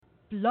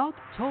Blog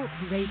Talk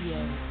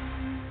Radio.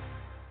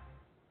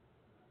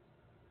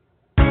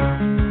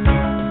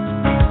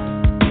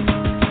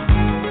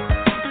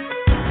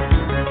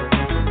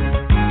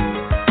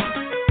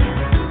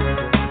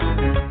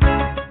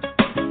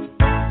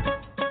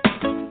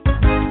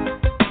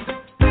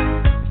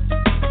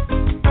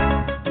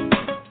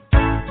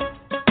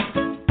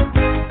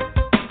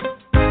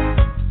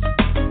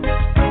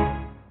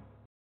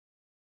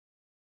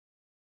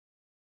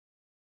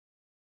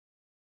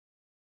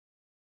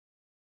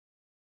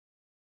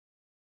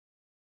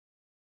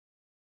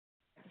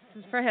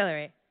 This is for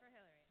Hillary.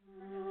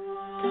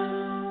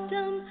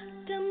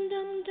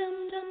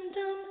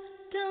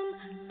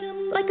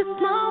 Like a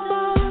small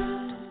boat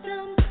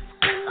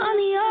on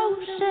the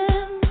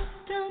ocean,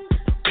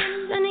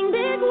 sending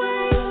big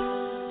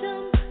waves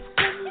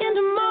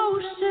into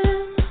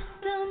motion.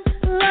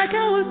 Like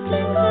how a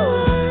single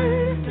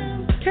word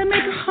can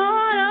make a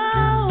heart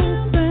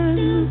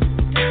open.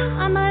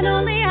 I might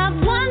only have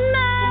one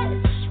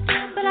match,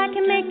 but I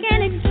can make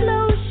an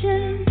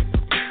explosion.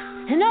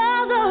 And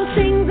all those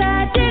things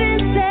I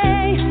didn't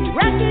say,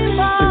 wrecking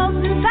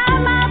balls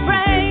inside my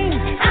brain.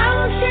 I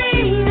will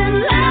scream and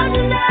loud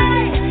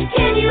tonight.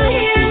 Can you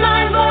hear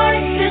my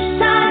voice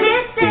this time?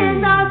 This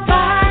is our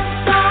fight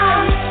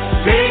song.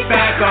 Take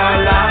back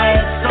our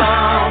life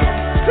song.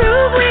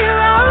 Prove we're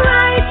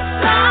alright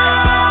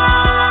song.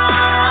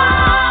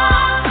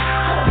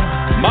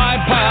 My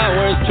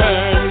power's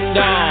turned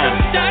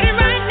on. Starting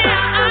right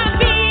now, I'll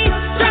be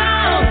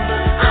strong.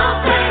 I'll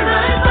play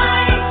my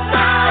fight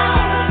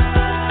song.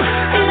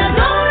 And I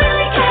don't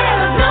really care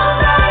if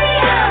nobody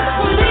else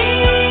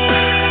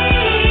believes.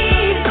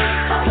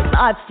 'Cause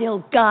I've still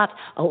got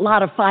a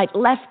lot of fight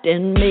left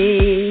in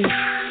me.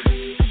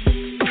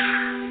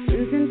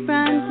 Losing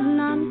friends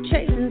and I'm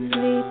chasing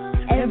sleep.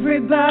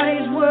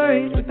 Everybody's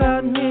worried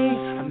about me.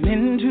 I'm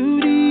in too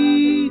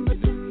deep.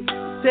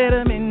 Said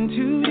I'm in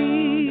too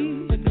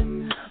deep.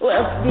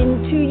 Well, it's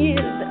been 2 years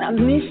and I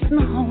missed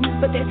my home,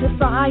 but there's a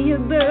fire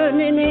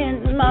burning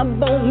in my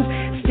bones.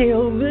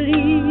 Still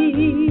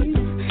believe,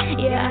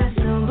 yeah, I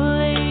still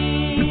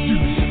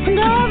believe. And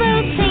all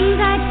those things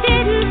I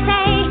didn't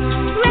say,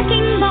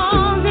 wrecking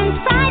balls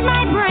inside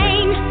my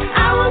brain.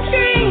 I will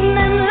scream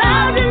and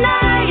loud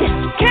tonight.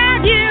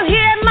 Can't you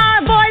hear my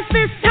voice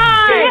this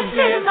time? This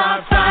is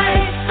our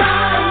fight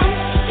song.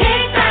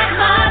 Take back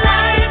my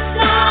life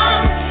song.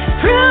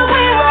 Prove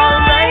we're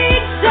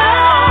alright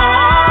song.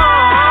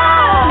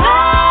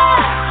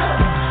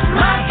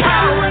 My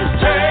power's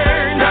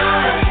turned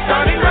on.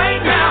 Starting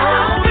right now,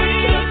 I'll be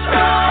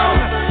strong.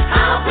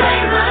 I'll play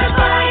my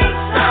fight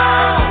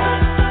song.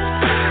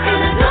 And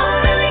I don't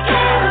really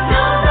care if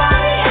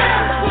nobody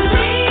else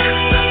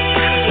believes.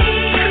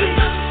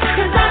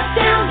 'Cause I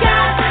still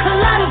got a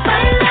lot of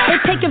fight left.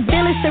 It take a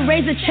village to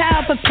raise a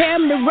child, prepare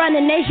him to run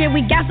a nation.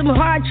 We got some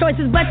hard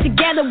choices, but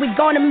together we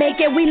gonna make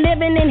it. We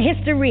living in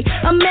history.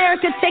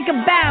 America, take a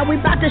bow. We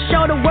about to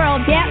show the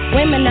world, yeah,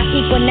 women are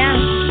equal now.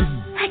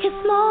 Like a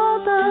small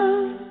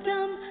boat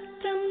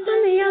on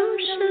the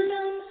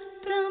ocean,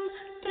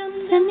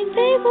 sending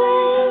big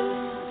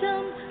waves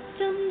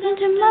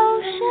into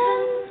motion.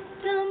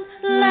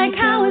 Like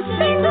how a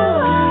single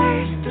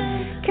word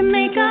can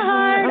make a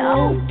heart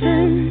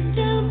open.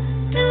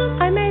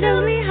 I might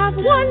only have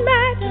one match,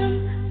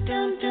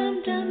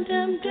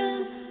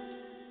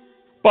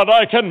 But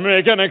I can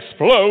make an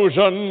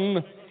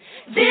explosion.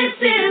 this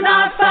is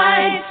our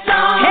fight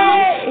song.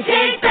 Hey.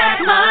 Take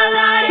back my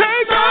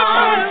life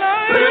song.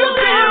 Prove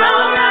we're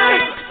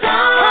alright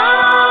song.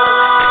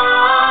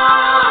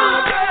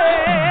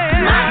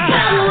 My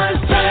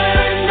power's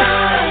turned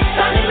on.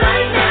 Starting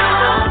right now,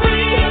 I'll be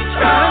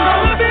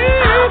strong.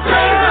 I'll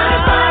play my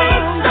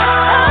fight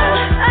song.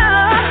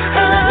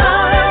 And I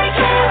don't really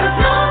care if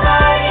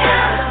nobody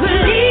else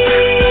believes.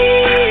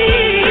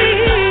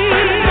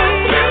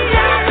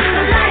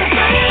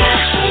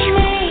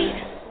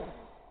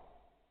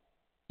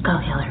 Go,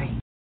 Hillary.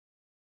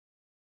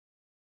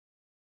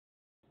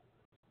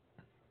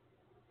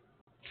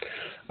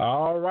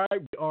 All right,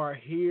 we are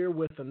here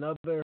with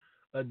another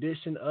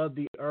edition of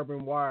the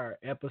Urban Wire,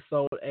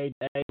 episode 8.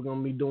 We're going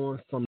to be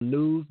doing some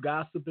news,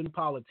 gossip, and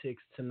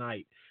politics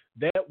tonight.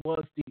 That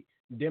was the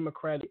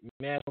Democratic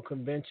National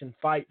Convention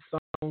fight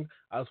song.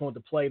 I just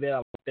wanted to play that. I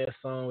like that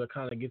song. It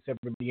kind of gets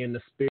everybody in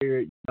the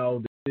spirit. You know,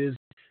 this is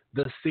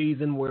the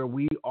season where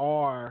we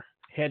are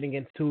heading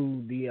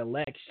into the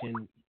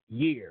election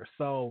year.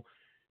 So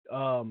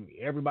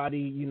everybody,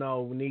 you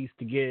know, needs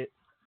to get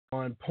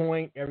on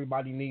point.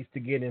 Everybody needs to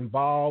get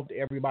involved.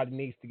 Everybody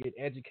needs to get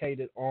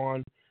educated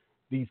on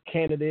these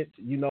candidates.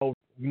 You know,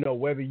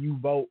 whether you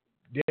vote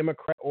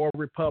Democrat or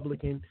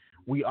Republican,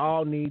 we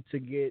all need to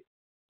get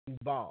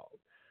involved.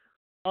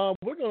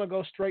 We're going to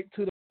go straight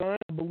to the line.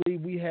 I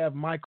believe we have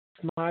Michael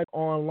Snipe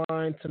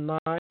online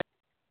tonight.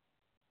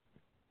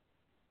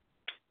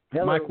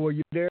 Hello. Michael, are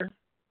you there?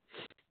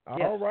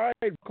 Yes. All right.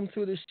 Welcome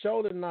to the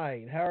show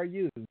tonight. How are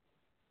you?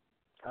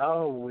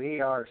 Oh,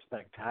 we are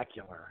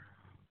spectacular.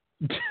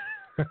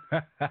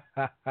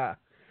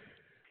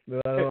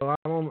 I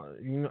don't,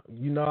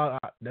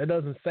 that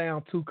doesn't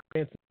sound too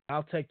convincing.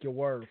 I'll take your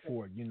word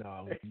for it.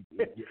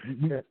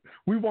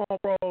 We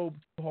won't probe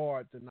too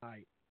hard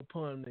tonight.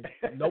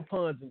 No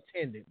puns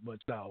intended, but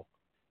no.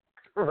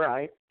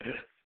 Right.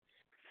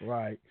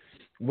 Right.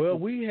 Well,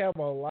 we have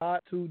a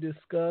lot to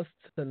discuss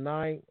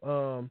tonight.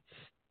 We're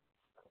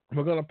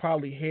gonna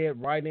probably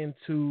head right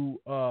into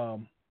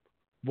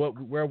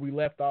where we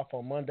left off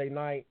on Monday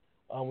night.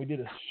 We did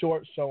a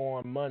short show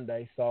on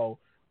Monday, so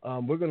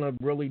we're gonna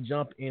really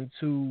jump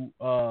into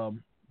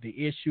the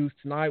issues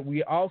tonight.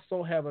 We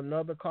also have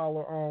another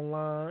caller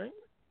online.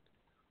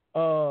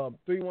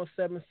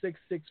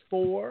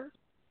 317-664.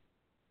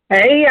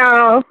 Hey,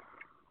 y'all.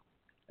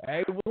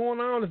 Hey, what's going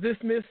on? Is this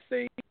Miss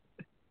C?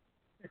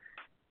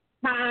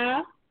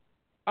 Hi.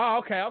 Oh,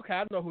 okay.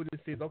 I know who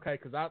this is. Okay,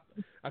 because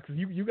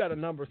you got a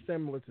number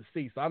similar to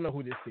C, so I know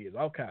who this is.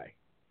 Okay.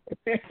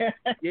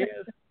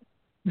 Yes.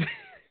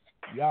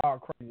 Y'all are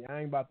crazy.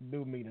 I ain't about to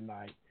do me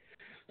tonight.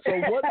 So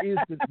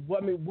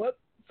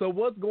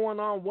what's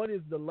going on? What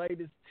is the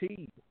latest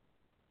tea?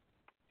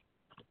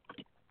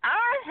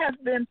 I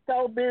have been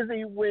so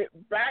busy with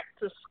back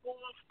to school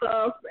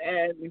stuff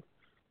and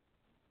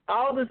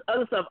all this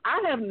other stuff.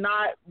 I have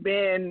not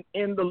been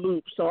in the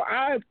loop, so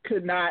I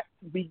could not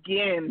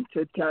begin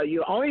to tell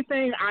you. Only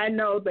thing I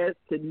know that's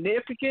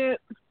significant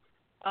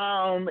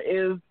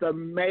is the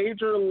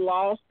major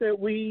loss that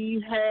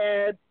we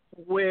had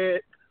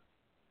with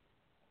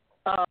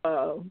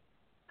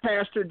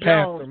Pastor Jones.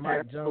 Pastor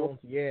Mike Jones,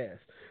 yes.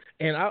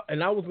 And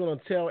I was going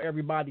to tell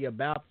everybody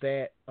about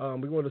that.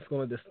 We were just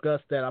going to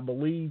discuss that. I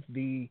believe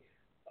the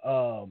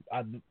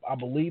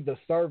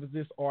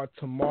services are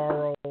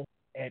tomorrow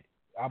at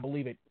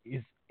it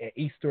is at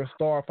Eastern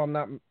Star, if I'm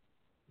not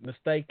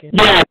mistaken.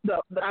 Yeah,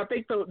 I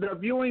think the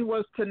viewing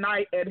was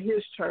tonight at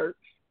his church.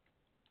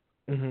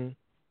 Mhm.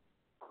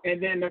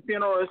 And then the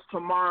funeral is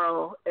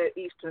tomorrow at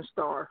Eastern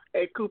Star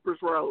at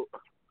Cooper's Road.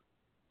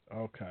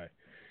 Okay.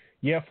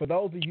 Yeah, for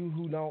those of you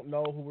who don't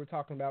know who we're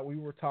talking about, we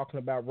were talking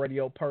about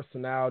Radio 1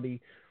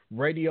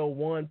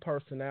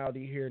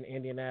 personality here in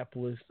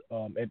Indianapolis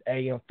at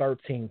AM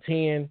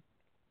 1310.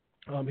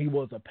 He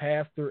was a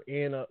pastor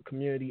and a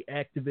community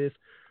activist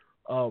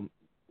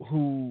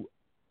who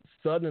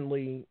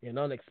suddenly and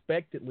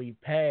unexpectedly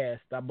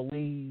passed, I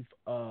believe,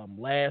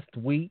 last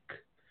week.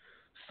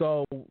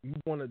 So you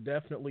want to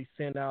definitely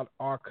send out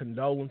our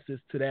condolences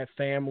to that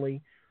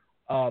family.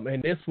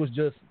 And this was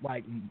just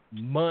like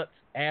months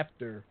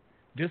after.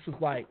 This was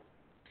like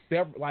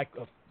not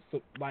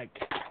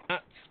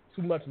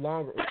too much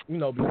longer,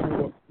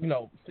 before,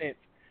 since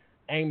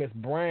Amos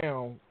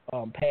Brown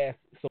passed,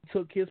 so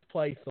took his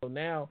place. So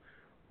now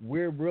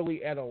we're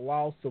really at a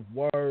loss of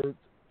words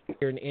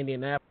here in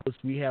Indianapolis.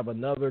 We have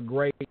another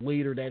great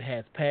leader that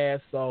has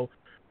passed. So,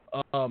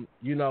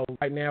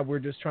 right now we're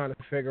just trying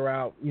to figure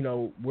out,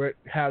 how we're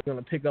going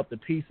to pick up the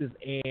pieces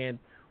and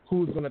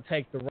who's going to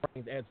take the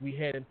reins as we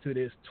head into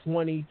this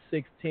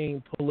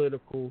 2016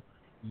 political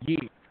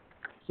year.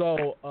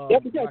 So,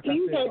 because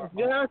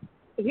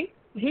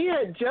he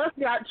had just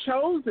got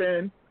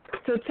chosen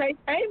to take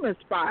Amos'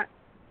 spot.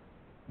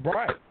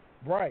 Right.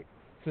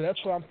 So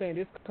that's what I'm saying.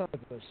 This comes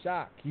as a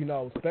shock,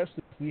 especially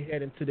as we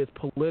head into this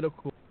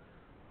political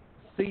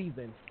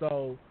season.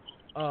 So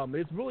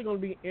it's really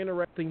going to be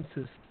interesting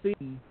to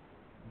see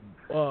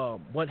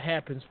what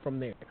happens from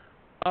there.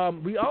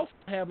 We also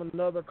have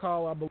another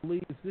call, I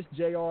believe. Is this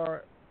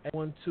JR at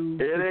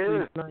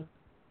 12639?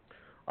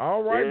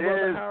 All right,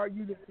 brother. How are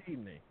you this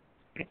evening?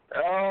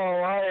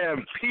 Oh, I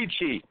am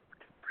peachy.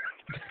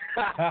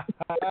 I'm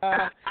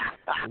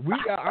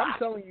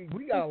telling you,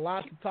 we got a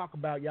lot to talk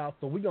about, y'all.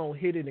 So we're gonna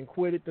hit it and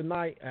quit it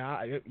tonight.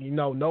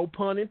 No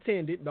pun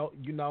intended. No,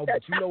 but you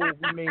know what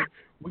we mean.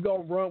 We're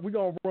gonna run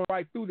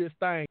right through this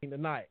thing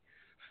tonight.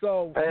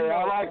 So hey,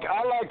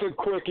 I like a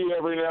quickie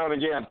every now and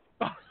again.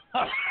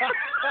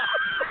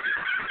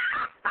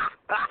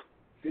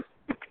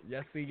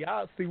 Yeah,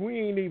 see, we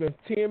ain't even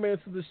 10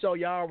 minutes of the show.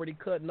 Y'all already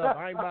cutting up.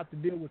 I ain't about to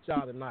deal with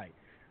y'all tonight.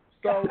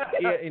 So,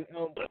 yeah, and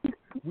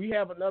we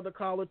have another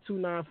caller,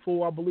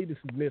 294. I believe this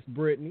is Miss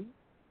Brittany.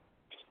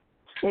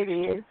 It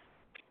is.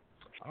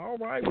 All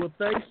right. Well,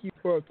 thank you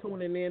for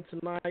tuning in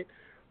tonight.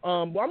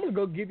 I'm going to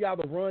go give y'all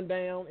the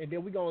rundown, and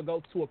then we're going to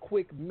go to a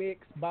quick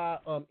mix by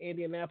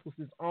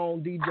Indianapolis'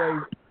 own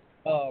DJ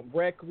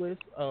Reckless.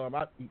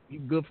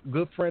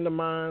 Good friend of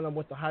mine. I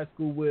went to high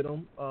school with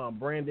him,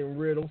 Brandon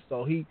Riddle.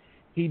 So he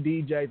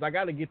DJs. I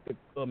got to get the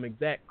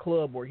exact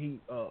club where he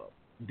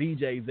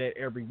DJs at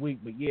every week.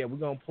 But, yeah, we're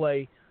going to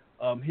play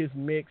his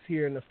mix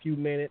here in a few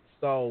minutes.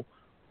 So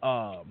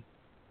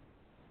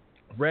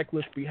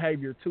Reckless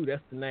Behavior 2,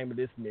 that's the name of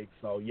this mix.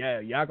 So, yeah,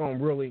 y'all gonna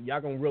really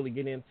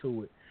get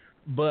into it.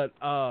 But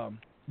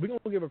we're going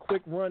to give a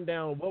quick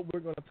rundown of what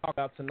we're going to talk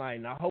about tonight.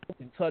 And I hope we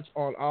can touch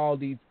on all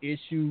these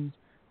issues.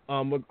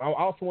 I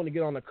also want to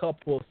get on a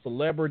couple of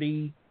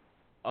celebrity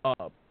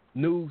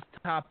news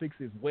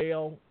topics as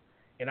well.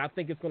 And I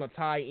think it's going to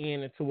tie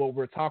into what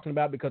we're talking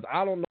about, because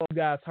I don't know if you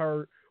guys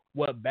heard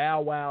what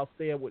Bow Wow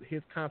said with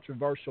his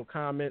controversial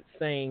comment,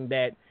 saying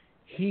that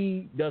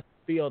he doesn't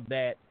feel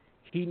that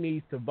he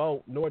needs to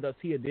vote, nor does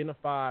he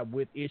identify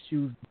with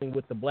issues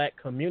with the black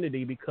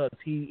community because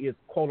he is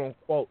quote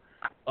unquote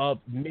of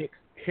mixed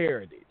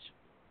heritage.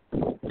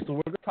 So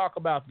we're going to talk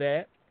about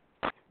that.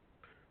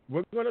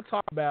 We're going to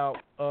talk about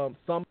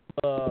some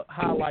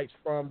highlights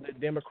from the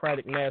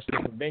Democratic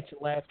National Convention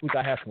last week.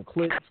 I have some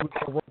clips we're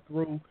going to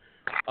run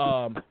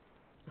through.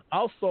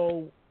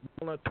 Also,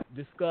 we're going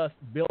to discuss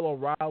Bill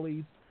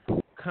O'Reilly's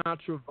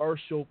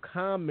controversial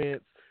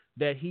comments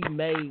that he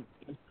made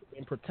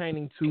in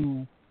pertaining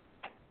to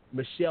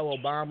Michelle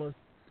Obama's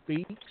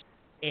speech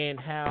and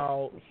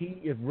how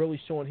he is really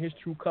showing his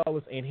true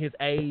colors and his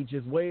age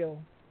as well.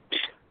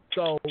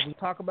 So we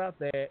talk about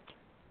that.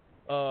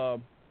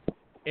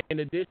 In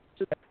addition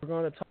to that, we're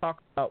going to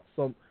talk about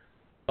some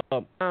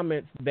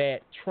comments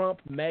that Trump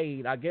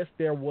made. I guess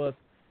there was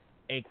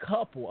a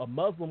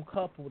Muslim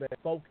couple that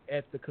spoke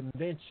at the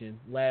convention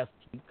last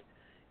week,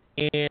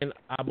 and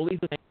I believe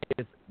his name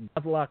is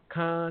Ghazala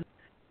Khan,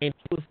 and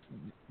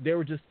they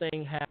were just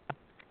saying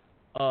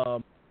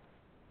how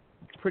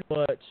pretty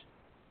much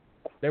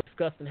they were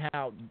discussing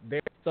how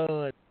their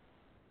son,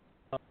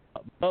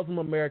 Muslim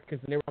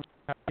Americans, and they were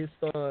how his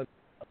son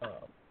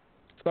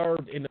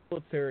served in the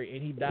military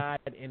and he died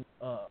in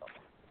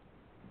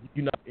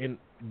in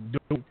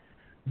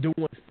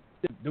doing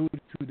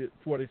duty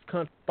for this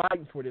country,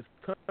 fighting for this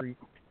country.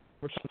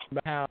 We're talking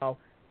about how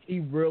he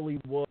really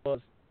was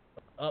an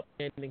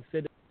upstanding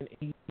citizen.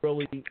 He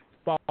really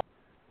fought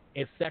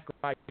and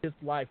sacrificed his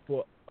life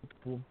for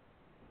people.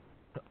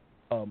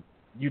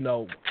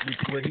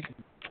 Where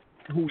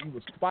who he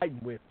was fighting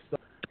with. So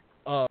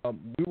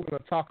we were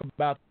going to talk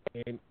about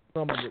that and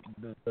some of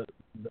the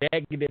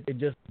negative and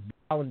just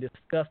vile and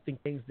disgusting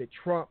things that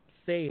Trump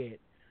said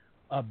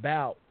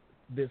about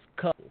this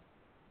couple.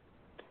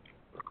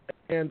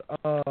 And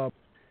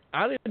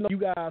I didn't know you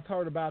guys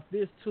heard about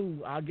this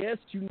too. I guess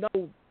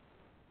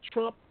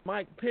Trump,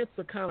 Mike Pence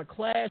are kind of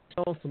clashed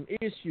on some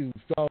issues.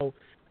 So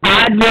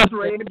I just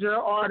read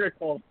your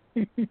article.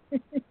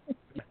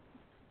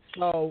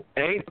 So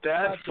ain't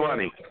that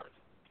funny?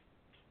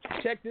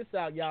 Check this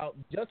out, y'all.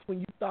 Just when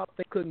you thought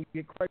they couldn't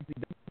get crazy,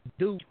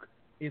 Duke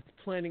is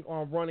planning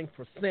on running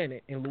for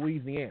Senate in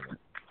Louisiana.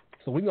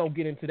 So we're going to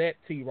get into that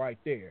tea right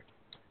there.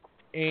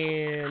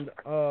 And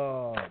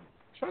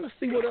trying to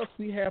see what else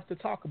we have to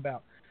talk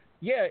about.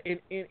 Yeah, in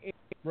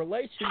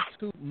relation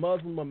to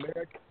Muslim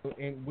America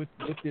and with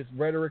this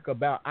rhetoric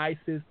about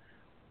ISIS,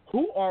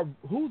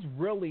 who's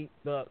really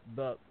the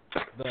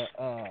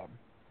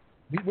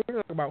we're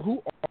talking about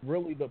who are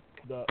really the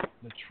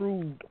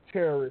true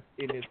terrorists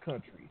in this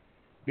country,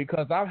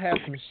 because I have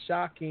some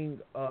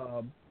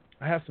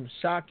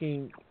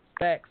shocking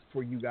facts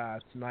for you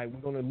guys tonight. We're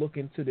going to look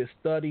into this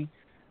study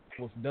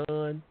that was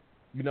done.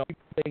 People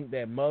think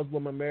that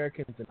Muslim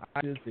Americans and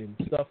ISIS and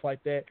stuff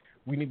like that,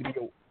 we need to be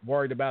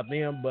worried about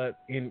them, but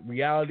in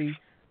reality,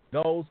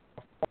 those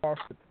are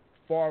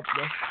far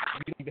we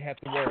don't even have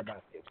to worry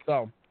about it.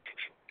 So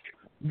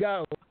we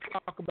got to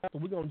talk about. So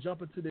we're going to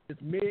jump into this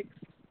mix.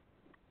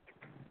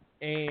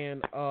 And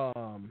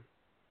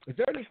is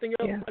there anything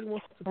else anybody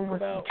wants to talk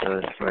about?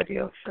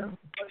 Radio show.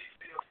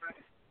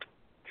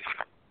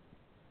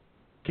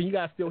 Can you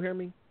guys still hear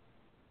me?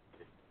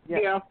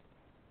 Yeah.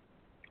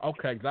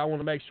 Okay, because I want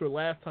to make sure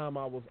last time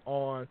I was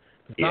on,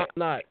 I'm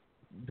not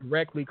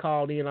directly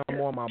called in,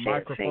 I'm on my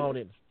microphone,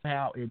 and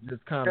how it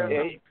just kind of,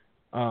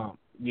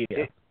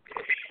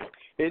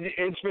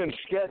 It's been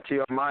sketchy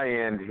on my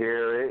end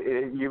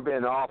here. You've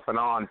been off and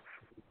on.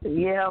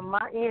 Yeah,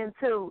 my end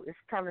too. It's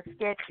kind of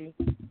sketchy.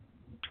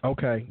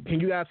 Okay. Can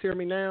you guys hear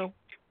me now?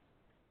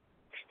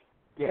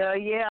 Yeah,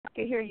 I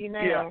can hear you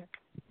now. Yeah.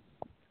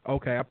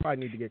 Okay, I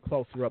probably need to get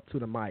closer up to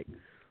the mic.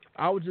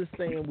 I was just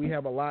saying we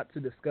have a lot to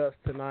discuss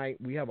tonight.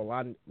 We have a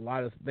lot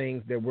of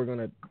things that we're going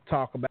to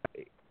talk about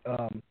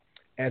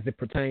as it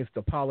pertains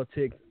to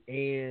politics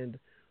and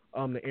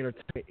the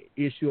entertainment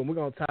issue, and we're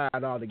going to tie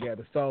it all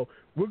together. So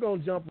we're going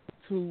to jump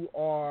to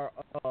our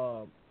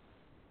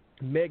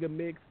Mega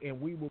Mix, and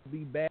we will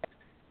be back.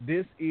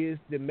 This is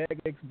the Mega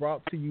Mix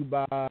brought to you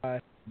by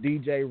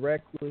DJ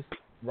Reckless,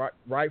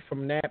 right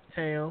from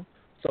Naptown.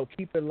 So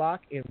keep it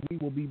locked, and we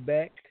will be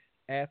back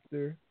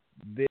after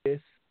this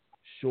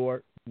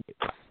short mix.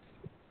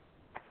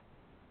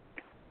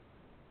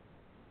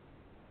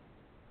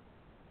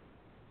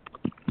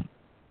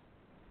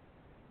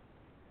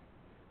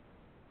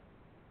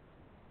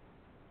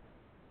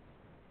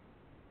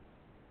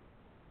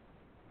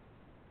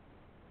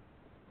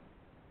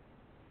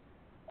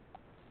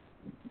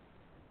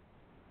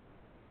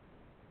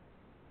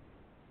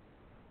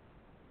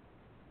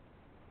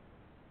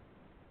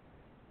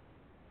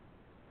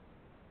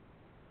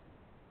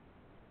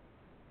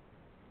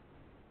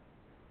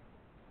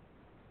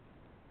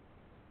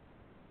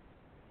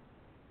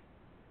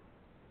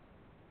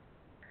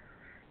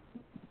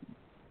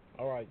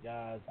 All right,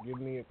 guys, give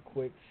me a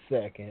quick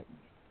second.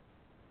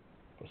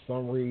 For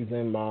some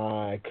reason,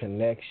 my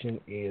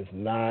connection is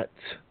not.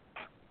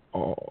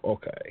 Oh,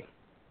 okay.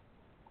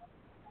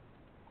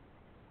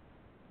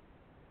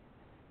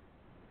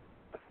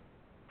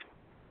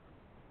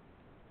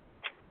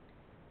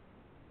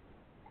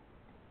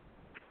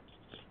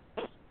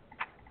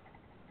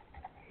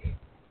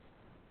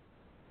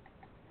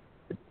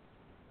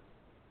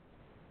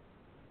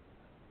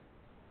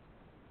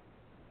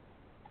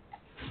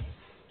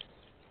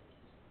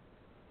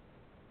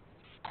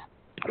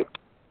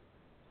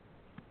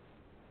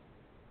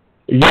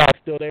 Y'all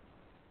still there?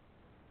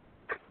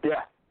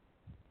 Yeah.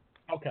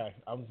 Okay,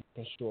 I'm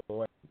sure.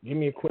 Wait, give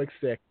me a quick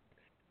sec.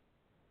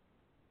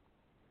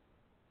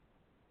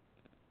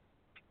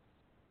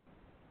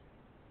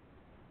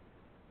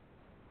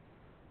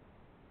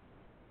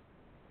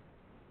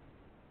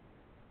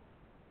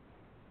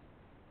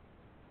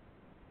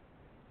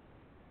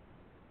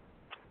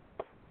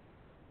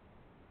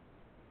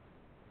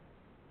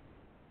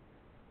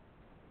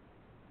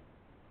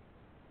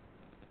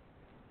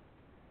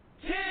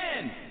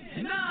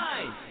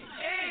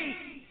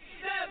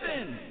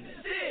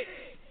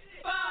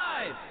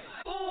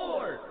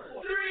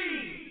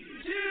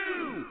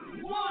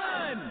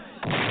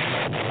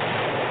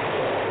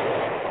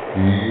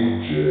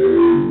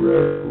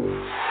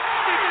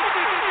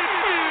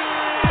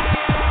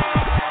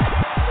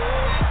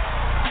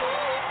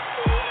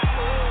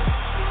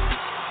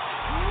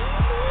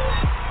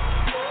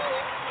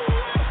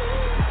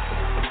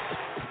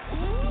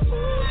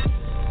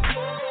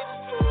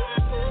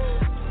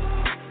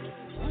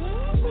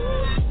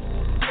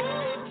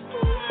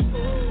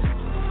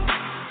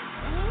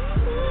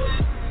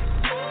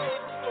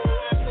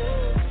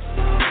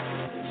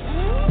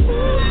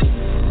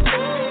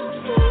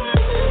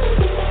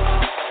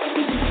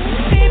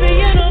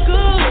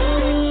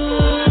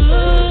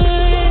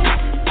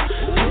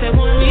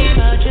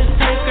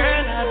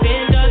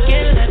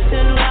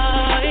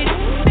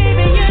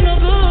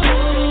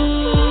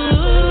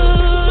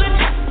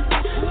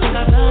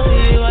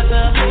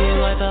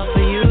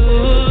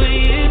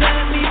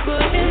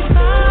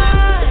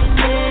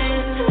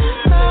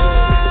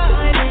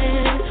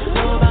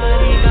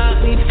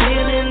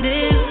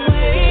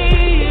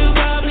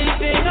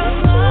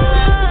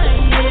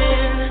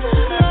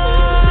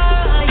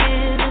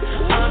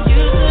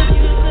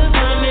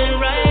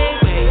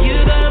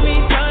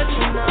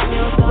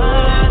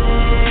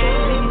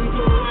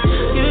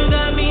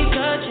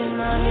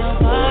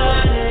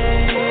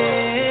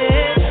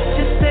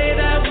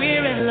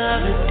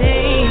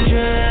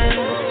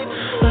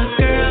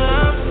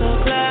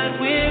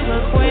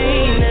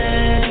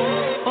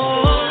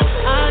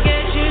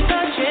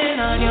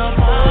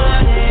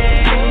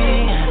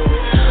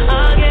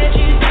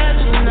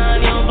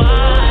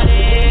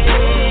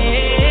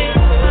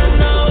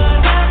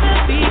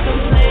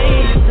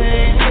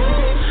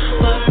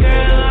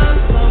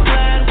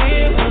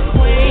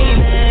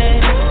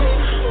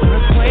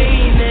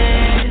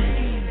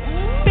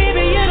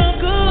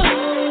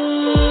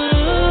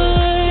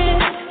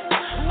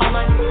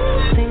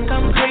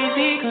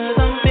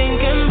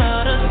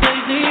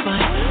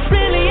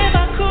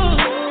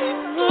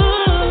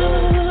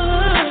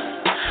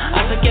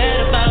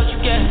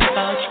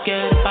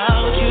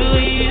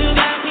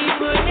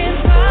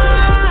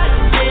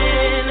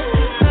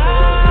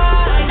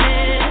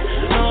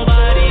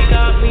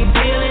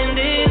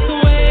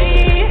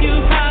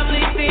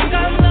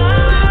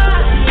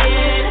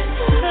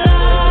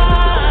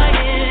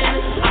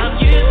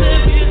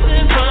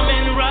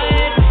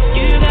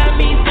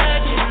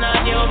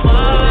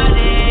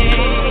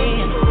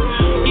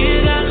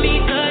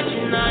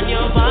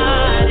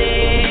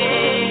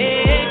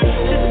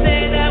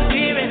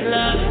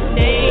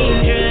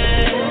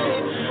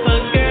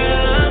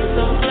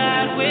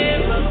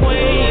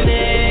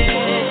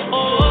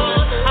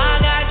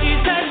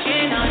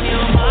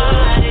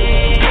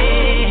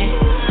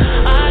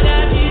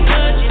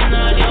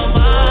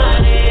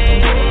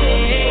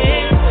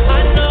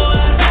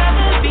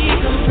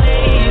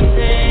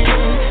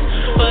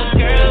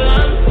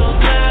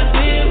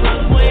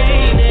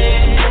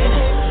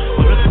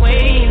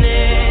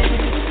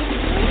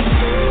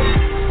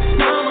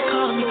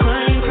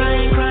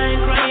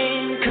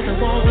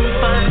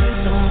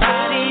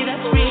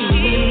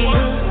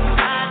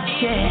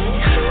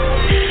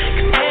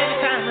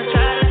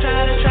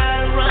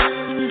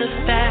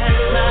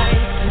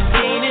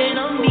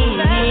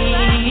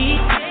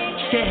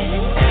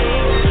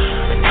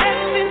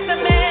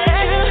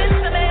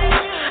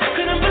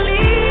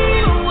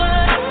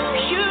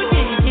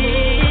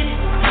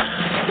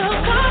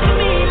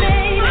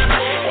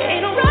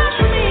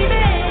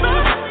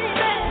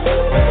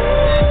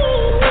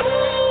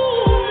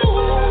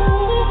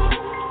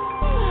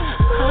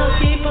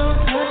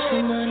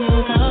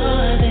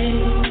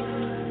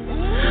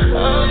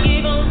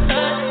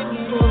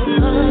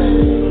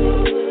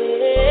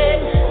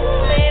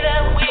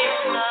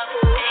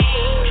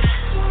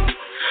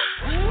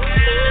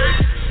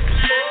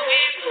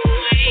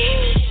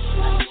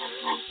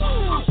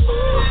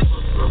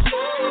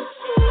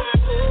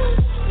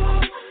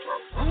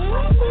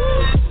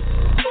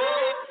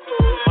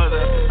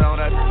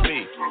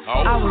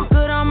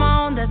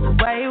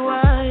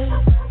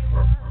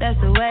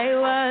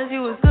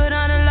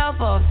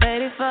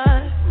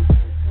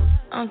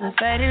 on some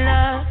faded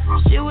love.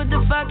 Shit, what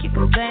the fuck you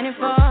complaining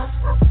for?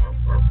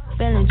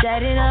 Feeling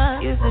jaded up.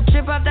 Used to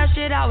trip off that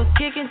shit I was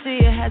kicking to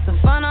you. Had some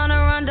fun on the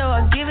run, though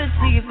I give it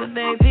to you. But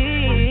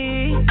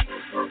baby,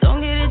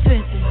 don't get it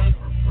twisted.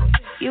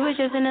 You was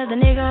just another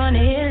nigga on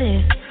the hit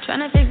list,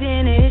 tryna fix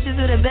any issues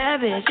with a bad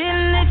bitch.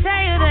 Didn't they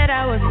tell you that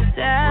I was a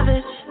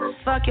savage?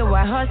 Fuck your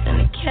white horse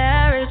and a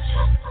carriage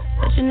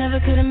that you never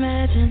could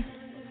imagine.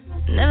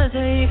 Never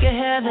thought you could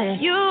have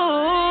it. You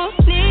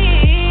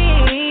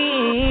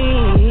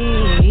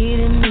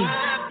needed me.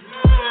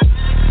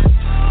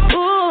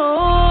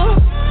 Ooh,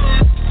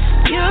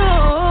 you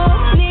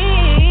needed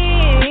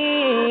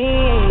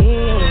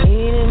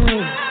me.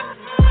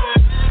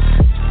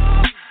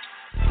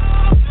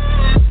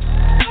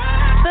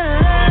 But a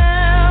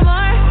little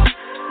more,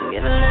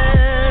 give a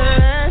little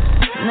less.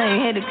 Now you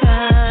hate to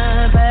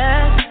come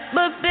back,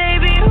 but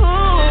baby, who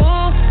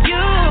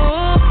you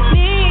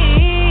needed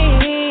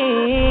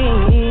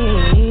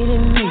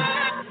me.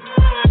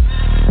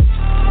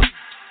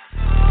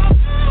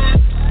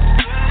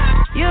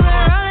 You been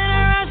rolling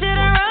around, shit,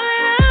 and roll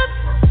it up.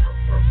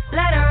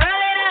 Let her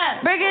roll it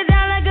up. Break it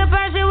down like a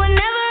punch, she would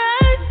never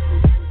rust.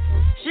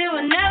 She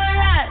would never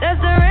rust. That's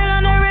the real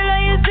on the real,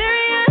 are you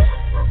serious?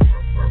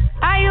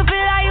 How you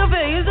feel, how you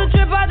feel? Used to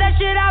trip off that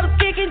shit I was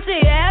kicking to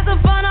you. Had some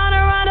fun on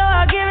the rondo,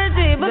 I'll give it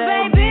to you. But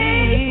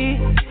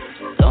baby,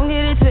 don't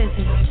get it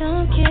twisted.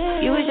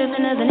 You was just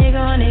another nigga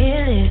on the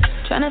hit list,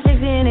 tryna fix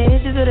any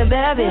issues with a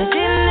bad bitch.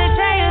 Didn't they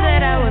tell you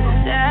that I was a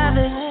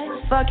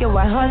savage? Fuck your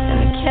white horse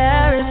and a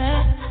carriage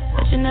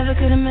that you never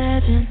could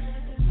imagine.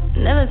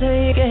 Never thought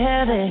you could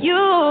have it.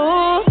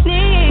 You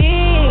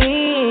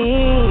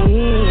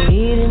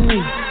needed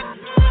me.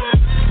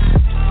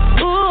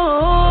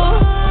 Ooh,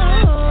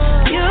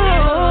 you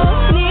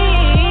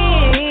needed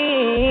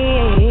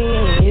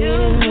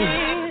me.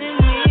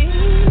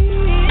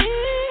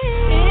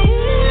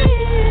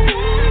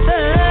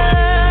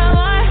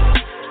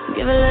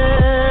 Give a little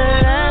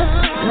less,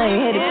 now you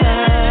hate to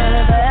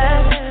come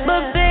back.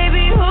 But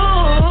baby, who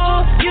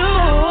you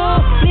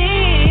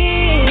needed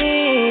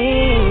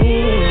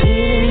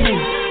me.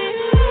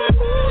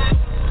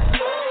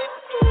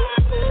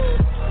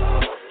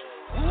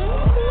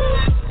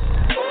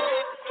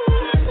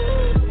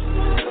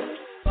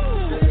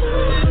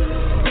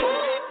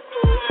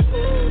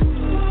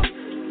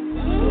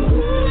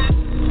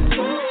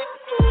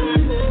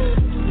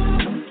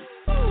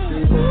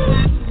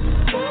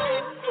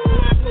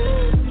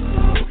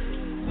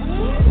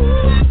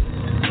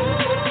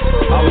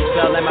 Always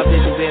felt like my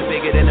vision been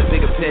bigger than the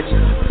bigger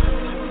picture.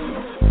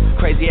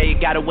 Crazy how you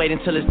gotta wait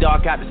until it's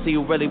dark out to see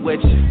who really with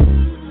you.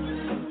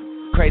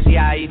 Crazy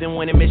how even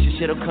when it miss you,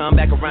 shit'll come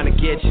back around to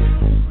get you.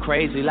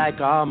 Crazy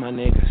like all my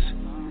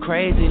niggas.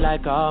 Crazy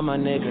like all my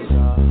niggas.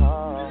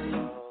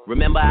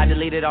 Remember I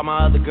deleted all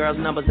my other girls'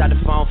 numbers out the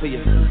phone for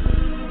you.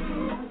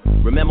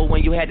 Remember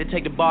when you had to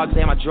take the bar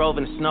exam, I drove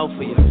in the snow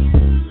for you.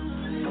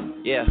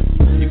 Yeah,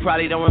 you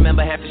probably don't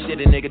remember half the shit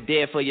a nigga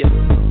did for you.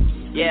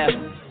 Yeah,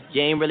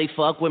 you ain't really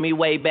fuck with me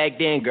way back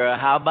then, girl.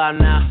 How about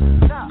now?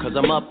 Cause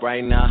I'm up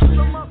right now,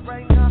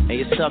 and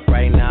you suck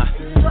right now.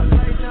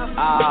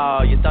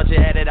 Oh, you thought you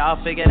had it all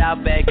figured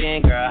out back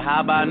then, girl.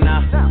 How about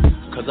now?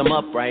 Cause I'm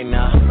up right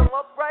now,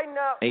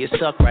 and you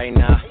suck right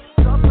now.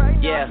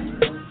 Yeah,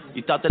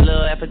 you thought the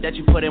little effort that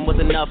you put in was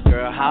enough,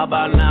 girl. How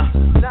about now?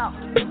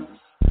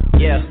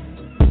 Yeah,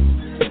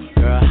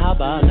 girl, how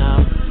about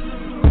now?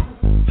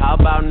 How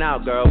about now,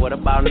 girl? What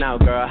about now,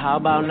 girl? How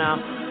about now?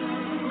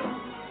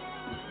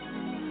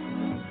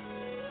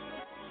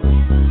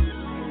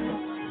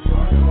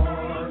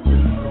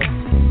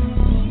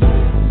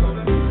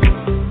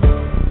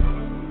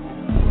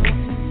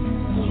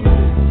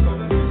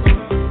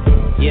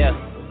 Yeah,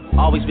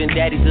 always been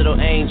daddy's little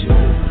angel.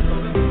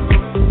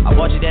 I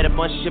bought your dad a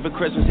bunch of shit for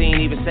Christmas, he ain't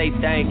even say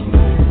thank you.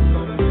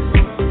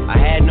 I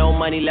had no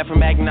money left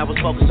from acting, I was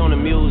focused on the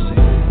music.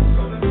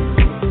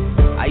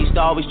 I used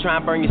to always try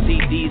and burn your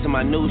CDs and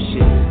my new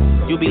shit.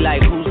 You be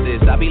like, who's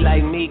this? I be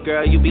like, me,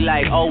 girl. You be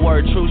like, oh,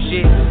 word, true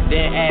shit.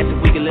 Then ask if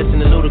we could listen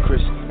to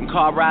Ludacris. Them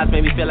car rides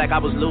made me feel like I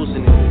was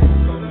losing it.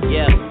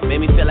 Yeah,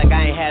 made me feel like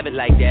I ain't have it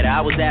like that. I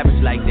was average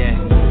like that.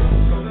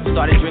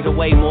 Started drinking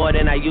way more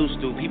than I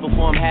used to. People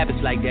form habits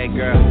like that,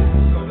 girl.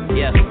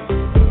 Yeah.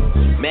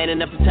 Man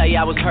enough to tell you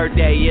I was hurt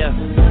that year.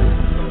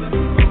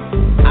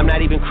 I'm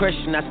not even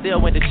Christian, I still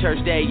went to church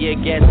that year.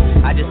 Guess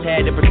I just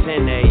had to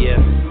pretend that year.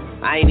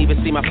 I ain't even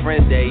see my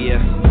friends that year.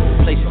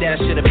 Places that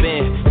I should've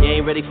been. You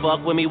ain't really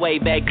fuck with me way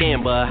back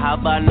then, but how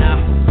about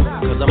now?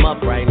 Cause I'm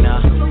up right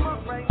now,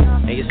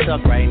 and you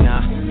suck right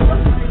now.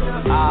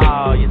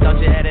 Oh, you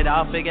thought you had it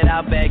all figured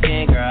out back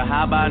then, girl.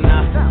 How about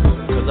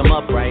now? Cause I'm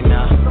up right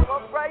now,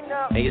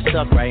 and you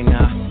suck right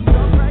now.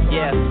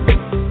 Yeah,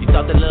 you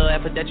thought the little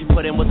effort that you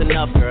put in was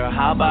enough, girl.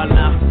 How about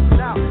now?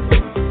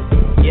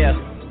 Yeah,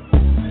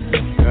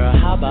 girl,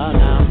 how about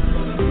now?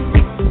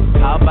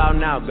 How about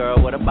now, girl?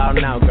 What about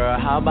now, girl?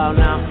 How about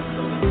now?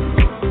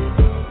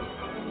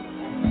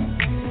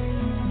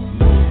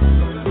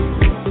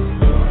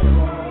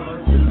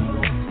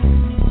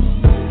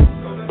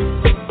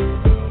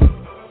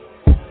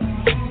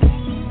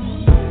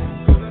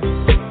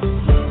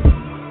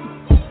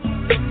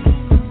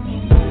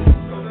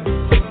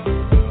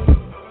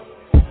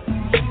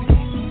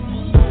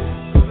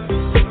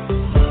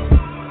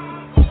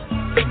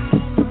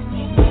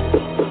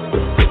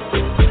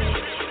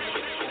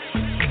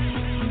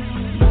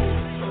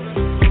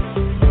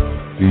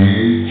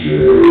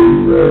 DJ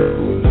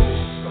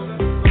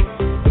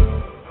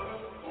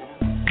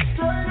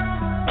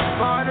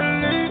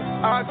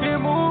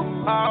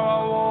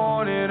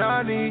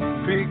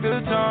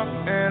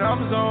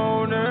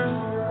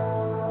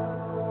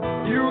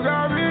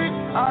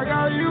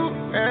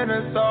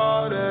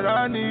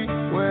I need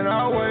when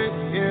I wake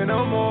in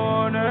the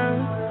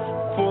morning.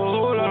 For a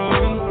whole lot of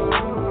loving.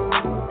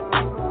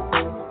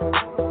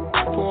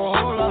 For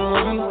a whole lot of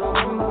loving.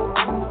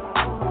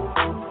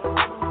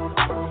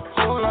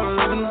 Whole lot of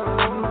loving.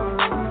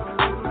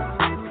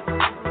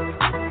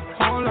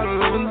 Whole lot of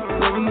loving,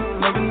 loving, loving,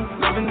 loving,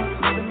 loving.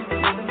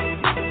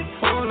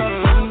 Whole lot of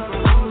loving.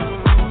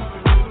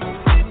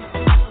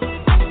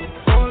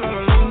 Whole lot of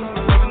loving,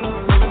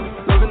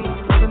 loving, loving,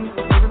 loving,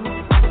 loving.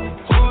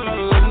 Whole lot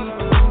of loving.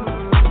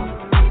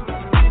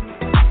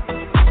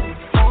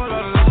 Whole lot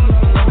of loving,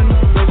 loving,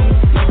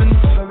 loving,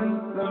 loving,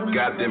 loving.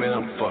 God damn it,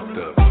 I'm fucked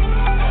up.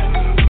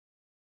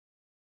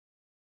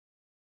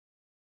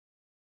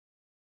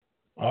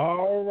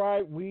 All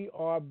right, we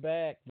are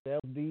back.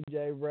 That's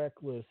DJ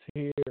Reckless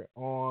here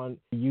on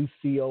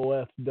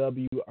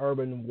UCOFW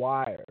Urban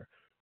Wire.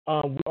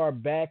 We are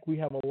back. We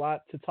have a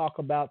lot to talk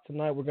about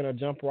tonight. We're going to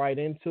jump right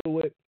into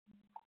it.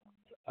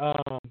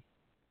 Let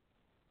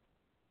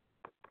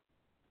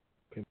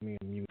me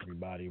mute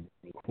everybody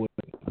real quick.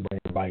 Bring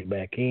everybody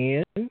back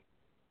in.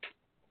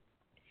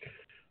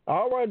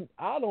 All right,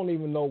 I don't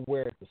even know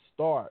where to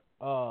start.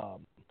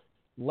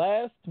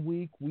 Last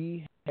week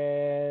we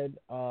had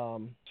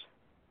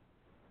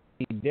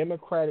the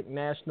Democratic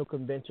National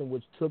Convention,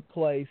 which took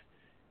place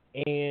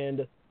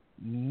in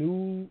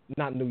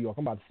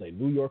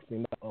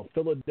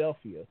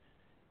Philadelphia.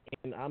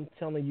 And I'm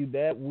telling you,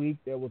 that week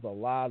there was a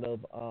lot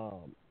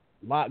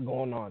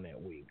going on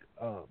that week.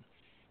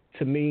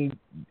 To me,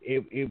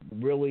 it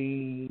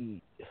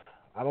really,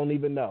 I don't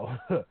even know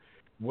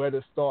where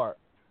to start.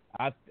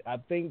 I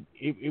think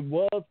it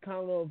was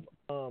kind of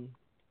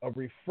a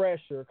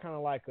refresher, kind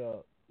of like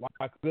a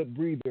good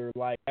breather,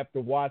 like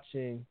after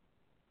watching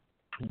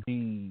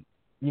the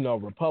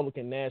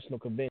Republican National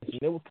Convention.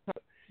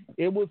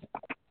 It was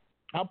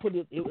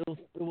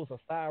a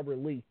sigh of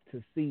relief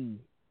to see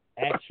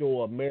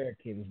actual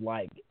Americans,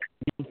 like, you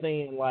know what I'm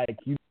saying, like,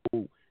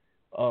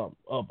 of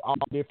all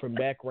different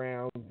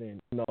backgrounds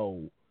and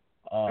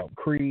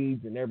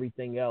creeds and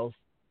everything else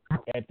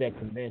at that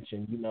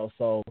convention.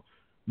 So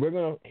we're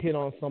gonna hit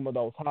on some of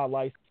those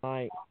highlights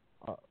tonight.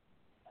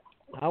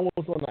 I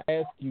was going to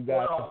ask you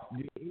guys,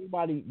 did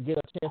anybody get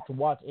a chance to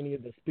watch any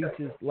of the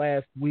speeches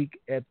last week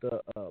at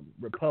the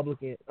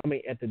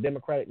at the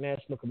Democratic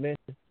National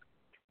Convention?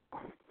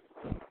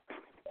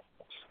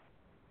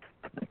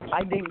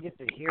 I didn't get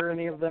to hear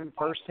any of them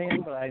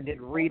firsthand, but I did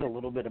read a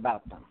little bit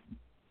about them.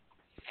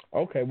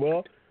 Okay,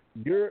 well,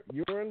 you're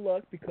in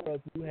luck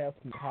because you have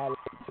some highlights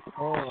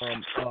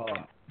from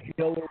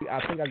Hillary.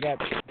 I think I got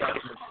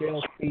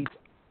Michelle's speech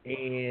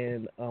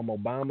and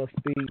Obama's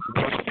speech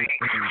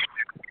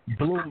and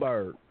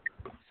Bloomberg.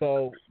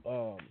 So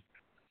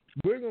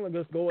we're going to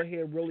just go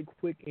ahead really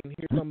quick and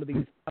hear some of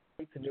these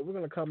topics, and then we're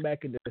going to come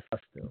back and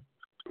discuss them.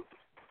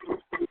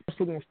 First,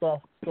 we're going to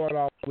start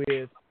off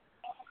with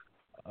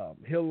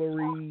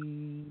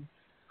Hillary's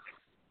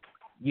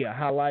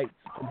highlights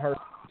from her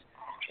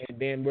speech, and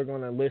then we're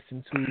going to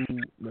listen to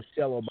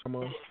Michelle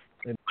Obama,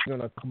 and we're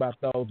going to talk about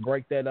those,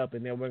 break that up,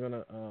 and then we're going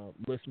to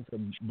listen to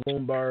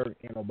Bloomberg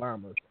and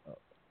Obama's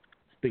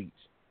speech.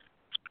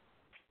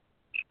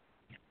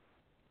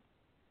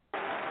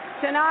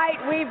 Tonight,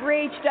 we've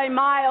reached a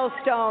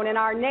milestone in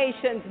our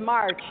nation's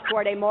march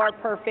toward a more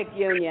perfect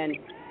union.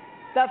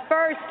 The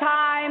first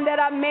time that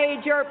a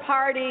major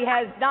party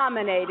has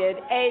nominated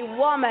a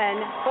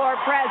woman for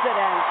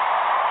president.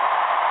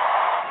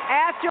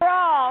 After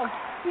all,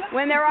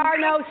 when there are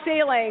no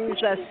ceilings,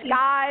 the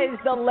sky's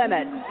the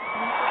limit.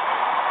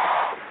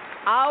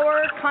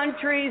 Our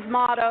country's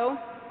motto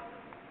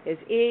is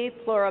E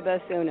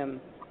pluribus unum.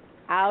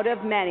 Out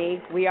of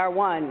many, we are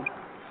one.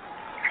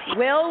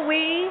 Will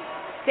we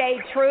stay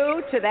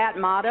true to that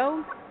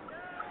motto?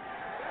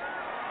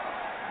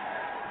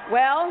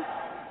 Well,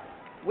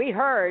 we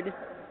heard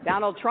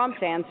Donald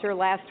Trump's answer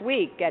last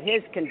week at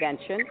his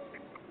convention.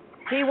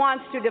 He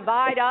wants to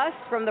divide us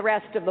from the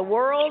rest of the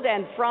world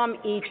and from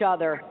each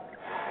other.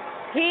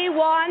 He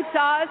wants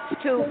us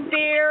to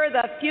fear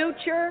the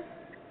future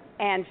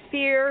and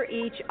fear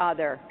each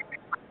other.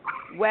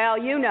 Well,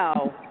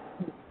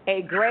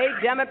 a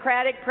great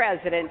Democratic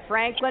president,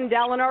 Franklin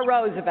Delano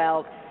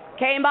Roosevelt,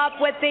 came up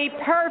with the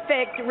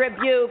perfect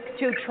rebuke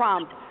to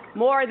Trump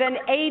more than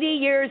 80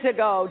 years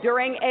ago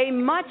during a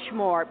much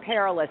more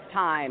perilous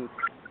time.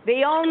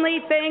 The only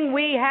thing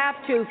we have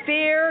to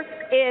fear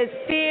is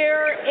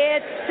fear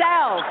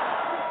itself.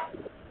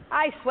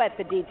 I sweat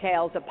the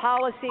details of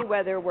policy,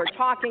 whether we're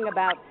talking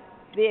about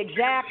the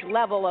exact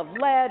level of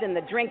lead in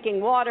the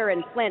drinking water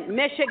in Flint,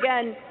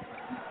 Michigan,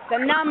 the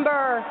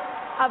number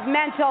of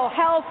mental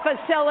health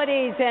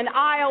facilities in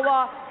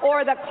Iowa,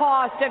 or the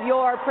cost of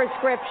your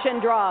prescription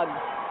drugs.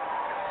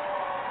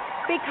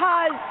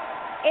 Because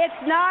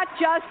it's not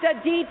just a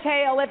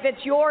detail if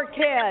it's your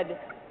kid,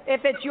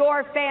 if it's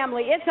your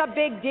family. It's a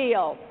big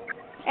deal.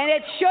 And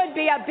it should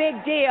be a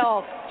big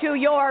deal to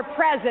your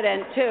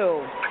president,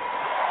 too.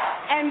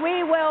 And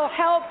we will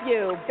help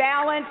you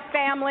balance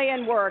family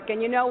and work.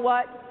 And you know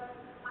what?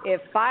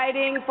 If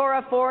fighting for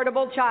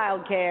affordable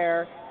child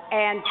care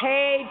and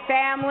paid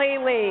family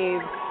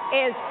leave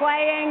is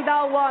playing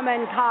the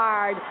woman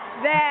card,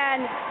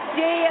 then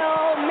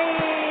deal me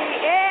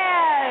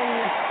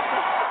in.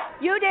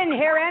 You didn't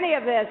hear any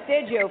of this,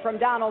 did you, from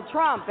Donald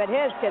Trump at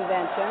his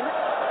convention?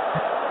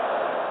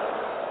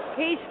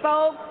 He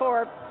spoke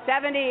for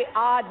 70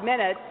 odd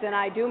minutes, and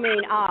I do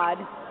mean odd.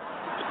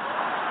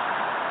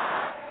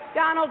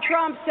 Donald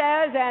Trump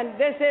says, and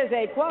this is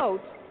a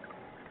quote,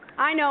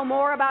 "I know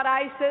more about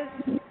ISIS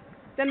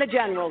than the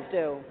generals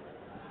do."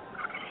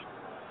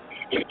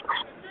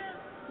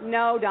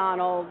 No,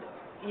 Donald,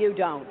 you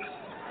don't.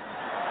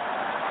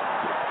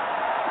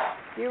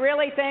 Do you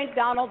really think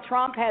Donald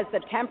Trump has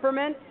the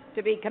temperament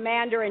to be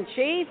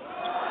commander-in-chief?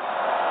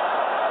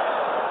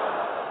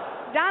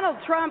 Donald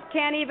Trump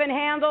can't even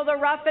handle the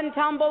rough and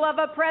tumble of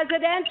a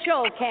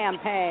presidential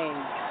campaign.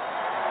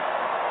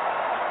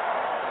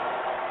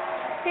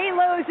 He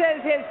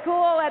loses his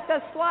cool at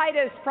the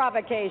slightest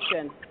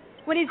provocation.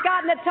 When he's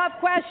gotten a tough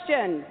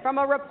question from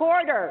a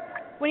reporter,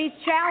 when he's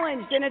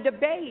challenged in a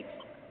debate,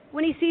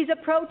 when he sees a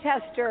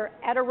protester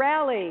at a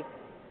rally.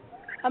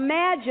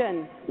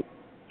 Imagine,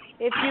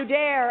 if you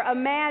dare,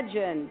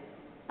 imagine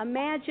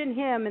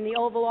him in the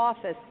Oval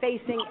Office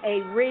facing a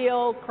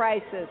real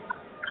crisis.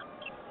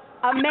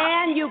 A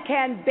man you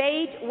can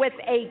bait with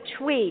a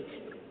tweet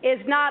is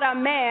not a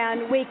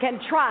man we can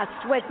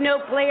trust with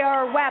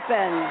nuclear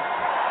weapons.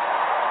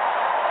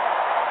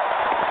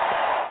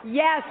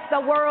 Yes,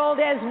 the world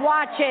is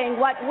watching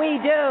what we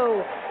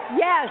do.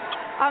 Yes,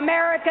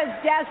 America's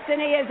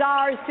destiny is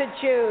ours to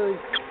choose.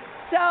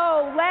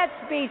 So let's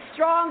be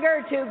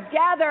stronger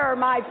together,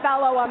 my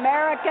fellow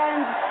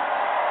Americans.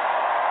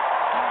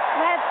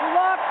 Let's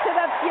look to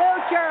the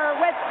future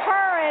with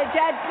courage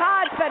and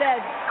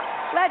confidence.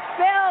 Let's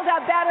build a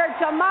better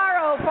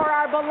tomorrow for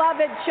our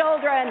beloved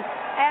children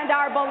and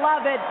our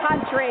beloved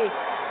country.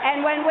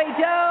 And when we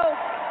do,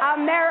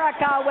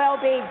 America will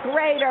be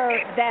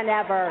greater than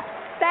ever.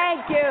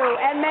 Thank you,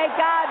 and may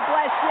God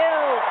bless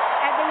you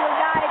and the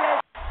United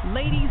States.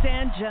 Ladies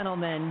and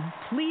gentlemen,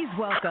 please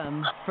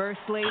welcome First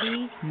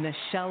Lady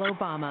Michelle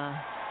Obama.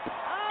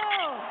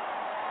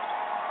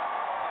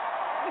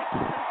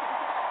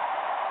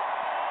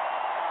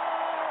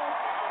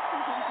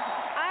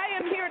 I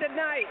am here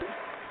tonight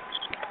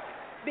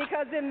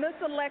because in this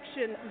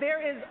election, there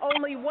is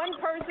only one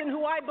person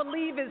who I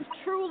believe is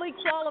truly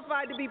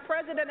qualified to be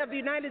President of the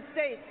United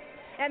States,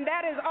 and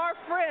that is our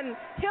friend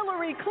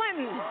Hillary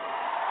Clinton.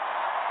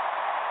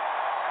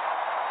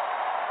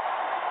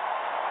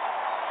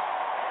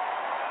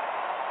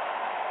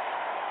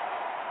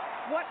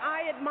 What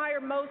I admire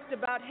most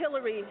about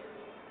Hillary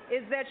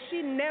is that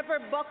she never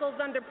buckles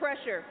under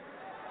pressure.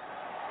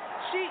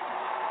 She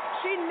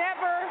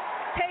never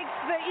takes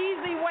the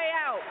easy way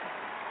out.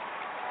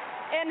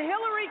 And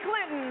Hillary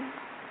Clinton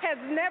has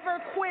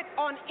never quit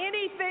on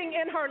anything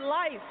in her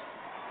life.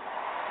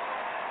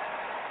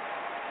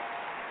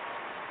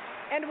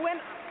 And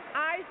when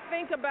I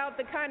think about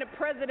the kind of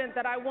president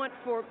that I want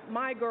for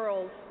my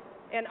girls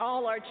and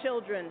all our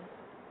children,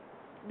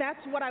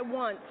 that's what I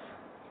want.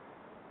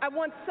 I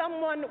want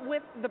someone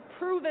with the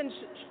proven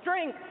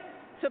strength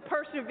to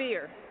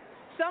persevere,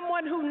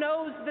 someone who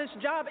knows this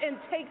job and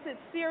takes it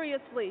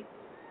seriously,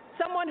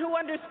 someone who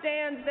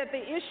understands that the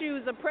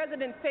issues a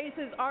president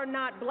faces are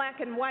not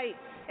black and white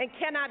and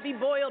cannot be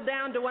boiled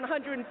down to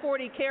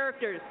 140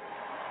 characters.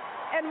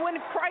 And when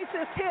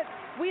crisis hits,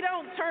 we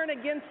don't turn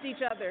against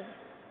each other.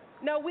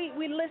 No, we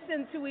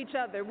listen to each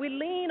other. We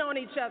lean on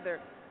each other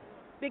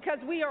because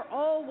we are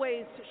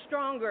always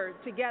stronger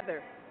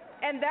together.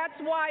 And that's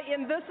why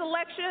in this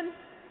election,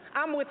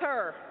 I'm with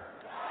her.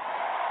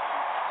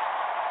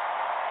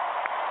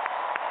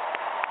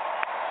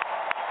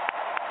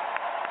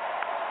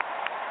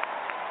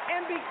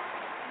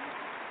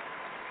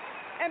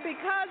 And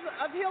because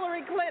of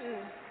Hillary Clinton,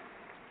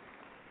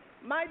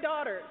 my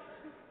daughters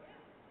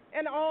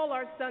and all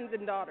our sons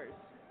and daughters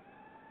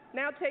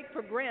now take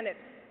for granted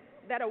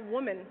that a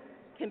woman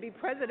can be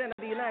President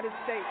of the United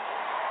States.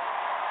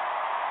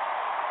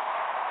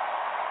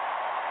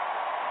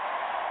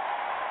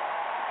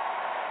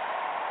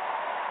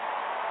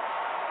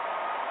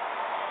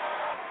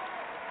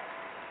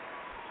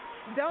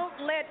 Don't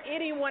let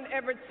anyone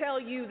ever tell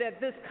you that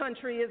this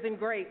country isn't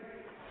great,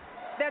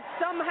 that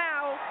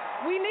somehow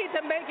we need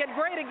to make it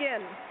great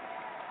again,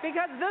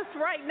 because this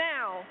right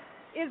now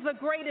is the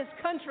greatest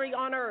country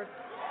on earth.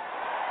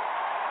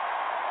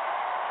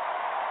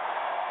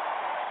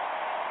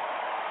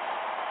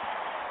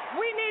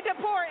 We need to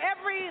pour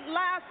every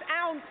last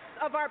ounce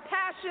of our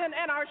passion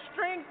and our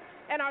strength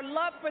and our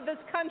love for this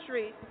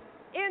country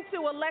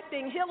into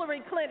electing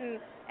Hillary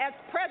Clinton as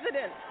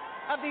President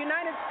of the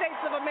United States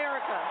of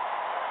America.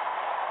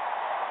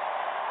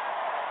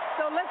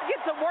 So let's get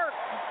to work.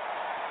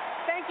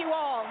 Thank you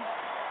all,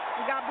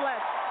 and God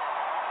bless.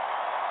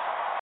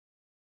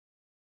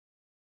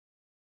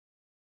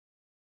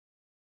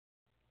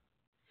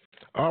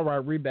 All right,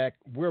 we're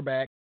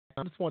back.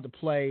 I just wanted to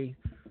play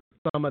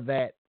some of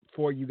that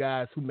for you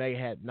guys who may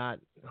have not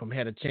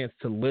had a chance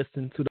to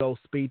listen to those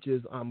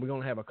speeches. We're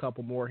going to have a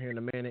couple more here in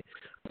a minute.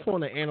 I just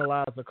want to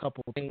analyze a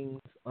couple of things.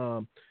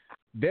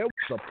 There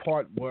the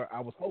part where I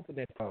was hoping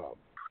that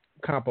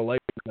compilation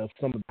of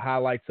some of the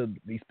highlights of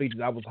these speeches,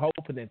 I was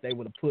hoping that they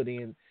would have put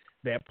in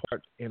that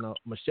part in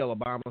Michelle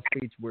Obama's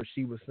speech where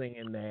she was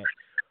saying that,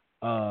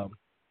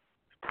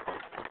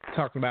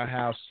 talking about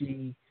how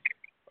she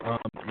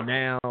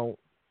now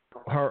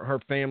her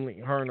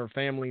and her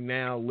family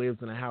now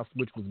lives in a house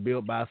which was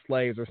built by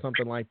slaves or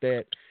something like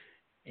that,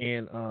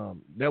 and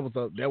that was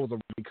a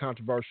really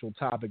controversial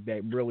topic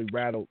that really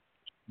rattled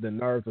the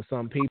nerves of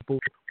some people.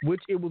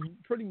 Which it was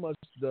pretty much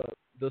the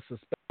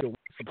suspected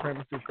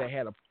supremacists that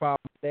had a problem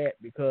with that,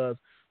 because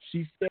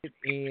she said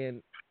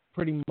in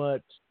pretty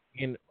much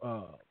in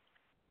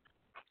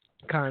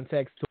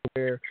context to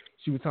where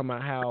she was talking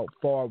about how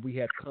far we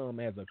have come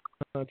as a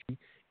country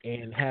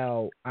and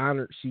how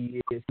honored she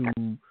is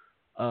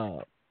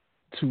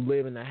to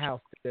live in the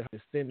house that her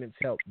descendants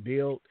helped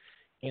build.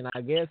 And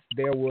I guess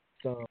there was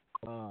some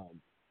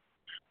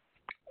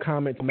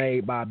comments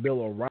made by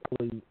Bill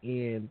O'Reilly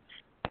in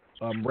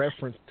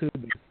reference to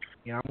this.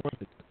 And I want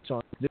to touch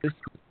on this,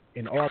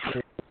 an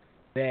article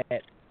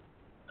that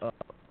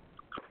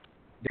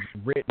is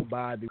written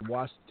by the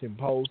Washington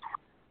Post.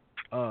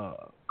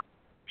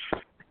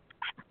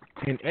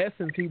 In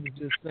essence, he was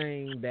just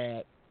saying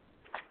that,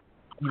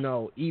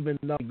 even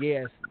though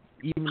this,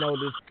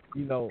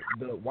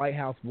 the White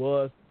House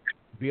was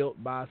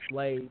built by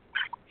slaves,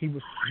 he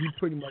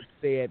pretty much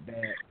said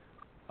that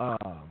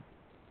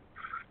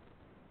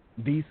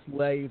these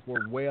slaves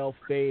were well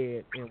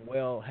fed and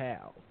well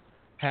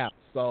housed.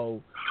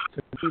 So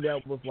to me,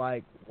 that was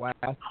like, wow,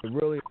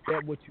 really, is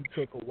that what you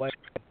took away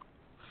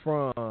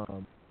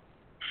from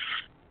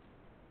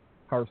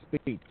her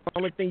speech? The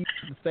only thing you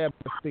can say about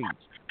her speech.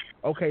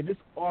 Okay, this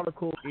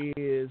article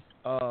is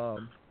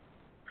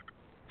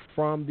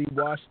from the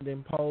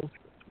Washington Post.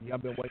 Y'all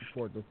been waiting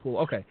for it to pull.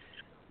 Okay.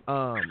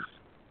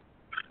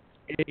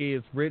 It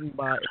is written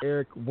by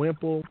Eric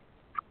Wemple,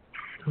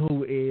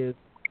 who is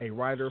a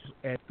writer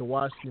at the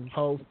Washington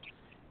Post.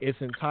 It's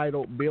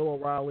entitled "Bill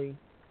O'Reilly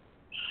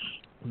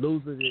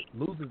Loses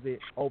it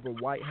Over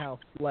White House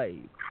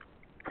Slaves."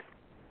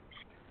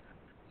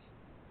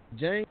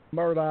 James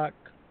Murdoch,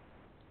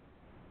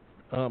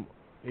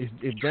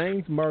 if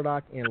James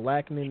Murdoch and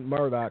Lachlan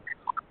Murdoch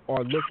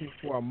are looking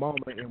for a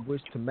moment in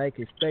which to make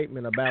a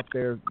statement about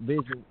their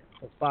vision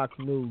for Fox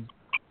News,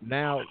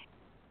 now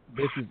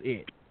this is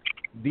it.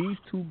 These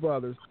two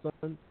brothers,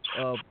 sons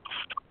of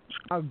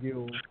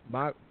Module,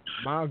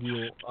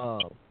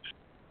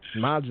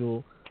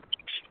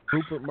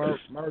 Rupert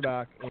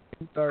Murdoch, and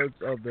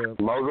 2/3 of the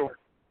Mogul.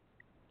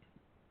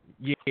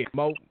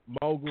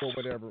 Mogul or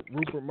whatever.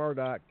 Rupert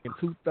Murdoch and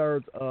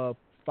 2/3 of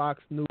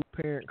Fox News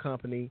parent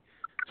company,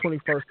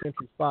 21st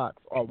Century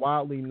Fox, are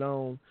widely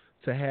known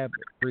to have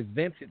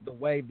resented the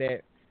way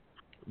that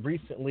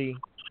recently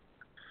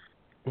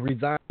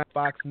resigned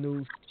Fox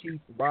News chief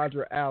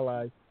Roger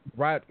Ailes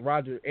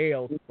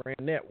ran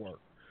network.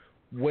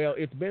 Well,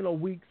 it's been a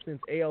week since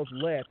Ailes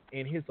left,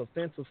 and his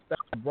offensive style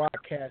of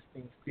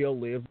broadcasting still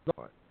lives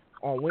on.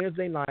 On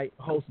Wednesday night,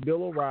 host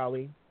Bill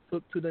O'Reilly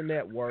took to the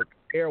network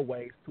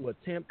airways to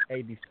attempt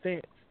a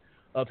defense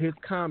of his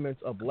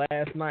comments of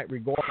last night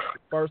regarding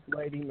First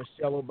Lady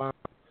Michelle Obama's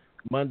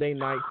Monday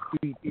night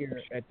speech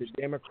here at the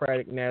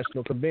Democratic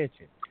National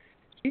Convention.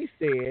 He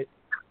said,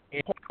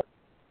 in part,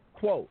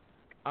 quote,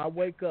 "I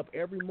wake up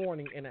every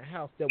morning in a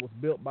house that was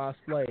built by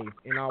slaves,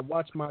 and I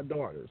watch my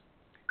daughters,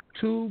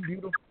 two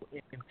beautiful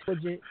and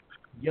intelligent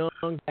young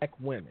black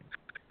women,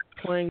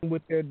 playing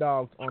with their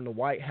dogs on the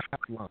White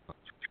House lawn."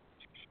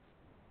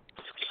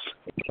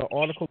 The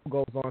article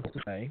goes on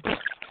to say,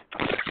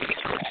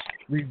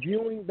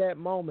 reviewing that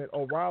moment,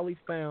 O'Reilly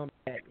found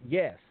that,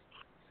 yes,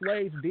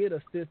 slaves did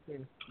assist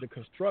in the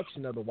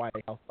construction of the White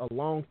House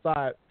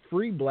alongside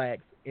free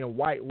blacks and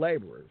white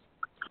laborers.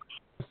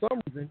 For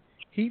some reason,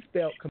 he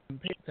felt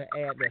compelled to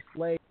add that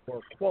slaves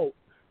were, quote,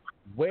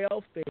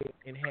 well-fed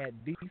and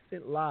had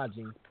decent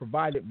lodgings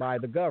provided by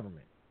the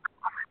government.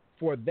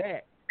 For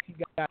that, he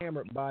got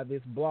hammered by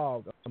this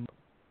blog, among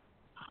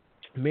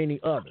many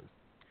others.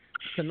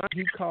 Tonight,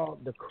 he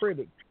called the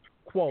critics,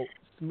 quote,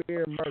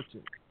 smear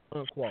merchants,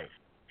 unquote.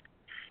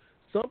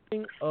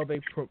 Something of a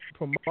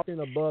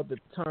promotion above the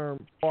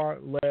term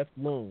far-left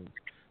loons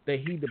that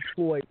he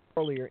deployed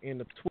earlier in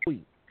the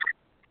tweet.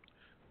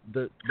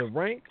 The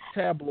rank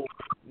tabloid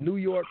New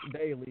York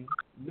Daily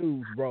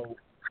News wrote,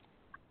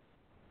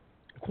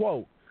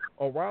 quote,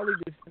 O'Reilly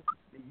defends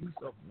the use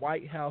of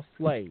White House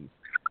slaves.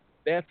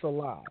 That's a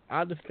lie.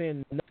 I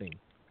defend nothing.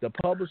 The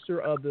publisher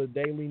of the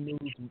Daily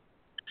News,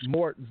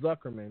 Mort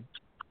Zuckerman,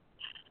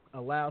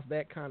 allows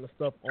that kind of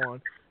stuff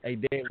on a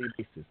daily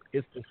basis.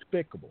 It's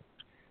despicable.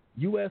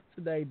 U.S.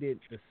 Today did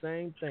the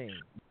same thing.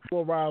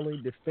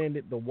 O'Reilly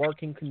defended the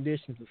working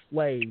conditions of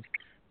slaves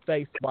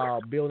faced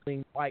while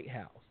building White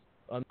House.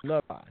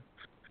 Another lie.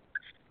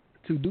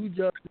 To do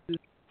justice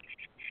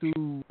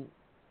to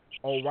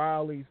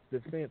O'Reilly's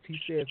defense, he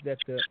says that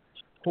the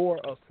horror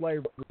of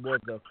slavery was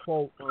a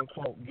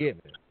quote-unquote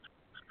given.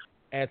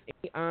 As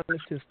any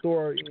honest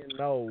historian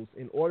knows,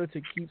 in order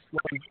to keep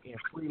slaves and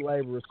free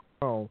laborers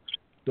strong,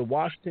 the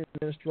Washington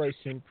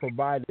administration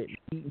provided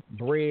meat,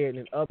 bread,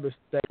 and other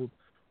staples,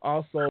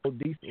 also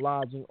decent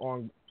lodging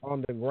on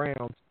the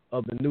grounds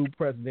of the new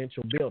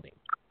presidential building,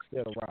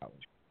 said O'Reilly.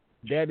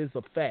 That is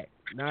a fact,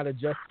 not a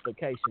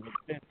justification.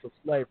 Defense of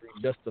slavery,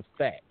 just a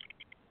fact.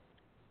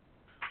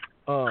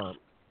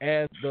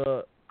 As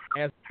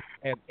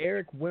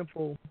Eric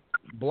Wimple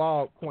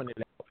blog pointed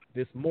out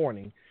this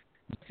morning,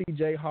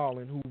 C.J.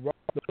 Holland, who wrote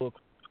the book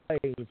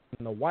Slaves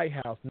in the White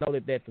House,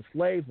 noted that the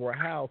slaves were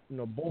housed and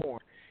were born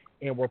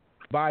and were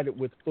provided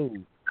with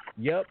food.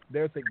 Yep,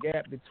 there's a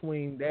gap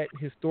between that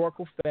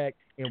historical fact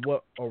and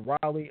what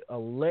O'Reilly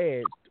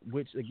alleged,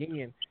 which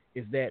again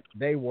is that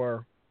they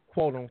were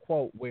quote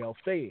unquote well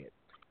fed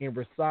and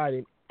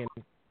resided in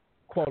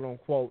quote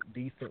unquote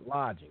decent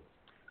lodging.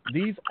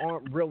 These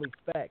aren't really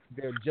facts,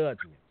 they're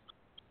judgments.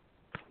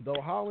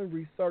 Though Holland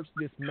researched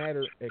this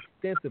matter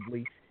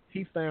extensively,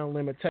 he found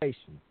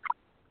limitations.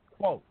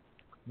 Quote,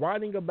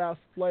 writing about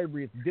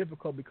slavery is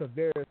difficult because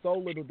there is so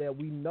little that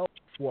we know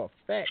for a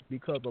fact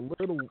because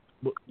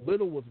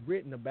little was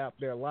written about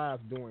their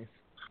lives during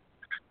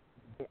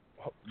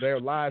their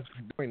lives.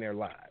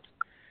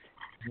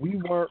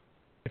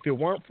 If it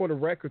weren't for the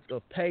records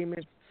of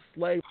payments to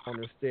slave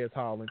owners, says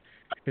Holland,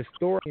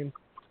 historians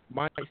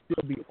might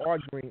still be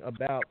arguing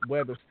about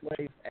whether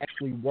slaves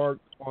actually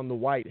worked on the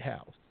White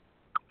House.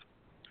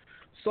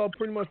 So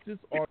pretty much this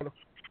article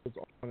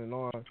goes on and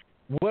on.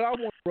 What I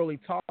want to really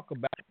talk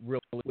about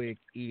real quick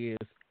is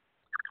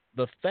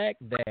the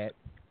fact that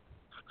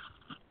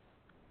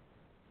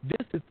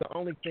this is the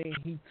only thing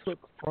he took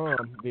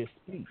from this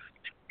speech.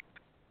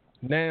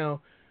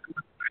 Now,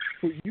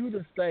 for you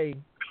to say,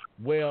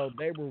 well,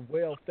 they were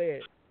well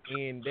fed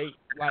and they,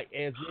 like,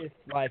 as if,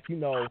 like, you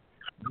know,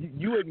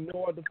 you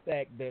ignore the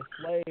fact that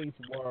slaves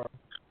were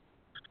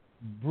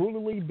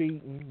brutally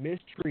beaten,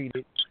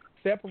 mistreated,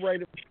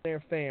 separated from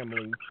their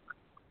families,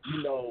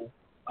 you know,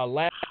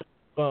 allowed,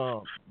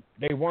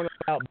 they weren't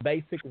about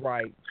basic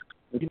rights,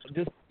 you know,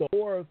 just the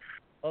horrors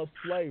of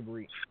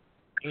slavery.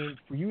 And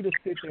for you to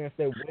sit there and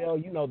say, well,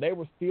 you know, they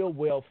were still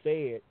well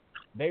fed,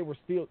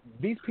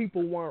 these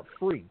people weren't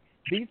free.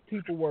 These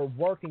people were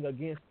working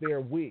against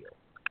their will,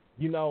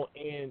 you know,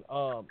 and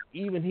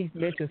even he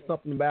mentioned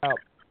something about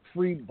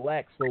free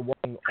blacks were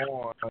working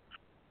on,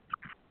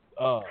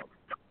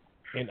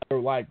 and other,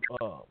 like,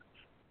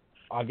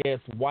 I guess,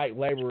 white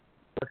labor.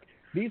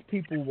 These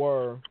people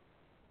were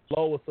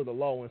lowest of the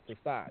low in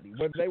society,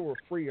 whether they were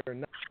free or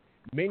not.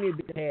 Many of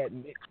them had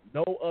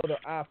no other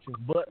options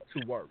but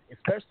to work,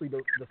 especially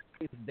the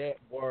slaves that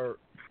were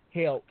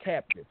held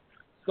captive.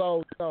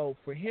 So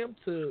for him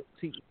to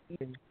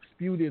even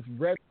spew this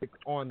rhetoric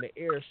on the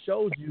air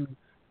shows you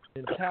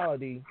the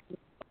mentality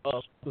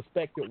of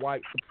suspected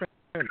white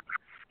supremacy.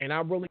 And I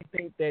really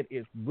think that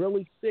it's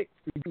really sick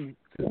for you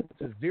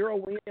to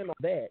zero in on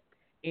that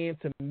and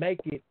to make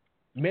it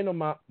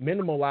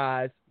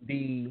minimalize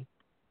the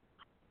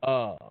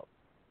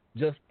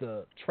just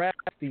the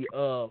tragedy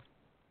of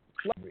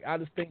slavery. I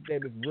just think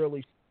that it's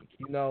really sick,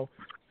 you know.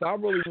 So I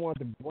really wanted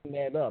to bring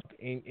that up,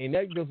 and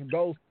that just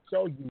goes to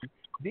show you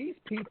these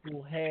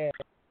people had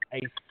a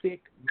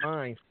sick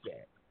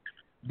mindset.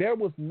 There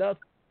was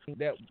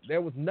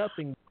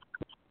nothing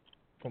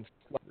from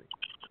slavery,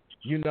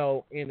 you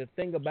know. And the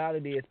thing about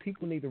it is,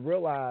 people need to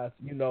realize,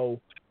 you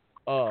know,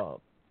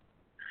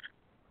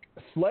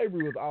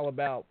 slavery was all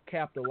about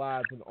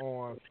capitalizing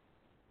on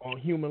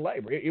human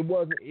labor. It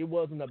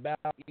wasn't about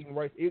even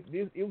race.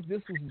 This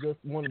was just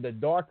one of the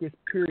darkest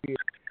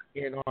periods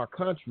in our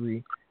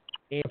country.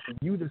 And for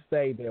you to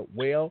say that,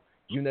 well,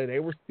 you know, they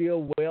were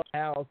still well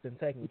housed and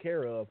taken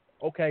care of.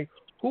 Okay,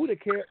 who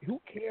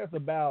cares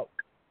about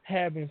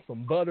having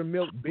some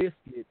buttermilk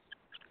biscuits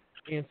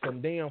and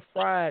some damn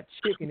fried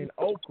chicken and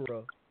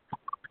okra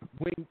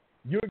when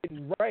you're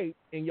getting raped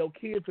and your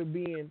kids are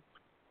being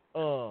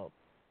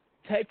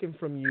taken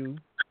from you?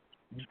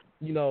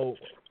 You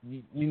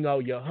know,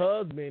 your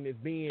husband is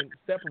being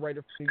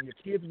separated from you, your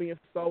kids being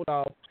sold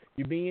off,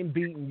 you're being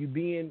beaten, you're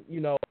being, you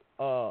know,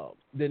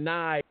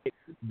 denied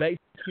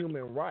basic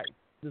human rights.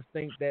 I just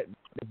think that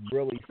is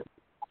really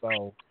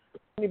so.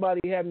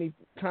 Anybody have any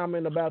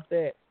comment about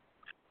that?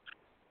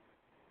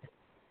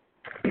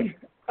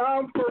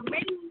 For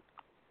me,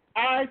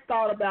 I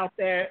thought about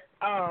that,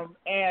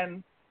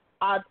 and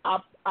I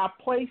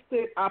placed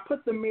it. I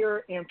put the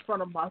mirror in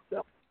front of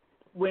myself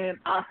when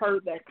I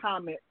heard that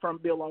comment from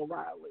Bill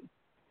O'Reilly.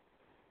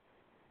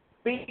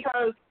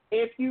 Because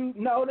if you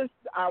notice,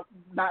 I'm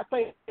not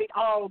saying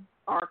all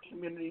our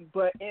community,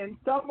 but in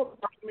some of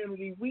our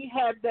community, we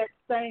have that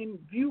same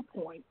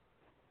viewpoint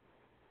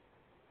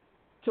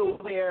to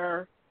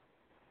where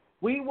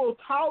we will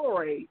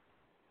tolerate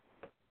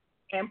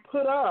and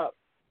put up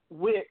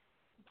with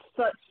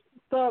such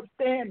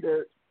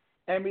substandards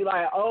and be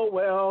like, oh,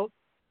 well,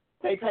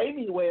 they pay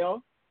me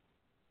well.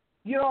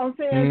 You know what I'm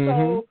saying? Mm-hmm.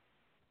 So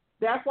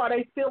that's why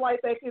they feel like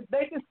they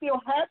can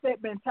still have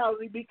that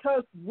mentality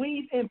because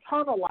we've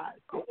internalized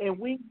it and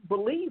we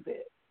believe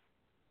it.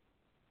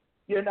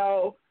 You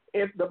know,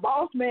 if the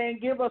boss man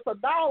give us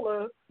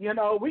 $1, you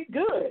know, we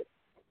good.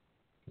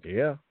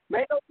 Yeah.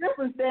 Make no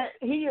difference that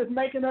he is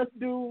making us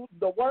do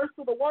the worst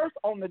of the worst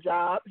on the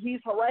job. He's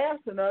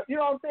harassing us. You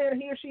know what I'm saying?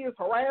 He or she is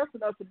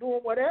harassing us or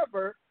doing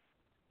whatever.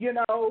 You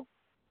know,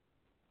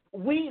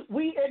 we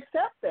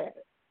accept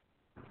that.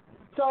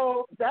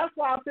 So that's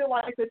why I feel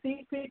like that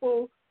these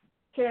people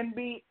can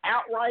be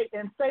outright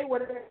and say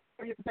whatever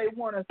they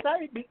want to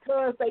say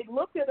because they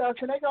look at us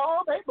and they go,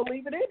 oh, they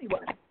believe it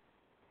anyway.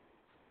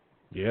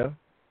 Yeah.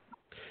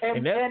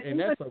 And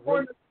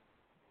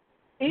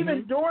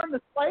even during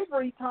the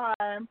slavery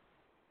time,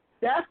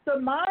 that's the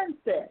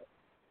mindset.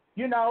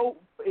 You know,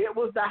 it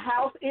was the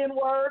house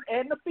N-word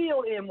and the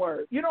field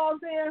N-word. You know what I'm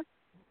saying?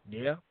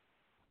 Yeah.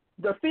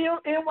 The field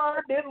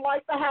N-word didn't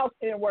like the house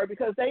N-word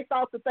because they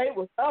thought that they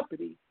was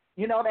uppity.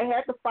 You know, they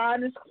had the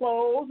finest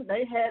clothes and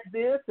they had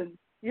this and,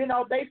 you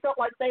know, they felt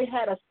like they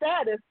had a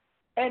status.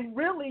 And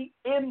really,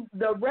 in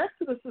the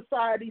rest of the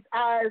society's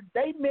eyes,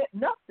 they meant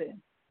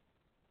nothing.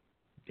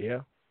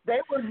 Yeah. They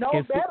were no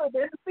better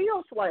than the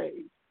field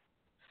slaves.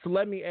 So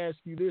let me ask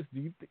you this: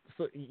 do you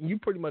so you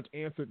pretty much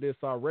answered this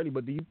already,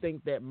 but do you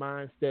think that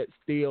mindset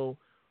still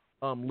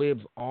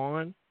lives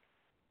on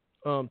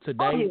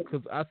today?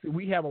 Because I see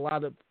we have a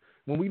lot of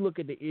when we look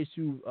at the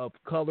issue of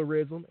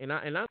colorism, and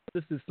I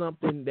this is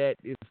something that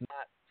is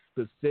not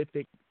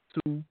specific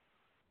to.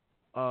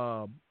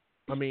 I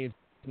mean,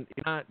 it's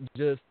not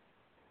just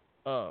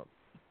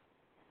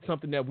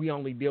something that we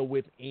only deal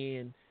with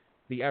in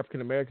the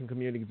African American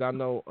community, because I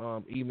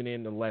know even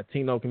in the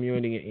Latino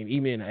community and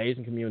even in the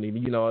Asian community,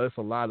 you know, there's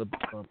a lot of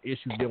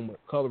issues dealing with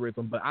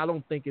colorism, but I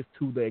don't think it's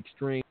to the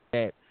extreme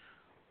that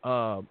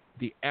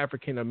the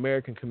African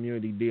American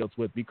community deals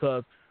with,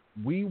 because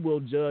we will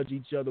judge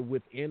each other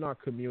within our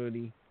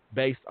community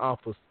based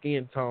off of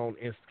skin tone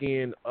and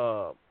skin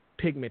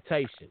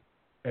pigmentation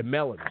and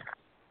melanin.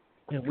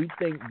 And we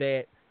think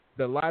that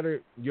the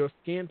lighter your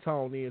skin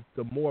tone is,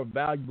 the more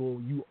valuable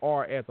you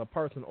are as a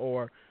person,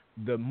 or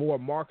the more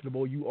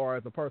marketable you are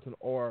as a person,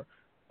 or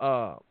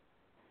it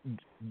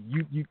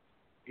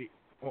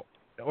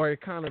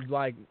kind of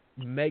like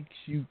makes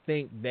you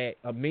think that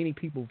many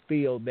people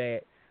feel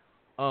that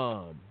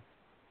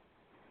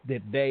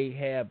that they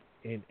have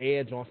an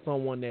edge on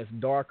someone that's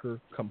darker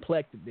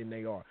complected than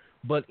they are.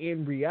 But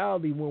in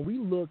reality, when we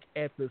look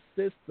at the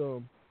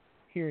system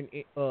here in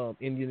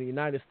the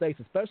United States,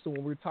 especially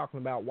when we're talking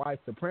about white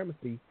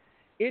supremacy,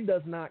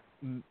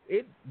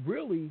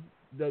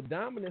 the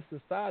dominant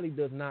society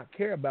does not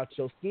care about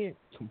your skin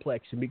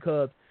complexion,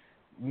 because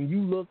when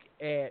you look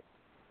at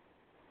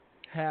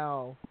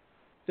how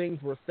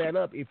things were set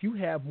up, if you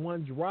have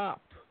one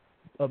drop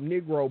of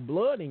Negro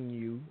blood in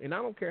you, and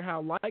I don't care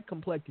how light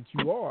complected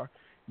you are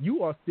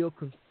still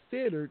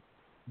considered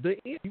the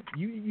end.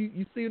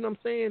 You see what I'm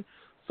saying?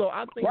 So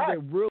I think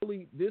that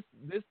really this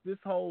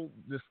whole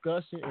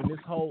discussion and this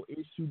whole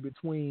issue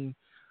between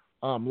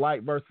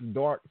light versus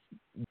dark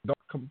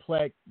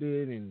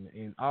complected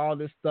and all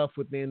this stuff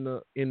within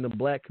the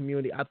black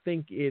community, I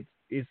think it's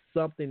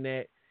something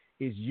that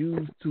is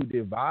used to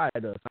divide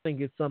us. I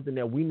think it's something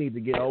that we need to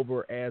get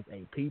over as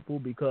a people,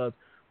 because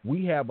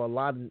we have a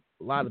lot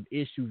of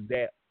issues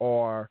that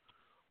are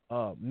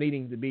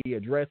needing to be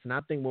addressed. And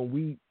I think when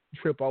we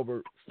trip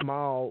over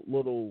small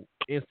little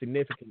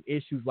insignificant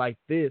issues like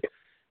this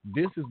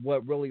is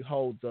what really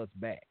holds us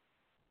back.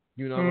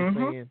 You know what I'm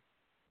saying?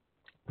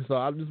 So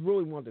I just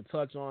really wanted to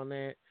touch on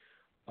that.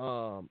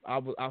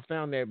 I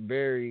found that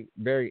very,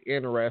 very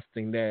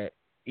interesting that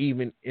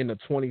even in the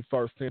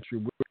 21st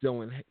century,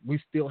 we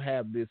still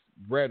have this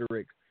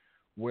rhetoric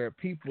where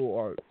people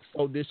are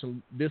so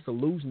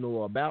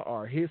disillusional about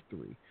our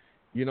history.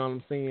 You know what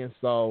I'm saying?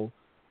 So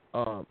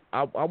I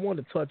want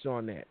to touch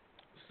on that.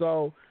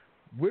 So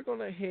we're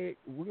gonna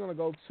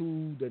go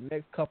to the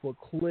next couple of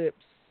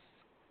clips.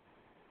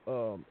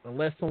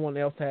 Unless someone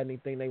else had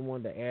anything they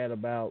wanted to add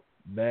about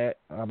that,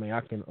 I mean, I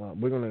can.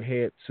 We're gonna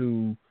head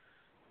to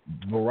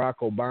Barack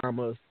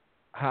Obama's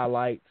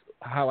highlights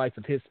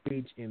of his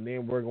speech, and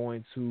then we're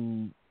going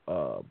to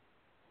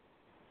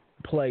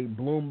play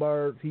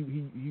Bloomberg.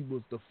 He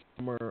was the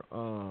former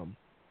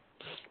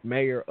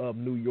mayor of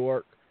New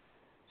York.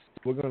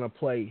 We're gonna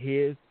play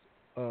his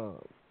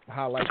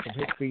highlights of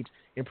his speech,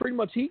 and pretty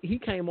much he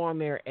came on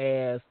there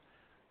as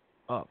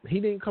he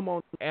didn't come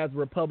on as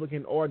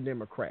Republican or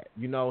Democrat.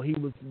 You know, he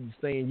was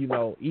saying, you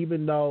know,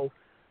 even though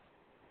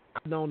I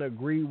don't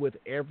agree with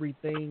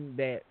everything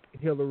that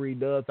Hillary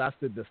does, I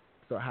stood the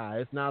so high.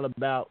 It's not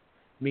about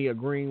me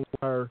agreeing with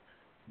her,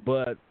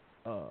 but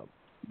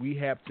we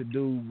have to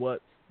do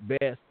what's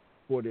best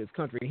for this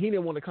country. He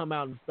didn't want to come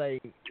out and say,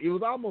 it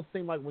was almost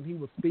seemed like when he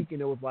was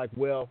speaking, it was like,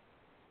 well,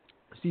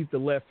 she's the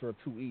lesser of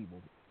two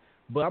evils.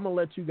 But I'm going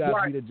to let you guys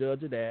be the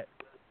judge of that.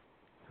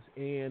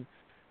 And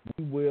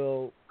we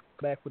will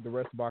come back with the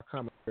rest of our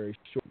commentary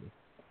shortly.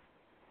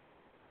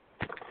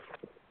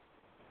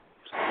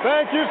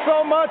 Thank you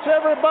so much,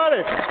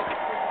 everybody.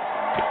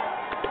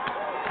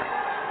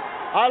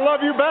 I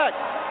love you back.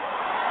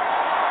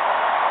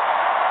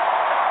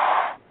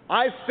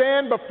 I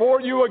stand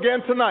before you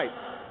again tonight,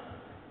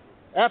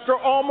 after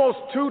almost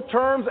 2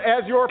 terms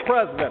as your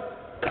president,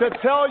 to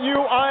tell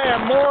you I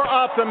am more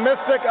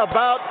optimistic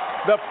about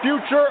the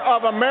future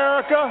of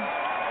America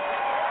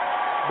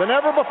than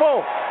ever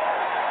before.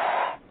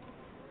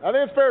 I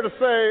think it's fair to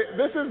say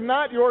this is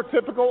not your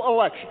typical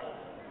election.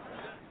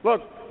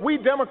 Look, we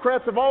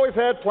Democrats have always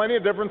had plenty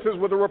of differences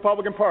with the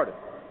Republican Party.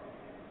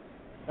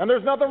 And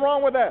there's nothing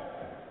wrong with that.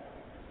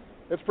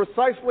 It's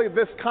precisely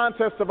this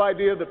contest of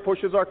ideas that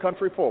pushes our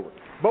country forward.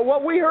 But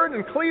what we heard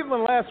in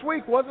Cleveland last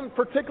week wasn't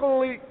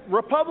particularly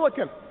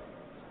Republican.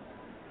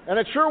 And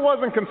it sure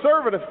wasn't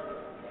conservative.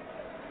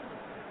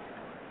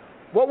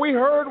 What we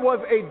heard was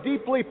a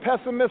deeply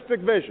pessimistic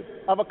vision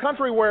of a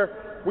country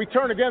where we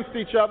turn against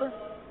each other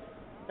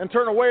and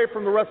turn away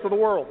from the rest of the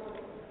world.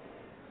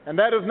 And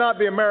that is not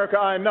the America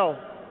I know.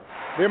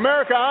 The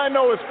America I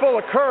know is full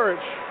of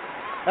courage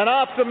and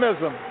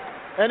optimism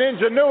and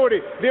ingenuity.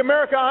 The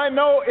America I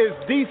know is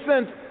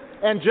decent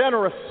and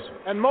generous.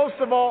 And most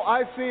of all,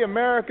 I see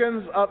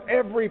Americans of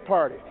every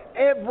party,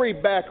 every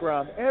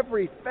background,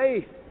 every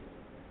faith,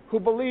 who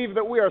believe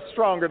that we are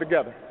stronger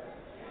together.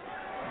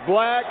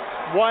 Black,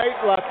 white,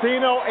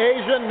 Latino,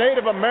 Asian,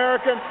 Native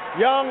American,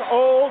 young,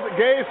 old,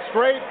 gay,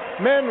 straight,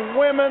 men,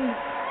 women,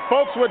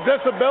 folks with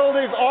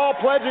disabilities, all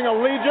pledging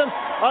allegiance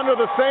under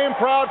the same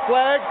proud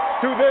flag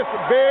to this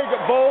big,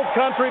 bold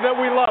country that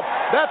we love.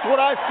 That's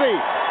what I see.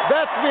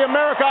 That's the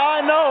America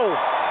I know.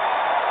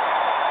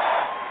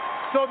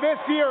 So this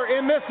year,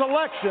 in this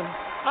election,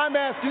 I'm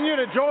asking you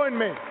to join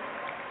me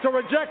to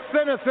reject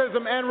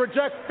cynicism and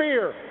reject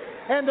fear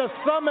and to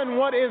summon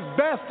what is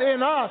best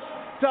in us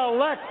to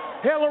elect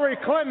Hillary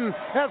Clinton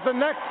as the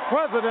next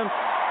president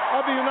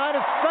of the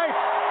United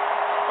States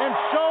and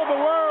show the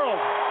world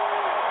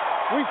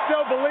we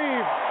still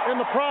believe in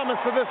the promise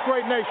of this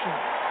great nation.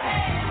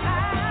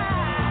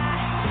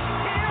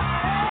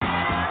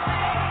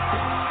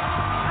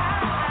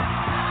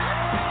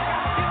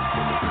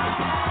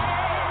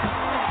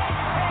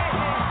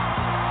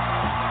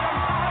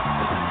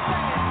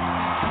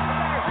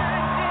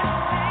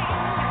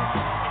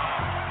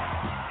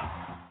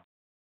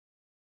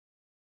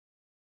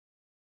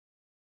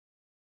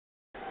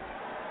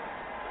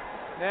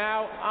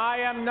 Now, I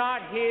am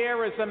not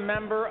here as a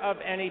member of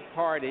any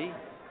party.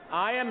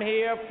 I am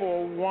here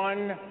for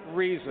one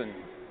reason,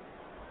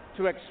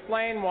 to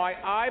explain why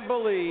I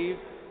believe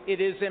it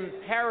is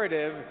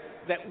imperative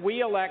that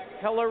we elect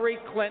Hillary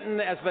Clinton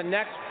as the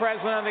next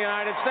president of the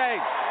United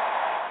States.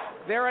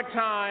 There are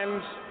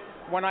times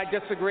when I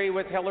disagree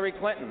with Hillary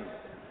Clinton.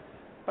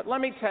 But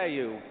let me tell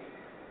you,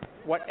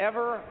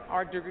 whatever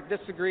our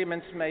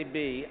disagreements may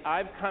be,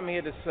 I've come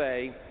here to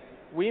say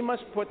we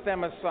must put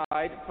them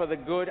aside for the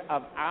good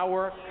of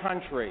our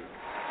country.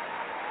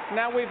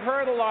 Now, we've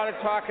heard a lot of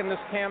talk in this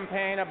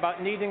campaign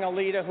about needing a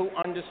leader who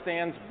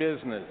understands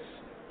business.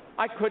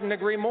 I couldn't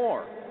agree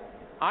more.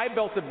 I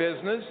built a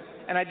business,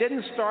 and I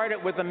didn't start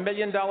it with $1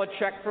 million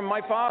check from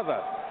my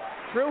father.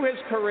 Through his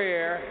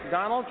career,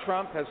 Donald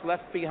Trump has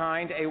left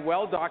behind a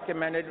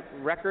well-documented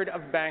record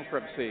of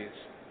bankruptcies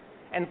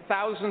and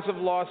thousands of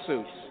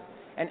lawsuits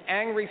and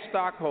angry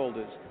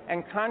stockholders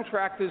and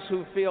contractors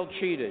who feel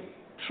cheated.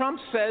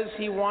 Trump says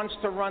he wants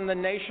to run the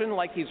nation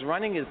like he's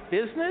running his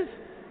business?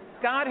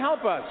 God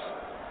help us.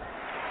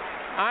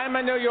 I'm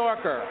a New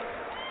Yorker,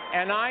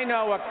 and I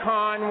know a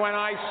con when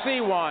I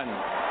see one.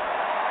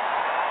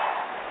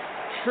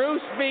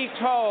 Truth be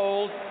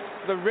told,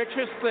 the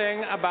richest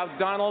thing about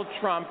Donald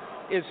Trump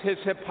is his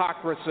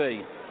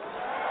hypocrisy.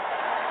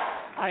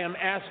 I am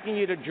asking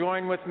you to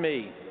join with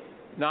me,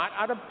 not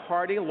out of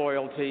party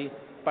loyalty,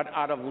 but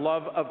out of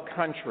love of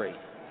country.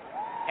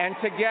 And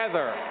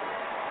together,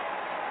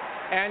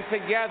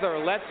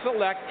 let's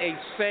select a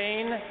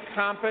sane,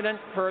 competent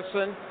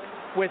person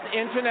with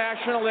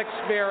international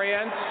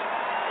experience,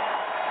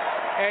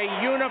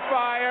 a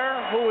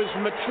unifier who is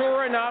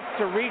mature enough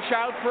to reach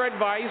out for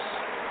advice,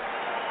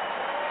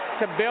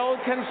 to build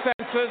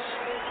consensus,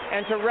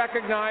 and to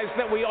recognize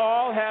that we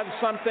all have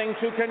something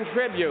to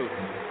contribute.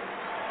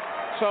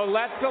 So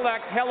let's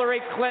elect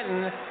Hillary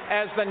Clinton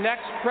as the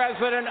next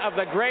president of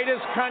the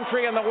greatest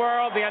country in the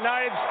world, the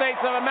United States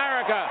of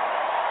America.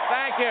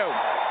 Thank you.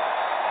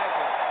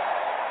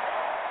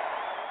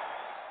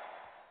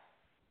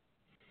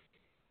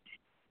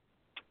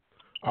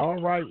 All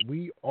right,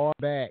 we are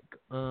back.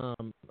 I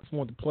just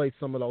wanted to play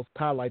some of those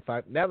highlights.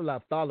 Now that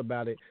I've thought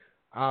about it,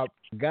 I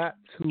got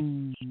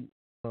to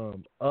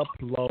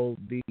upload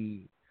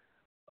the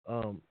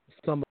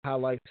some of the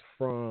highlights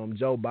from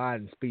Joe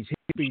Biden's speech. His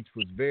speech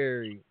was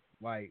very,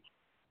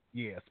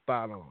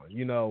 spot on.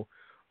 You know,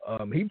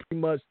 he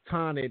pretty much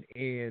taunted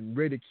and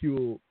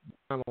ridiculed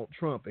Donald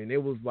Trump, and it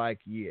was like,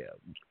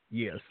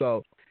 yeah.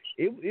 So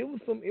it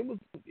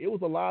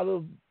was a lot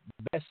of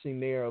bashing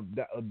there of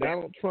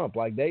Donald Trump.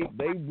 Like they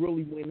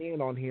really went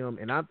in on him,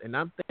 and I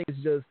think it's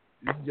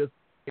just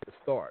a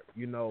start.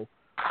 You know,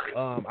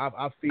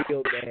 I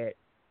feel that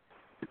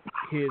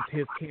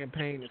his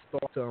campaign is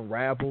starting to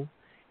unravel,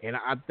 and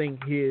I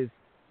think his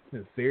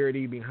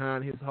sincerity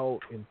behind his whole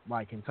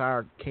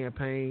entire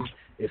campaign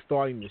is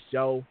starting to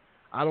show.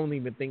 I don't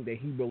even think that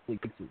he really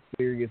takes it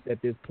serious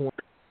at this point,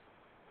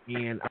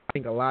 and I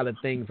think a lot of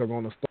things are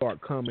going to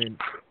start coming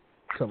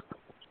to,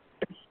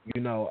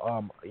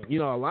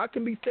 A lot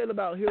can be said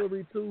about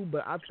Hillary too,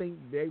 but I think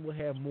they will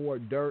have more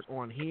dirt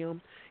on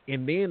him.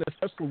 And then,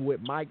 especially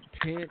with Mike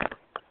Pence,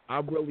 I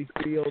really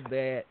feel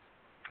that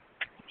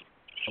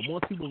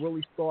once people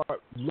really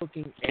start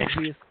looking at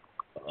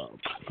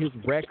his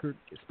record,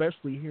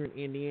 especially here in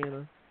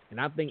Indiana, and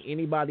I think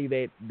anybody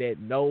that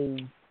knows,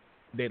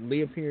 that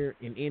lives here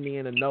in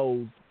Indiana,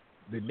 knows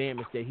the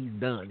damage that he's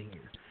done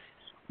here.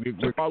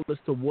 Regardless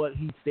to what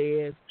he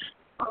says,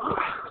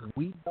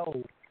 we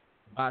know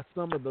by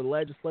some of the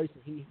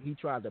legislation he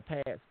tried to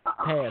pass,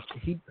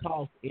 he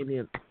cost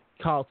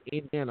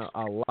Indiana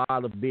a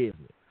lot of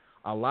business.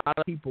 A lot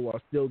of people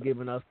are still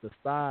giving us the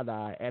side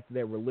eye after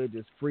that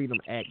Religious Freedom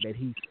Act that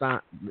he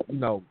signed,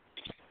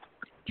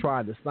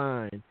 tried to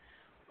sign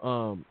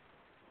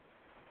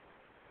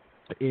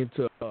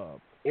into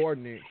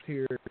ordinance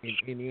here in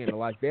Indiana.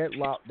 Like that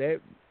law,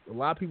 that a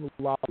lot of people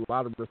lost a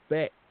lot of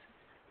respect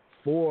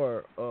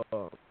for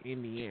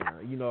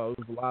Indiana. There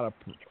was a lot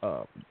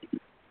of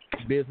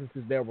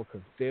businesses that were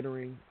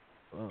considering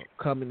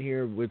coming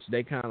here, which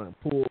they kind of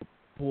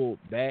pulled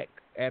back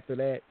after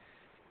that.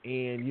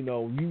 And you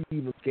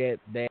even look at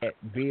that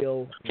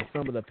bill and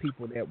some of the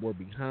people that were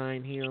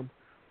behind him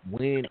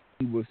when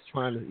he was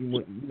trying to,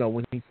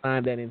 when he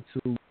signed that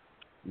into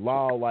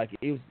law, like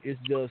it's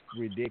just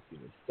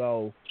ridiculous.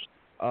 So,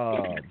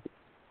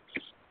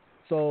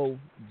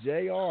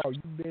 JR,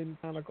 you've been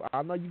kind of.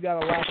 I know you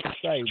got a lot to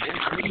say.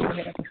 What do you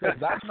have to say?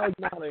 I know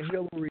you're not a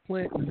Hillary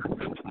Clinton.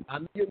 I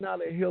know you're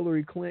not a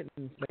Hillary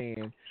Clinton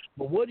fan,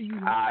 but what do you?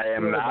 I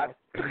am not.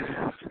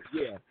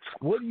 Yeah.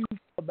 What do you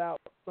feel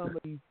about some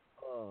of these,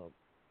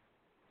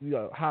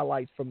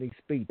 highlights from these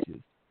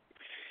speeches?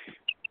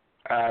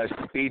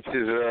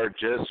 Speeches are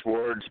just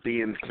words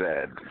being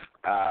said.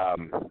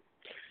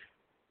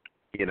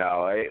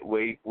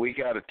 We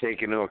got to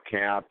take into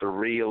account the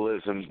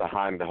realism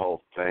behind the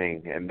whole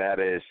thing, and that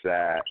is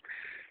that,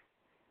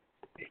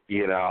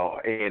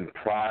 in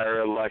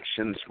prior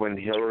elections when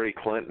Hillary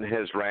Clinton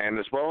has ran,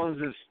 as well as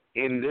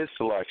in this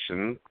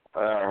election,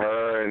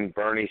 her and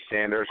Bernie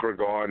Sanders were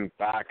going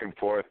back and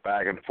forth,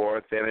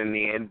 and in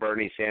the end,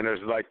 Bernie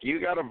Sanders is like, you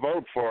got to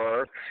vote for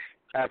her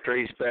after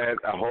he spent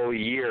a whole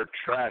year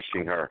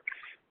trashing her.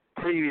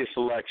 Previous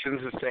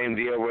elections, the same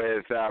deal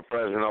with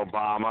President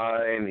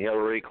Obama and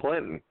Hillary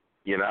Clinton,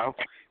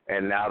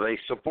 and now they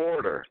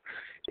support her.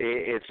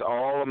 It's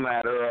all a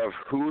matter of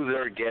who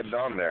they're getting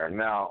on there.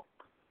 Now,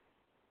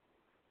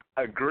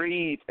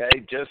 agreed,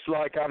 just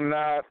like I'm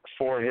not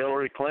for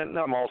Hillary Clinton,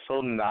 I'm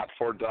also not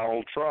for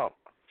Donald Trump.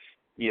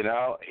 In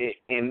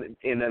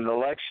an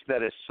election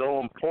that is so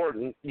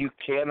important, you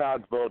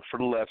cannot vote for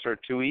the lesser of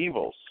two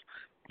evils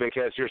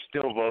because you're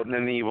still voting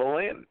an evil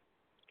in,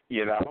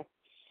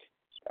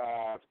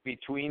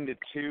 between the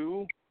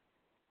two,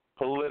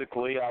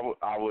 politically,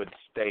 I would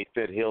state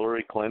that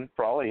Hillary Clinton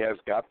probably has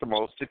got the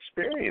most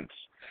experience.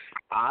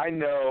 I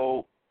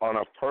know on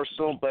a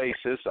personal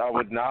basis I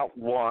would not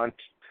want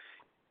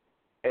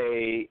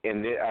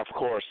and of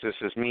course this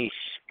is me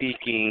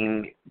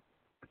speaking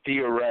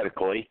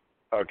theoretically,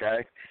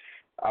 okay?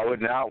 I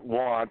would not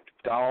want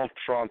Donald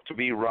Trump to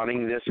be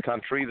running this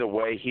country the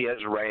way he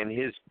has ran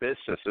his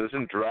businesses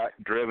and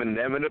driven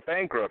them into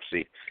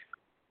bankruptcy.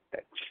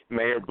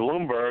 Mayor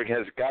Bloomberg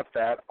has got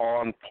that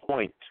on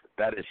point.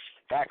 That is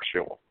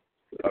factual,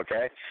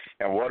 okay?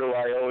 And what do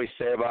I always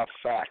say about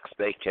facts?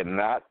 They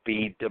cannot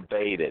be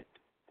debated,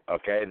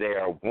 okay? They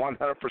are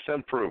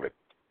 100% proven,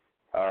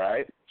 all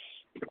right?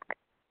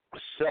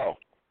 So,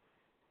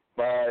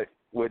 but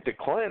with the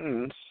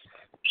Clintons,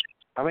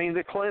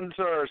 the Clintons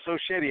are so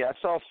shitty. I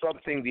saw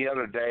something the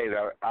other day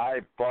that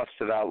I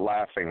busted out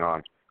laughing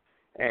on,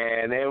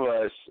 and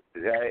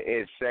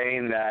it's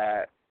saying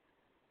that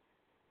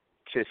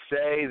to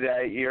say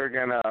that you're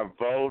going to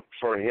vote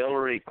for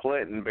Hillary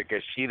Clinton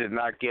because she did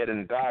not get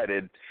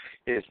indicted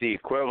is the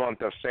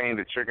equivalent of saying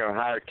that you're going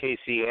to hire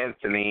Casey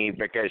Anthony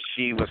because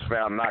she was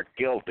found not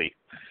guilty,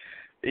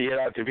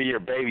 to be your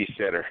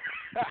babysitter.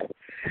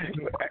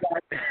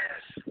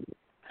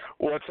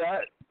 What's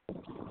that?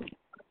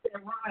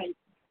 Right.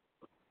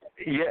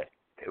 Yeah,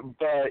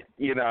 but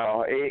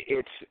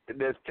it's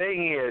the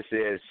thing is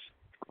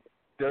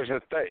there's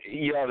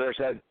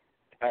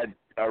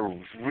a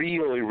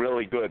really,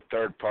 really good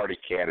third-party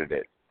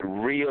candidate,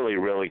 really,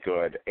 really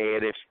good.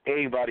 And if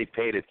anybody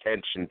paid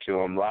attention to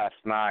him last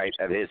night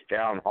at his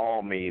town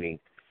hall meeting,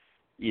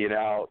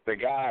 the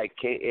guy,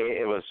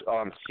 it was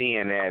on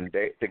CNN,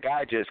 the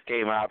guy just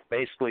came out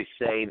basically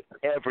saying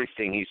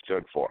everything he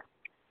stood for.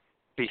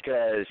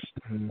 Because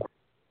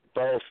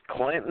both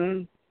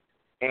Clinton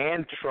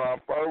and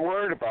Trump are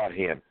worried about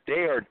him.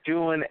 They are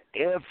doing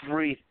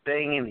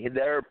everything in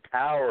their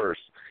powers,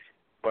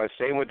 but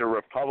same with the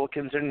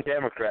Republicans and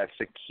Democrats,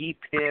 to keep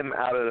him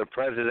out of the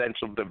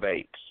presidential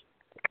debates.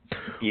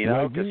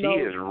 Because he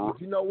is.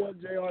 You know what,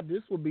 JR?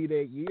 This will be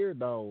that year,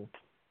 though.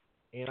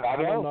 And I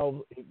don't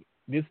know.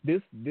 This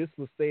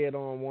was said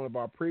on one of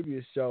our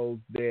previous shows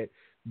that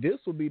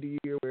this will be the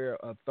year where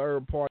a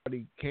third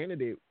party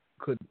candidate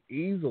could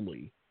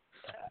easily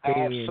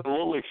stand.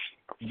 Absolutely.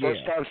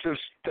 First time since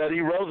Teddy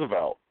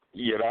Roosevelt,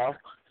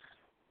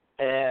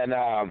 And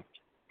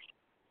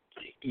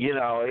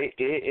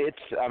it's.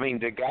 I mean,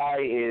 the guy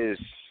is.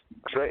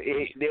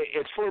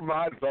 It's where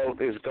my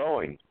vote is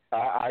going.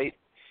 I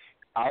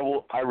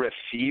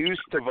refuse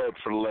to vote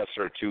for the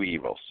lesser of two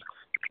evils.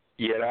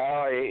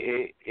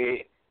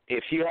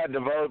 If you had to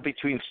vote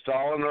between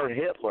Stalin or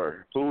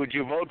Hitler, who would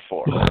you vote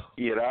for?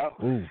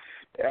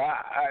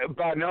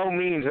 By no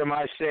means am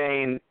I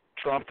saying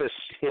Trump is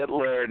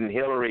Hitler and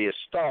Hillary is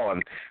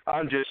Stalin.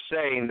 I'm just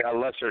saying a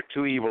lesser of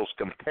two evils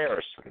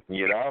comparison.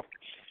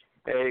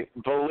 Hey,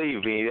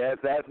 believe me,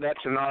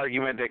 that's an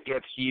argument that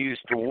gets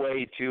used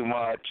way too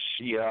much.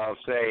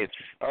 Saying,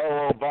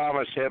 "Oh,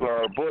 Obama's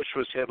Hitler or Bush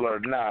was Hitler."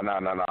 No.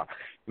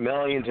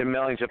 Millions and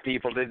millions of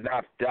people did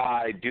not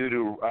die due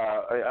to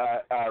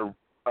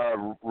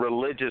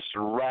religious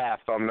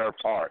wrath on their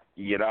part.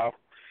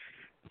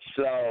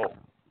 So,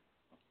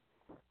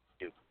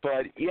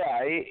 but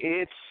yeah,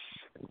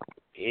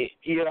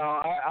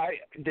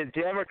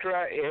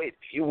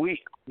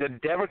 the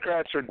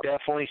Democrats are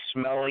definitely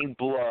smelling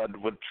blood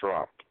with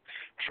Trump.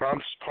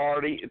 Trump's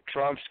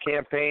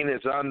campaign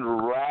is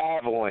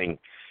unraveling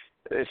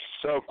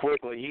so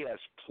quickly. He has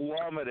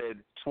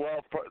plummeted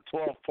 12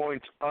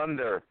 points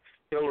under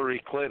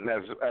Hillary Clinton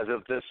as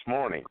of this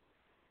morning.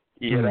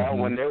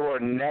 When they were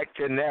neck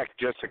to neck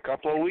just a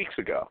couple of weeks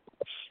ago.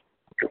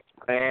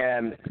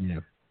 And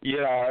he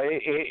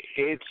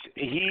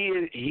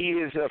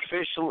is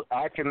officially.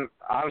 I can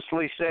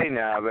honestly say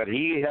now that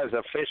he has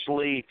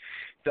officially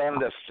done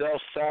the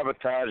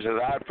self-sabotage that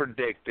I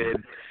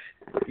predicted.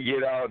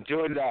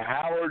 Doing the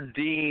Howard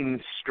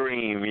Dean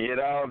stream.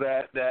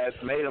 That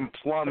made him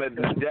plummet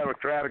in the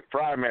Democratic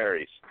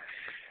primaries.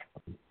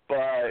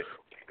 But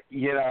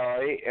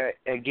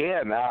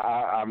again,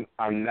 I'm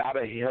not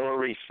a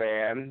Hillary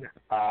fan.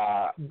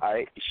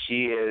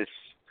 She is.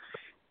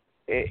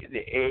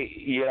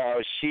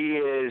 She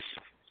is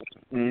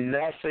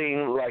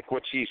nothing like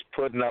what she's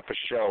putting up a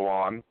show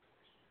on.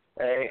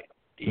 And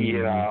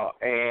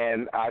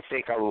I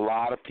think a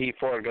lot of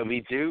people are going to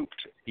be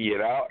duped.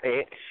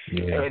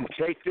 And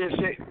take this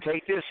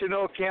into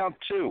account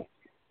too.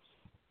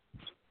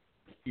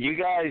 You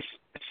guys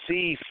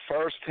see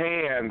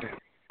firsthand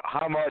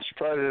how much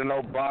President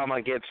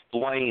Obama gets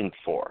blamed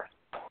for,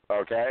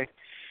 okay?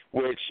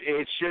 Which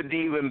it shouldn't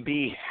even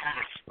be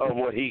half of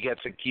what he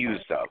gets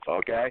accused of,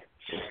 okay?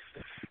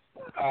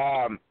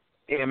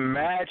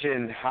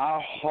 Imagine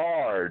how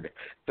hard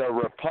the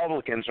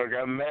Republicans are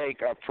going to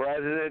make a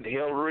President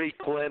Hillary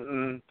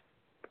Clinton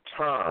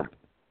term.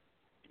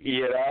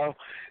 There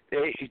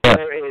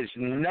is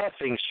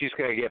nothing she's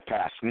going to get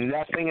passed,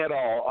 nothing at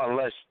all,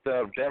 unless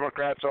the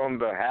Democrats own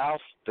the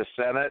House, the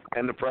Senate,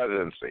 and the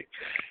presidency.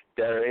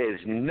 There is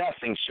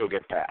nothing she'll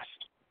get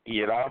passed,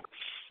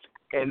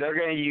 and they're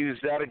going to use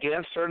that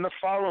against her in the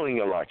following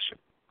election.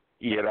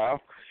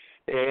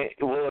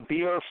 Will it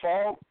be her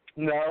fault?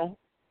 No.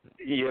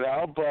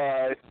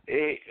 But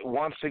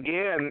once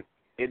again,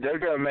 they're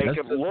going to make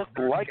it look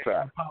like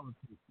that.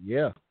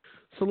 Yeah.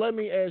 So let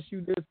me ask you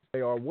this,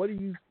 AR.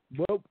 And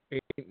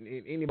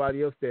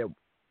anybody else that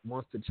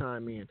wants to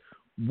chime in,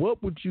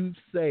 what would you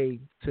say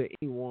to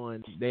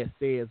anyone that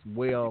says,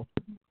 well,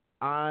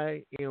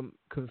 I am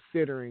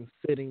considering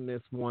sitting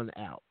this one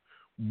out?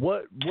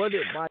 What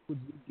advice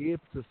would you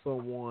give to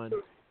someone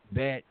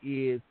that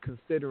is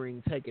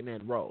considering taking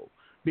that role?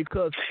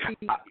 Because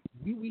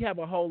we have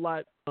a whole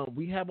lot.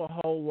 We have a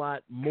whole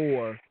lot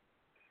more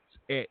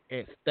at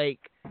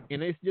stake,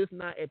 and it's just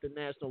not at the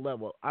national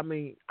level. I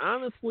mean,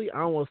 honestly, I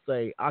don't want to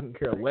say I can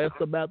care less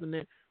about the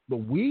net, but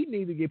we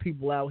need to get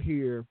people out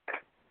here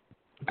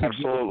to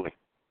absolutely get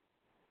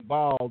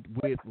involved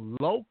with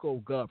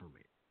local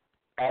government.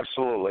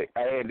 Absolutely,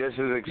 and this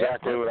is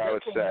exactly what I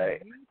would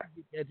say. We need to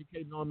get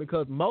educated on,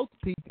 because most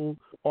people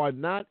are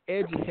not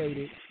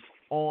educated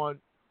on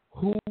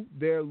who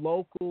their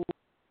local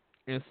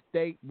and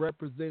state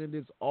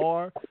representatives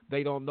are.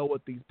 They don't know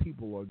what these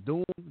people are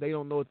doing. They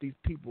don't know what these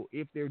people,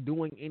 if they're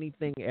doing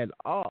anything at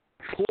all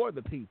for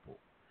the people.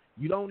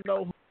 You don't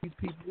know who these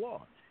people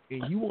are.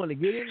 And you want to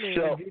get in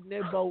there and get in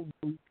that vote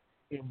booth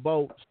and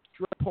vote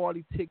straight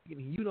party ticket,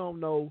 and you don't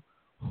know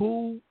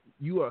who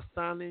you are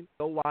signing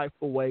your life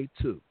away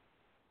to.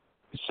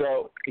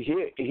 So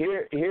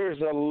here's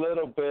a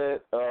little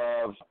bit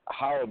of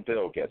how a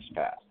bill gets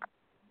passed,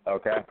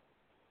 okay?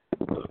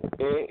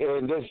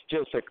 And this is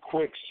just a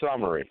quick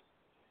summary.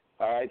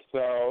 All right,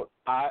 so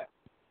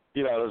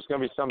there's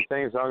going to be some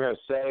things I'm going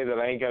to say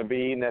that ain't going to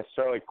be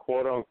necessarily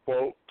quote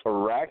unquote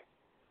correct,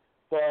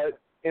 but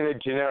in a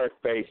generic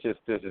basis,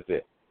 this is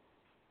it.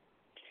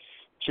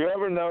 Did you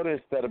ever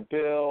notice that a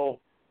bill,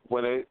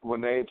 when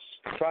it's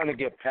trying to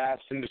get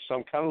passed into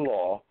some kind of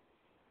law,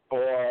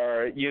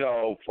 or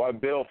a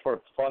bill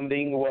for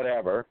funding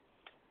whatever,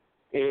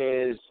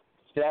 is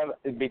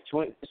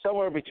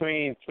somewhere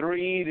between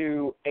 300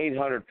 to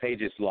 800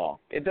 pages long?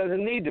 It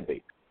doesn't need to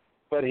be,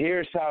 but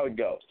here's how it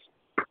goes.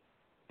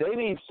 They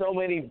need so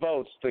many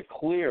votes to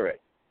clear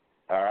it,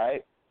 all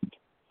right?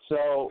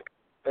 So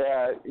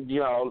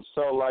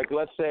so like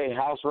let's say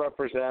House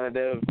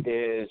Representative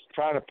is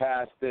trying to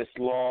pass this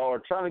law or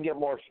trying to get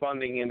more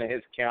funding into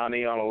his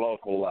county on a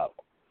local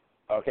level.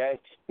 Okay?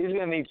 He's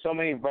going to need so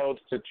many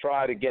votes to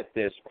try to get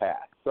this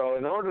passed. So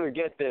in order to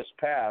get this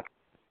passed,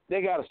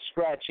 they got to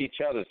scratch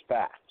each other's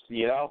backs,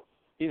 you know?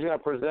 He's going to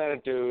present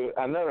it to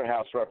another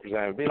House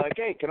Representative. Be like,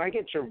 hey, can I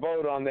get your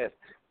vote on this?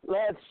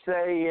 Let's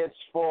say it's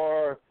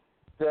for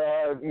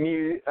the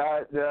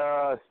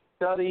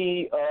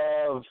study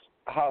of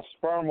how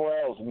sperm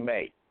whales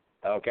mate,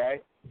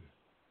 okay?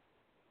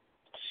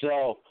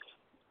 So,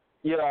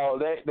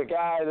 the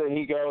guy that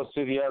he goes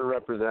to, the other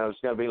representative, is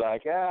going to be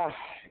like,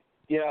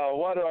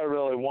 what do I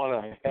really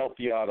want to help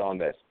you out on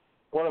this?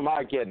 What am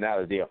I getting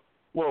out of the deal?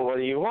 Well, what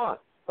do you want?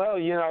 Well,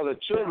 the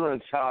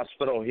Children's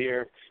Hospital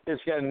here is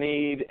going to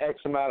need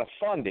X amount of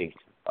funding.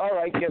 All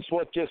right, guess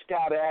what just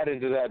got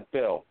added to that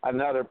bill?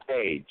 Another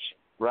page,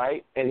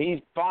 right? And he's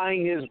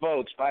buying his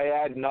votes by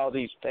adding all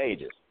these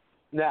pages.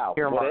 Now,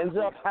 what ends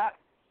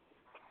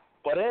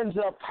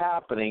up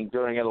happening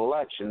during an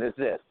election is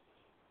this.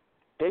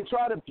 They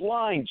try to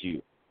blind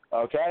you,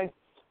 okay?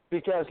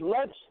 Because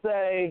let's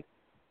say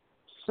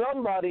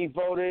somebody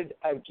voted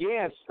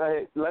against,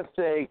 let's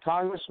say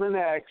Congressman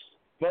X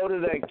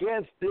voted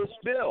against this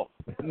bill,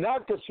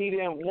 not because he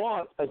didn't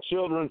want a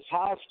children's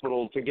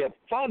hospital to get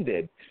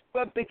funded,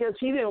 but because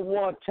he didn't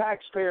want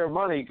taxpayer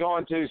money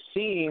going to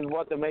seeing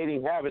what the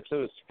mating habits of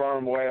the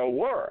sperm whale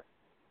were.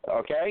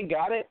 Okay,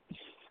 got it?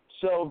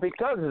 So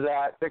because of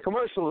that, the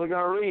commercials are going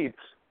to read,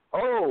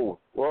 oh,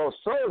 well,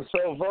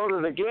 so-and-so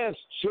voted against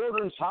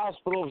children's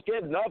hospitals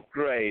getting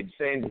upgrades,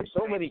 and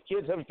so many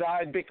kids have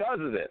died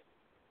because of this.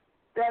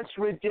 That's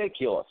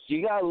ridiculous.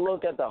 You got to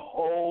look at the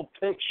whole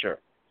picture.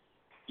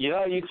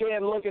 You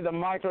can't look at the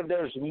micro.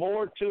 There's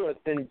more to it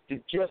than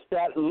just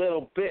that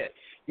little bit.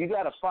 You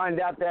got to find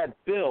out that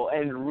bill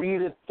and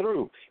read it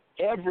through.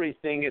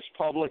 Everything is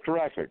public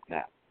record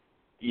now,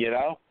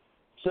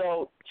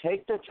 So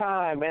take the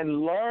time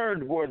and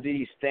learn where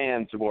these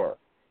stands were.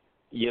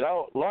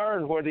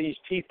 Learn where these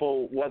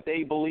people, what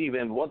they believe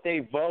in, what they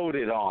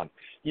voted on.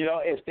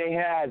 If they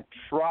had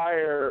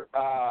prior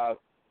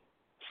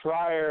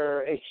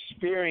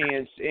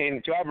experience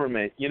in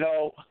government,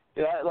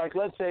 like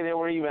let's say they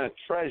were even a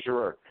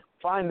treasurer.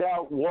 Find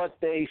out what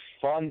they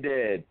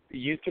funded.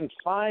 You can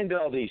find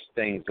all these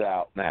things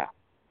out now.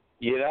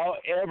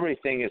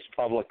 Everything is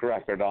public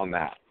record on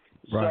that.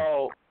 Right.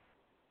 So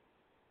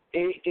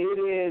it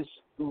is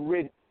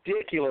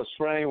ridiculous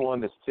for anyone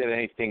to sit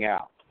anything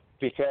out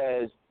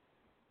because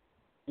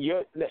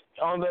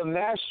on the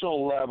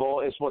national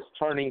level is what's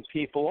turning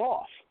people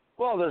off.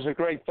 Well, there's a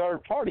great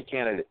third-party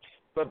candidate.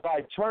 But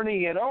by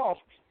turning it off,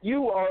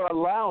 you are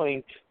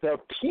allowing the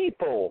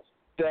people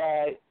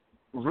that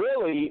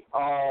really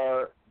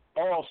are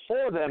all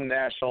for them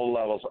national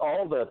levels,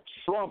 all the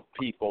Trump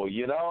people,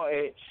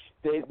 that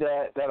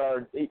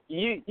are,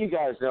 you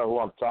guys know who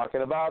I'm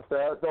talking about,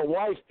 the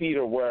wife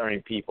beater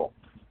wearing people.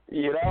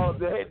 They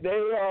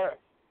are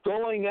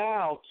going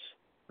out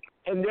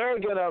and they're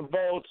going to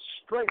vote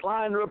straight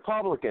line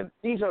Republican.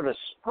 These are the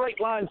straight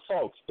line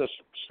folks, the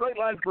straight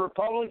line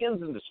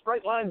Republicans and the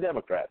straight line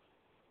Democrats.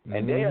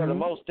 And they are the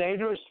most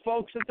dangerous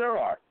folks that there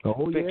are.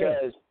 Oh,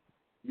 because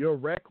you're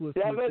reckless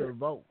with your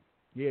vote.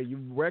 Yeah, you're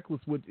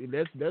reckless with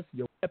that's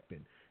your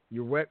weapon.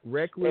 You're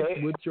reckless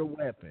with your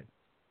weapon.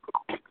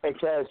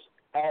 Because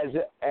as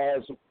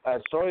a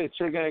story that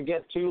you're going to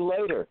get to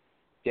later,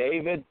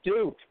 David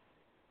Duke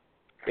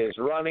is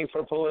running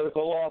for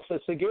political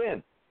office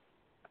again.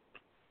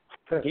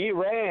 He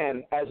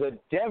ran as a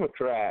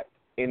Democrat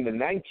in the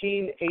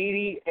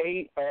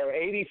 1988 or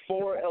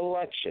 84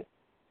 election.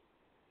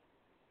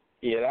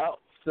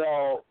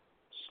 So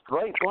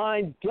straight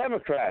line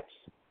Democrats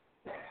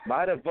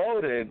might have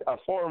voted a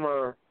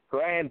former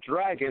Grand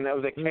Dragon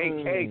of the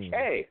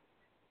KKK.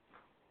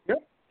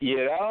 Yep.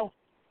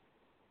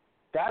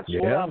 That's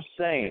what I'm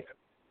saying.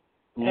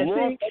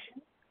 And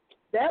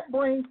that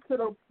brings to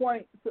the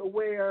point to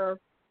where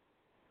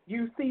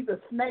you see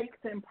the snakes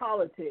in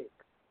politics.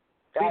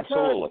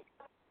 Absolutely.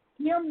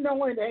 Because him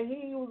knowing that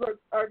he was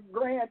a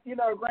grand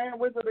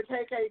wizard of the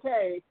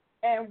KKK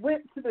and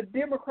went to the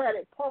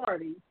Democratic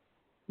Party,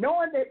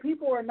 knowing that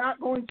people are not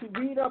going to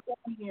read up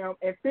on him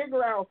and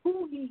figure out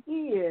who he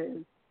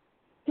is,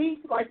 he,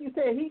 like you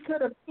said, he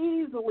could have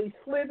easily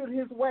slithered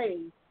his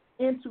way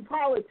into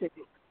politics.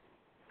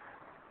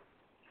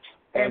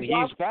 And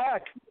he's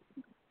back.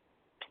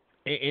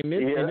 And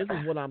this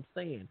is what I'm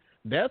saying.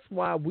 That's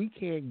why you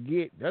can't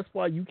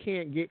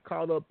get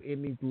caught up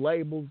in these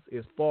labels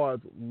as far as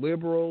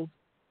liberals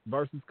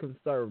versus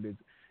conservatives.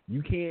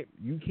 You can't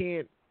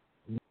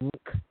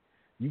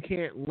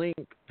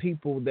link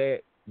people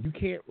that you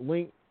can't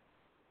link.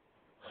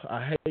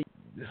 I'm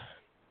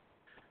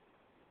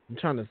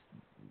trying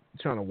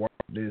to work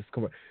this.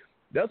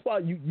 That's why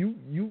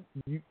you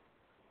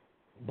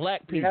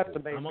black people. You have to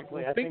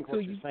basically. I think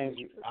what you're saying.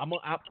 You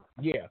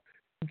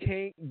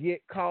can't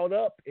get caught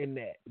up in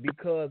that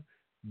because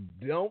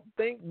don't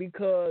think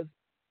because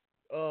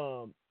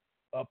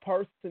a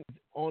person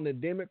on the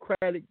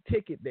Democratic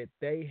ticket that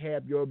they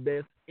have your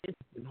best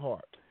interest in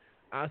heart.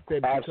 I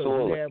said because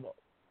Absolutely. you have.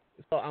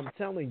 So I'm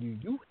telling you,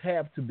 you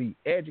have to be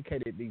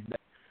educated these days.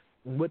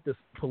 With the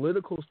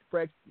political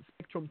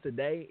spectrum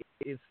today,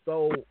 it's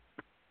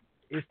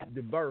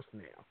diverse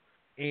now,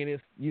 and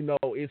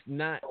it's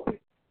not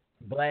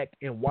black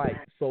and white.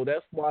 So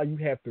that's why you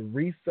have to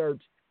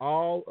research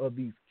all of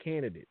these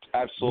candidates.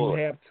 Absolutely.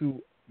 You have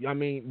to. I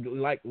mean,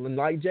 like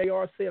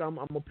Jr. said, I'm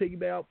gonna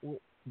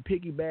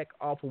piggyback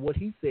off of what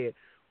he said.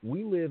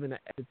 We live in a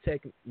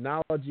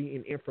technology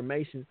and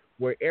information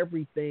where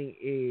everything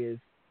is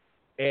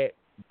at.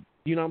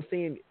 You know what I'm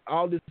saying?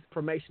 All this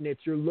information that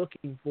you're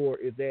looking for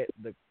is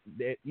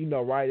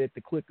right at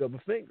the click of a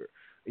finger.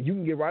 You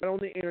can get right on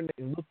the internet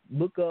and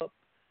look up,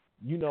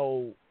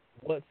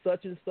 what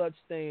such and such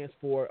stands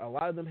for. A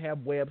lot of them have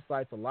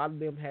websites. A lot of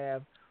them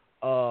have,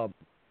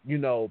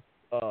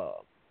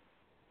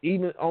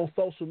 even on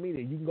social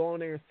media, you can go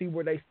on there and see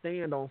where they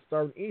stand on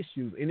certain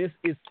issues, and it's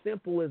as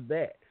simple as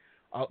that.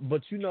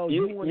 But you want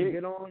to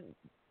get on,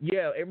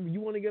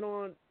 you want to get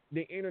on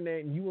the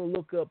internet and you want to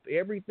look up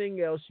everything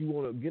else. You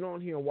want to get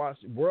on here and watch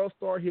World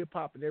Star Hip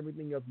Hop and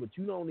everything else, but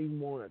you don't even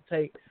want to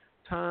take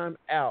time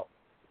out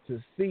to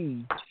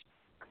see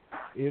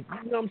if you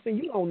know what I'm saying.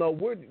 You don't know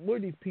where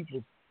these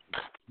people's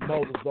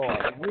motives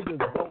are. We're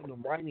just voting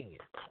them right in.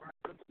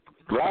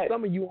 Right.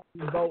 Some of you aren't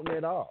even voting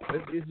at all.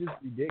 It's just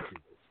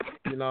ridiculous.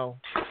 So,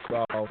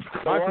 the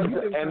Michael,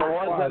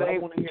 ones that I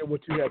want to hear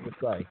what you have to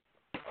say.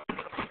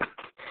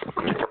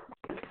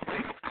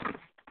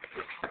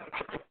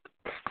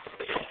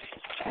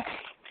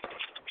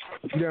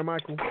 You there,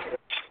 Michael?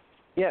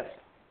 Yes.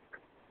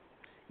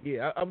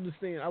 Yeah, I was just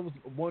saying. I was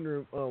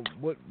wondering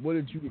what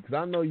did you? Because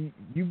I know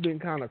you've been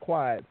kind of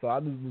quiet, so I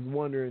just was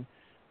wondering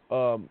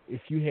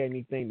if you had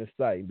anything to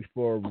say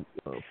before. Move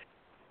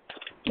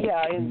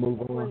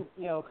on.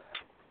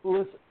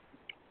 Listen,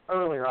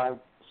 earlier I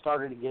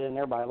started to get in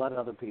there, but I let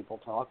other people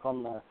talk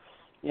on the,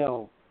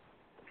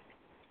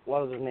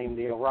 what was his name,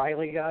 the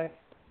O'Reilly guy?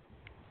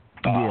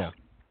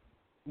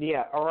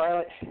 Yeah,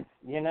 O'Reilly.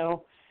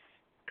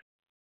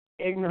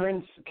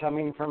 Ignorance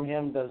coming from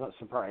him doesn't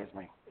surprise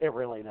me. It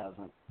really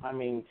doesn't. I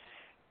mean,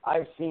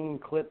 I've seen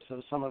clips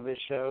of some of his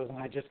shows, and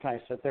I just kind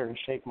of sit there and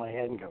shake my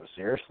head and go,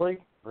 seriously?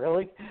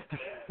 Really?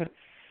 But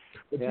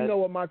you know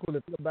what, Michael, the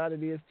thing about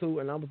it is, too,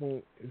 and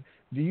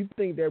do you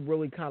think that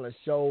really kind of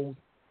shows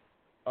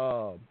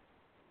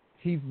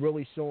he's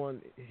really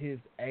showing his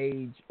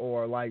age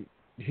or, like,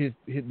 the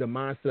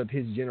mindset of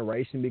his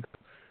generation?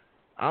 Because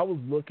I was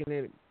looking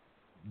at it,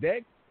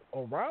 that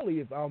O'Reilly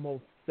is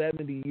almost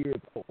 70 years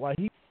old. Like,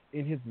 he's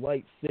in his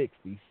late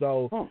 60s.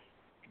 So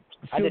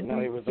I didn't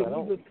know he was that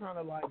old. Should we just kind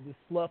of like just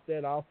slough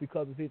that off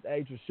because of his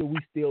age, or should we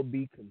still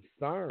be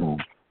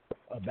concerned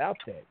about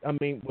that? I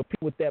mean, with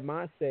people with that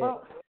mindset.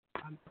 Well,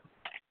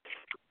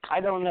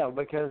 I don't know,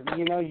 because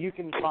you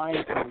can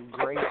find some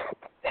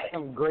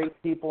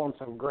great people and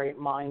some great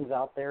minds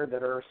out there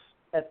that are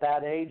at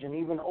that age and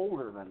even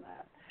older than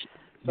that.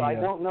 So I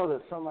don't know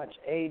that so much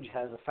age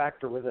has a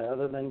factor with it,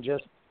 other than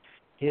just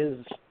his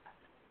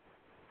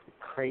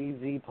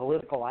crazy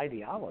political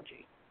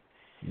ideology.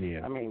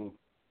 Yeah. I mean,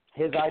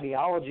 his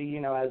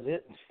ideology,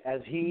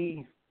 as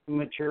he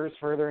matures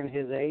further in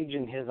his age,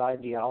 and his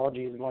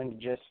ideology is going to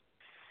just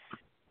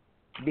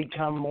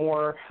become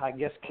more, I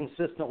guess,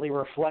 consistently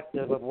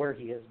reflective of where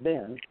he has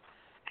been.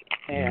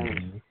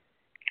 And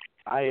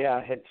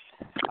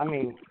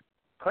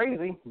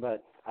crazy,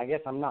 but I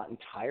guess I'm not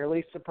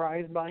entirely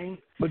surprised by him.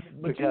 But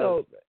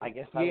because I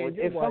guess I would.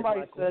 If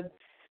somebody Michael said,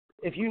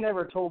 if you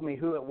never told me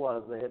who it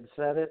was that had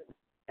said it,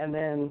 and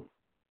then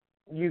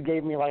you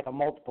gave me like a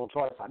multiple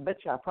choice, I bet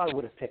you I probably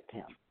would have picked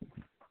him.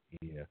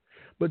 Yeah.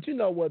 But you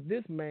know what,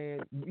 this man,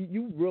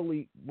 you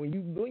really, when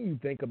you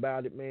think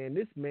about it, man,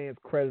 this man's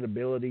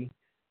credibility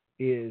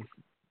is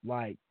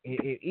like,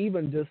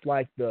 even just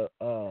like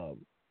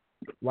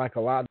like a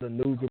lot of the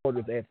news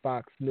reporters at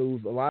Fox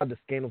News, a lot of the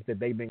scandals that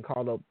they've been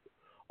caught up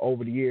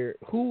over the year.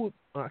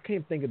 I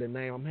can't think of the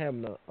name. I'm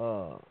having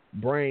a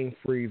brain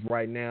freeze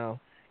right now,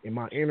 and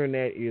my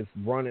internet is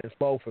running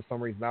slow for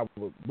some reason. I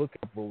will look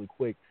up really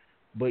quick.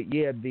 But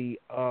yeah, the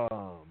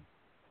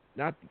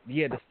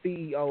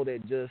CEO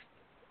that just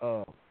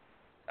I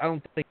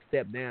don't think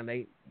stepped down.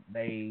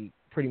 They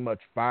pretty much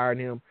fired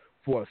him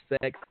for a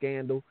sex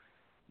scandal.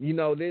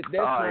 That's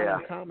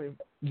not uncommon.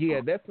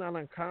 Yeah, that's not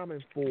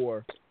uncommon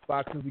for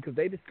Fox News, because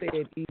they just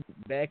said even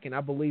back in,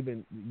 I believe,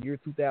 in the year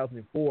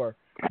 2004,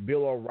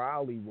 Bill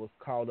O'Reilly was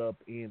caught up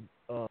in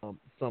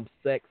some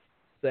sex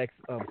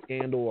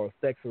scandal or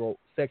sexual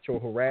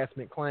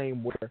harassment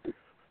claim where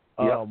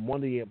one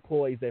of the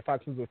employees at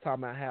Fox News was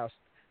talking about how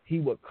he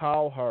would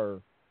call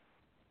her.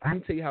 I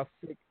can tell you how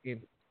sick,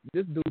 and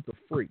this dude's a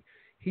freak.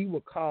 He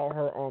would call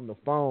her on the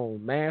phone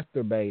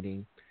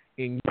masturbating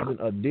and using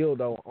a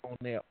dildo on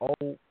that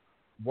old,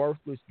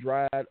 worthless,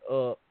 dried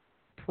up,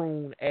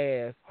 prune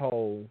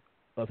asshole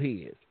of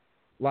his.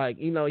 Like,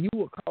 you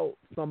would call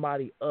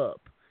somebody up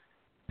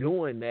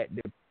doing that.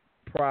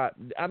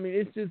 I mean,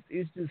 it's just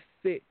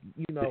sick,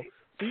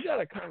 you got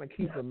to kind of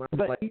keep in mind,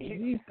 But like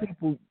these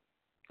people.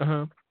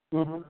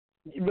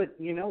 But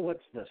you know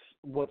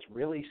what's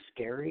really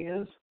scary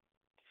is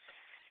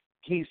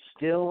he's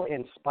still,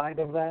 in spite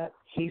of that,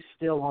 he's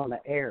still on the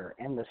air.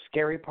 And the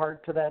scary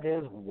part to that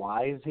is,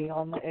 why is he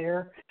on the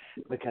air?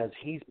 Because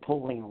he's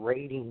pulling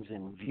ratings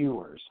and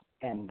viewers,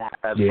 and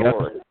that's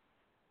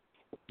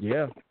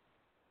Yeah.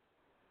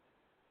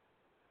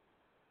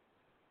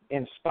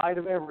 In spite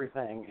of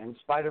everything, in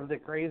spite of the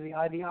crazy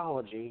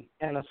ideology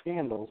and the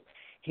scandals,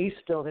 he's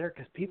still there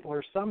because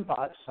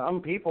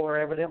some people are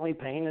evidently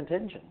paying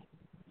attention.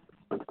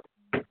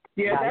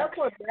 Yeah,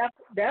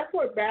 that's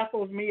what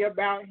baffles me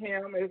about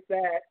him is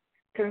that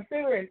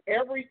considering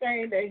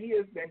everything that he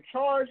has been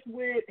charged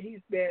with,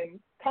 he's been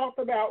talked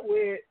about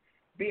with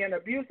being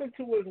abusive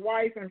to his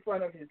wife in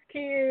front of his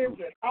kids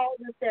and all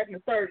this, that, and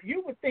the third,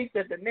 you would think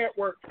that the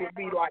networks would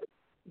be like,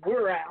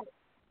 we're out.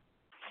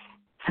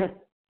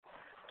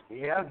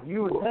 Yeah,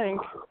 you would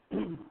think.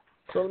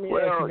 So let me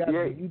ask you guys,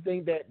 do you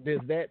think that does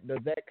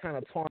that kind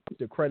of tarnish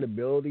the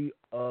credibility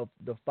of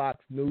the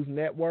Fox News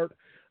network?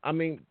 I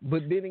mean,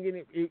 but then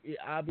again, it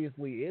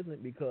obviously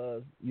isn't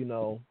because, you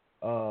know,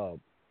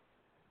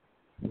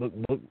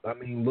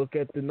 look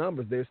at the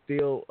numbers. They're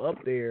still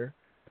up there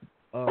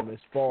as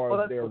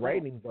far as their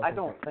ratings. I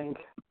don't think,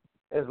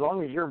 as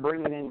long as you're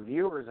bringing in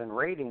viewers and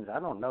ratings, I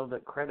don't know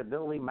that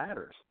credibility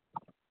matters.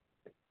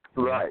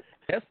 Right.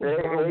 That's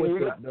what's wrong with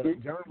the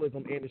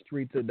journalism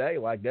industry today.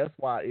 Like, that's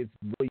why it's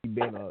really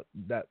been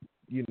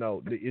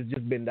it's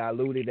just been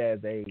diluted as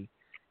a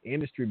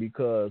industry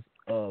because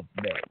of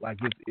that. Like,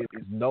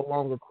 it's no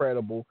longer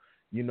credible,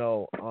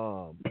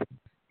 because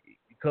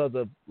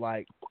of,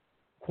 like,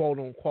 quote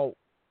unquote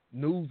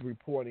news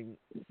reporting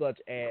such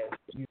as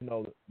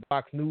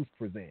Fox News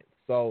presents.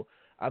 So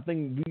I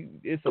think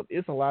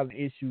it's a lot of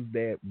issues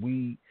that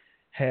we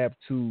have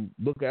to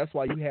look at. That's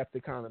why you have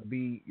to kind of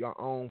be your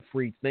own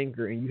free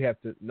thinker, and you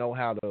have to know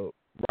how to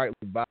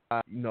rightly buy,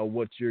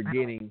 what you're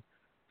getting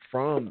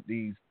from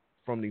these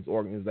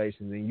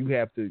organizations, and you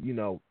have to,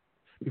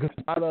 because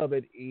a lot of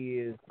it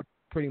is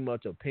pretty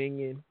much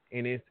opinion,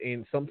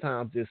 and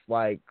sometimes it's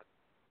like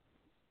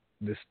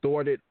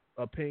distorted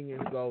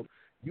opinion. So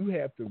you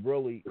have to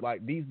really,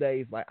 like, these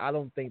days, like, I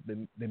don't think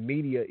the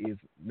media is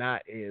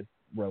not as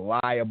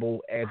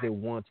reliable as it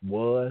once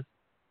was.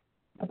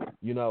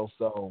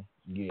 So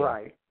yeah.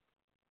 Right.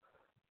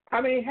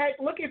 I mean, heck,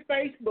 look at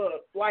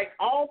Facebook. Like,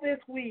 all this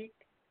week,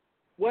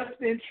 what's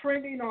been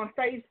trending on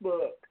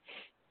Facebook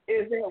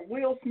is that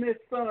Will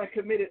Smith's son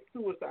committed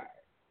suicide.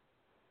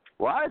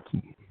 What?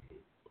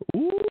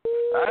 Ooh.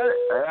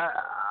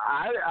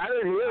 I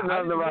didn't hear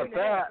nothing about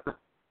that.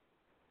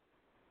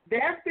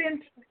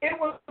 It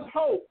was a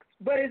hoax,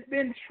 but it's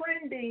been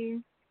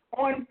trending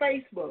on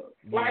Facebook.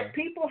 Yeah. Like,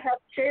 people have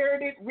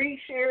shared it,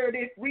 reshared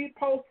it,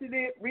 reposted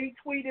it,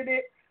 retweeted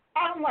it.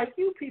 I'm like,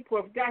 you people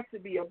have got to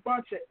be a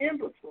bunch of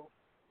imbeciles.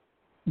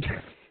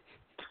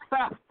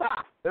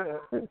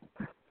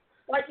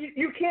 Like,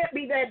 you can't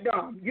be that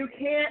dumb. You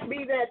can't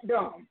be that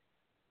dumb.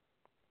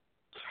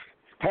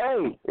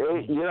 Hey,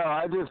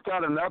 I just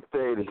got an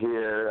update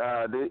here.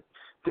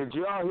 Did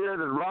you all hear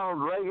that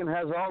Ronald Reagan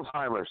has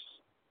Alzheimer's?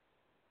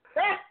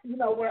 You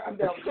know where I'm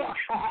done.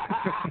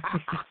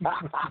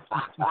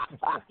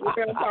 We're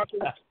gonna talk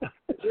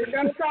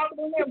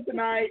to him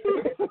tonight.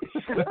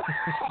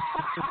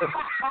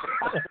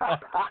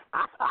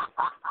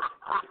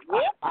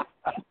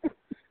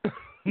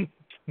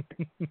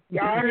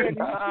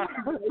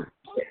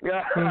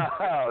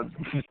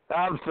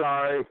 I'm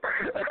sorry.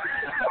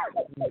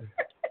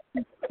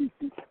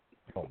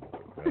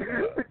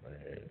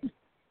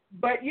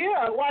 But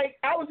yeah, like,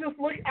 I was just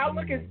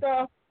looking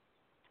stuff.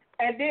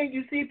 And then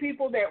you see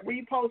people that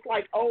repost,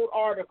 like, old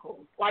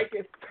articles, like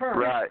it's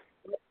current.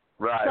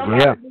 Right.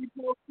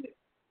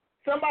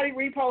 Somebody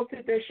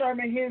reposted that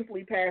Sherman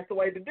Hensley passed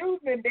away. The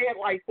dude's been dead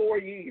like 4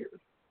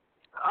 years.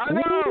 I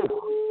know.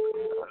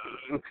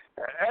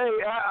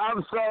 Hey,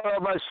 I'm sorry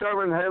about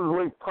Sherman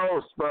Hensley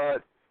post,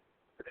 but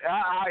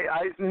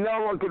I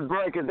no one could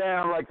break it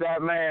down like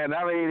that man.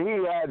 I mean,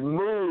 he had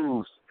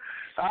moves.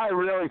 I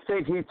really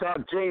think he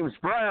taught James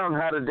Brown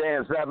how to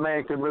dance. That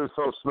man can move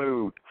so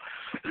smooth.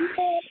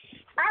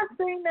 I've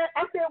seen that.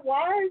 I said,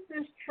 why is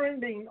this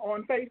trending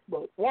on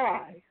Facebook?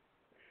 Why?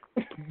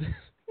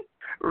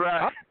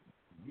 Right.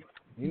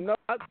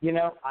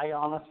 I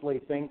honestly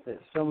think that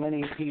so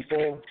many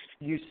people,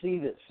 you see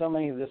that so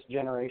many of this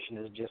generation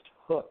is just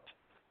hooked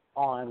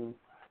on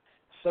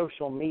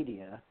social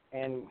media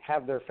and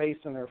have their face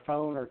in their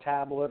phone or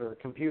tablet or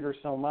computer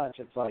so much.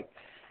 It's like,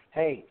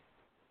 hey,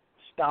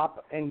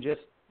 stop and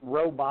just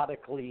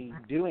robotically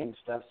doing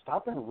stuff.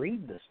 Stop and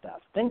read the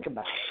stuff. Think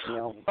about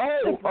it.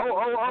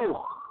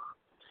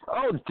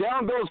 Oh,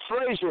 down goes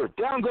Frazier.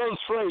 Down goes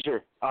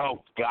Frazier.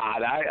 Oh,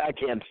 God, I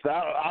can't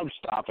stop. I'm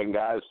stopping,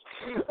 guys.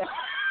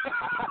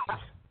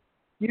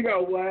 You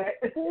know what?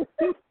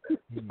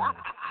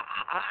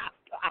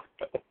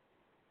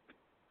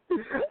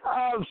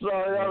 I'm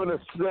sorry. I'm in a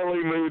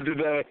silly mood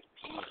today.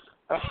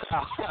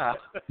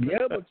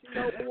 Yeah, but you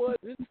know what?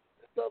 This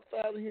stuff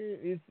out here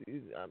is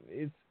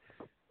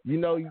you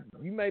know,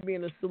 you may be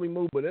in a silly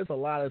mood, but there's a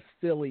lot of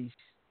silly.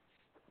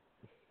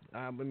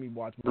 Let me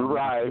watch.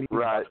 Right.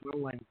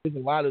 There's a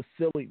lot of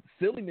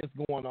silliness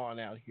going on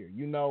out here,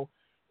 you know,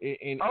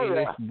 and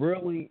it's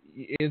really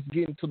it's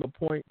getting to the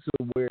point to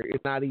where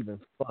it's not even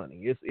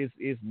funny.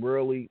 It's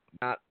really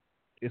not.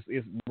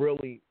 It's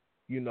really,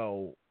 you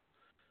know,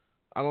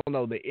 I don't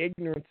know. The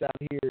ignorance out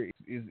here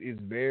is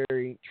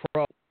very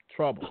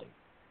troubling,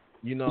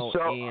 you know,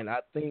 and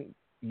I think.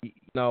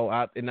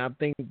 I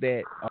think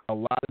that a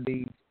lot of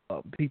these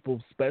people,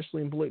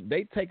 especially in politics,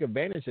 they take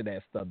advantage of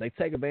that stuff. They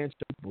take advantage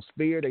of people's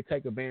fear. They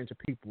take advantage of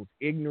people's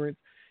ignorance,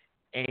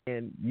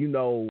 and you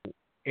know,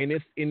 and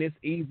it's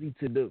easy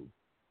to do.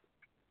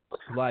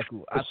 Like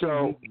I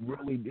think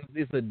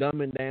it's a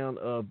dumbing down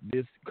of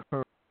this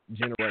current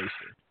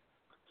generation.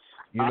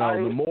 You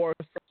know,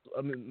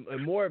 the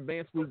more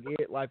advanced we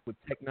get, like with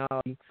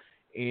technology.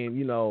 And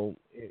you know,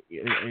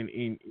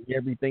 and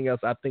everything else,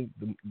 I think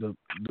the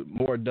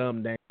more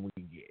dumbed down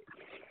we get.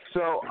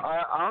 So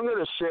I'm going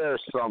to share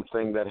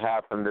something that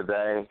happened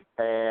today,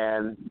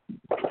 and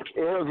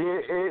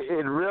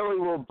it really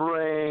will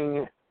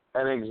bring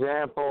an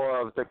example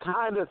of the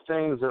kind of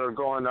things that are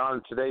going on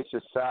in today's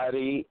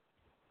society.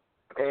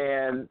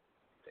 And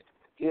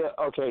yeah,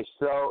 okay,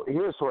 so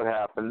here's what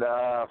happened.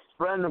 A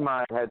friend of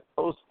mine had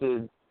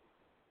posted.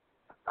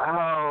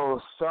 I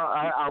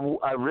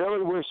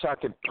really wish I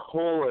could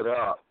pull it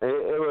up.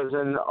 It was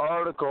an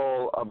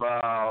article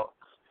about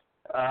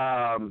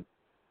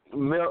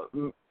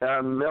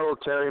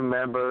military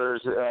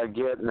members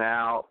getting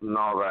out and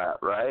all that,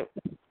 right?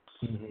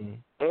 Mm-hmm.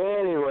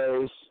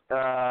 Anyways,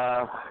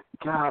 God,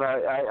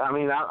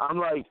 I'm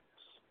like,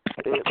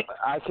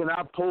 I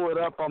cannot pull it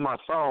up on my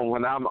phone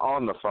when I'm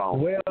on the phone.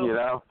 Well, you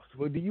know.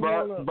 Well, do you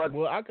want to?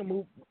 Well, I can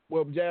move.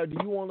 Well, Jared, do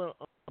you want to?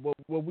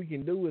 What we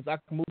can do is I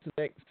can move to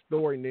the next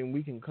story and then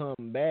we can come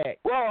back.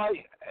 Well,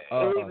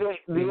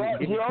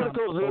 the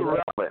article's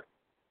irrelevant.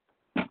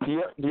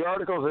 The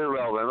article's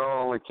irrelevant. It'll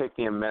only take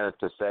me a minute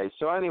to say.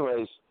 So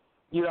anyways,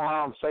 you know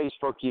how on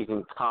Facebook you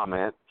can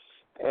comment.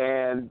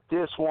 And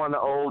this one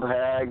old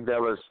hag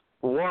that was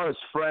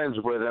friends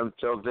with him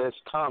till this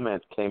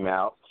comment came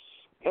out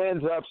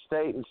ends up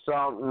stating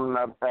something,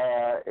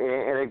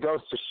 and it goes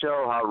to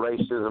show how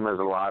racism is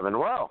alive and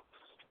well.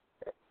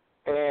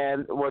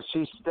 And what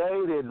she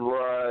stated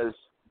was,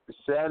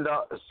 send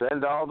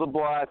all the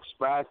blacks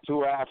back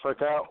to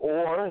Africa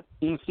or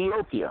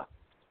Ethiopia.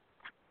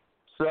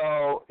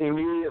 So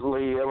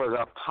immediately it was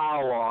a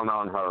pile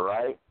on her,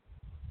 right?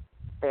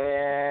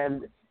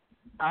 And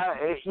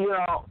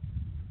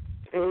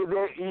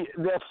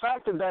the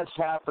fact that that's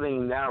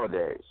happening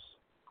nowadays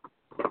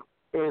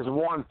is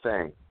one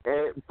thing,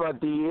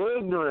 but the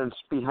ignorance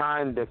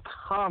behind the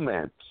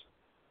comment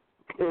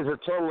is a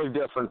totally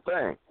different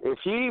thing.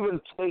 If you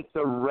even take the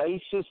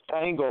racist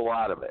angle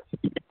out of it,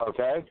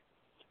 okay,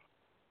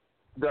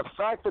 the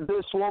fact that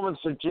this woman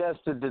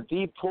suggested to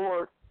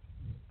deport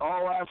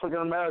all African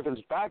Americans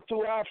back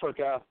to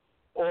Africa,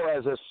 or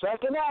as a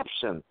second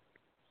option,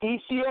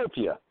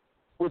 Ethiopia,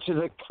 which is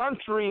a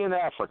country in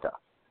Africa.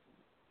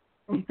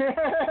 Let's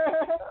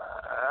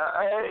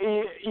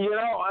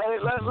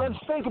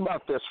think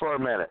about this for a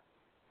minute.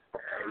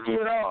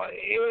 You know,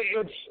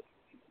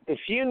 if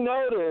you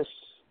notice,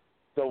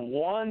 the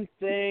one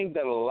thing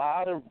that a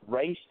lot of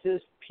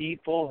racist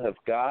people have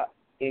got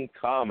in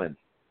common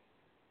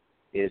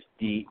is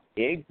the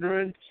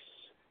ignorance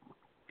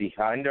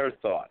behind our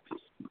thoughts.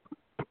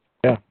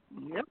 Yeah.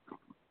 Yep.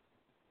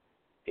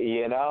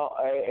 You know,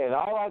 and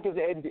all I could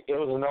say, it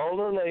was an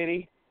older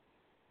lady.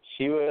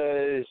 She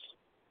was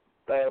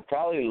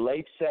probably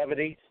late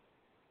 70s.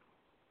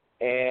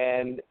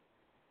 And,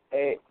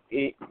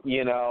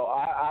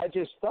 I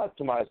just thought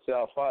to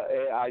myself,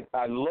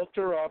 I looked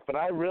her up, and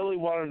I really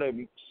wanted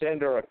to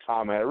send her a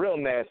comment, a real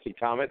nasty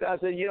comment. I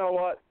said, you know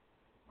what?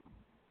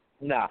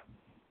 Nah.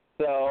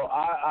 So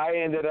I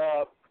ended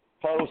up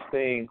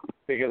posting,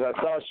 because I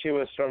thought she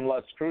was from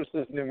Las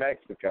Cruces, New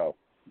Mexico.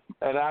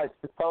 And I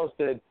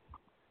posted,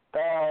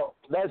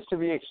 that's to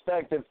be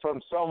expected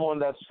from someone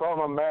that's from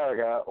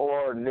America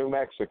or New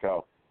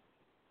Mexico.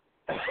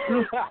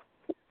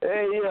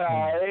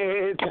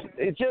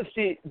 It's just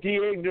the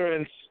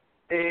ignorance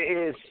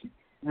is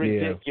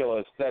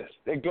ridiculous. That's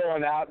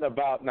going out and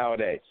about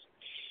nowadays.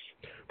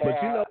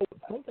 But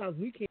sometimes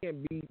we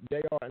can't be,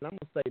 JR, and I'm going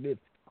to say this,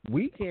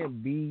 we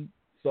can't be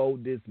so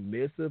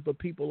dismissive of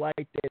people like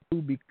that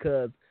too,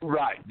 because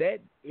that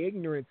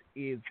ignorance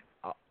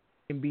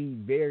can be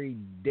very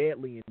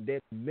deadly and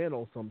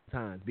detrimental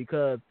sometimes,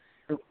 because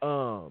we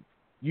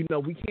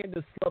can't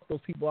just slough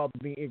those people off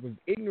of being ignorant.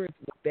 Ignorance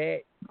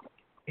that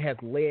has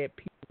led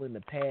people in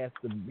the past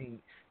to being,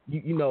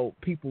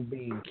 people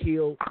being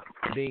killed,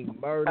 being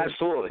murdered,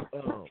 absolutely,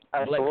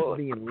 black people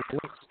being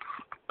lynched.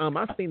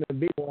 I seen a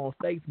video on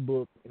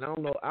Facebook, and I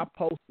don't know, I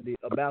posted it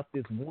about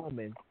this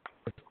woman,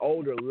 this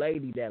older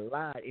lady that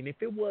lied, and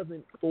if it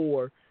wasn't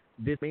for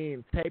this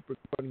man tape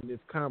recording this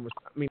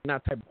conversation,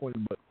 not tape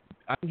recording, but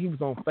I think he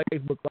was on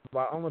Facebook Live.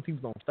 I don't know if he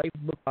was on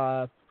Facebook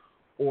Live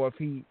or if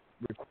he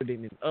recorded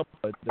it and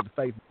uploaded to the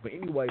Facebook. But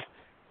anyway,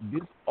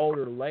 this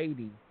older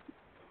lady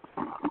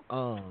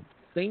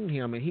seen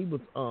him, and he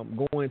was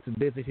going to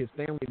visit his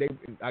family.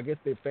 I guess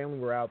their family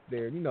were out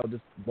there,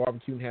 just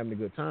barbecuing, having a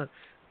good time.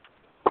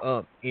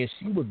 And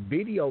she was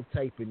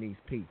videotaping these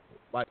people,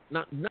 like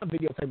not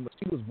videotaping, but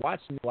she was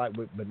watching like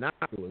with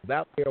binoculars,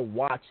 out there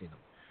watching them,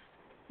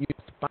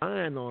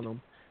 spying on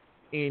them.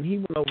 And he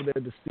went over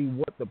there to see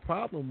what the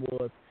problem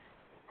was,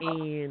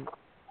 and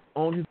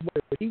on his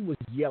way, he was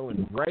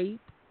yelling rape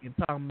and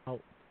talking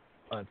about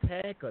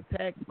attack,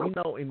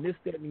 and this,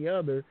 that, and the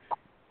other.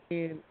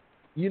 And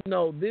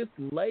this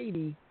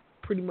lady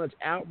pretty much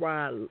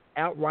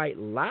outright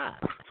lied.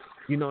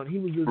 And he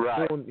was just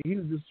he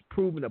was just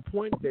proving a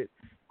point that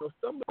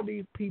some of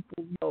these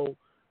people,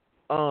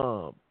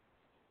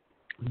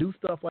 do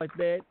stuff like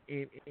that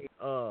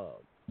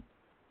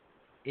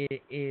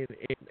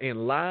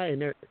and lie,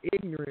 and their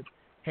ignorance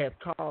has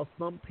caused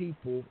some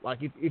people,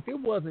 like if it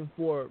wasn't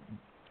for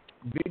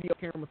video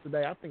cameras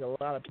today, I think a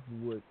lot of people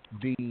would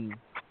be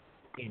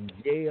in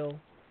jail,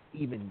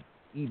 even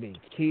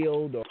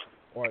killed,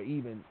 or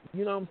even,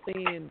 you know what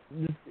I'm saying?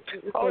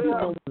 It's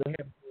a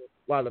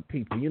lot of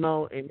people,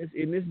 and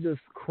it's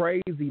just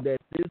crazy that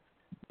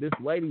this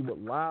lady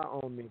would lie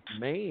on this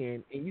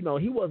man,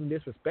 and he wasn't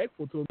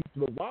disrespectful to him,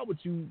 but why would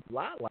you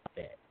lie like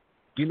that?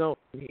 He was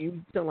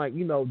telling, like,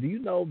 do you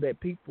know that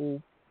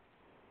people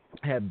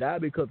have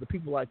died because the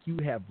people like you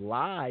have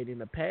lied in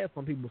the past?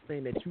 Some people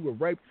saying that you were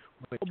raped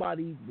when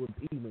nobody was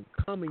even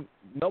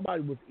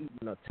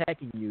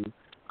attacking you.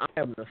 I'm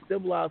having a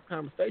civilized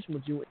conversation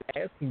with you and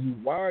asking you,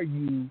 why are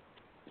you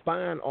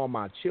spying on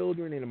my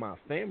children and my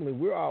family?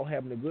 We're all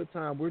having a good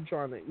time. We're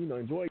trying to,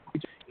 enjoy each other.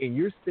 And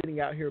you're sitting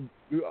out here,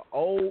 you're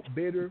old,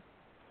 bitter,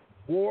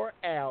 wore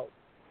out,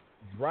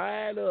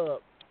 dried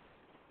up.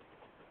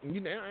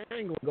 And, I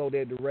ain't going to go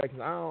that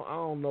direction. I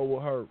don't know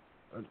what her,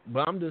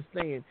 but I'm just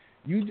saying,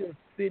 you just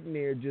sitting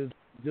there just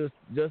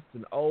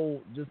an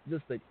old, just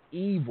an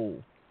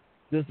evil,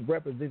 just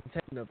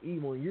representation of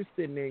evil, and you're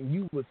sitting there and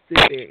you would sit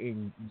there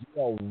and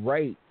yell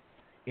rape,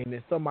 and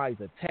then somebody's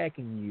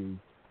attacking you,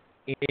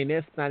 and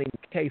that's not even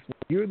the case. When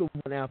you're the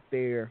one out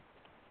there,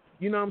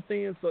 you know what I'm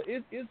saying? So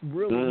it's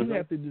really, you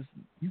have to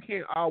you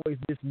can't always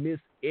dismiss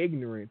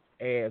ignorance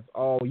as,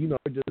 you're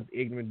just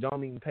ignorant,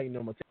 don't even pay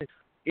no attention.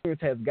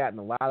 Ignorance has gotten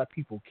a lot of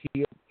people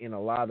killed, and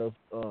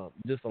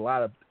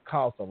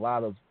caused a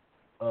lot of,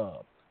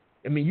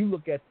 you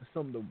look at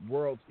some of the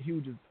world's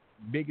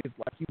biggest,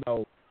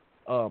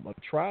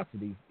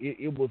 atrocities.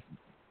 It was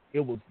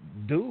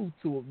due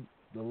to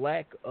the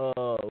lack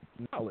of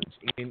knowledge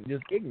and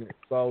just ignorance.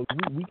 So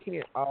we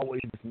can't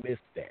always dismiss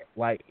that.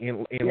 Like we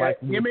were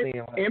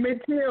saying,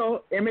 Emmett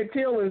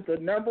Till is the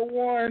number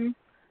one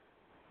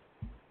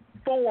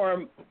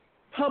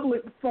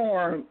public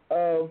form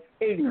of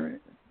ignorance.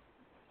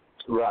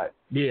 Right.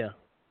 Yeah.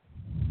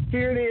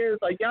 Here it is,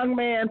 a young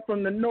man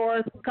from the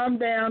north come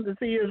down to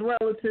see his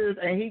relatives,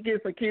 and he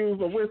gets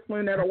accused of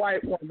whistling at a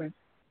white woman.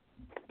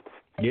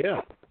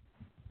 Yeah.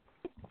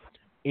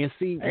 And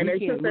see, and they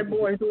took that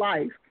boy's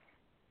life.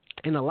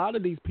 And a lot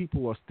of these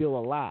people are still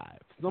alive.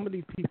 Some of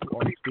these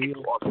people are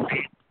still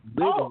living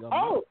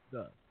amongst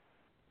us.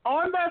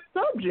 On that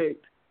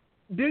subject,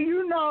 do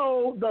you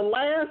know the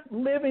last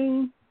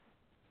living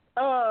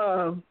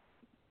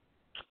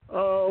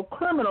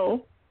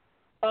criminal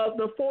of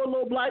the 4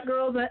 little black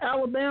girls in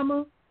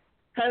Alabama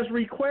has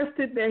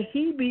requested that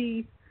he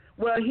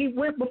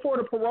went before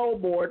the parole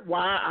board.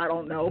 Why, I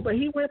don't know. But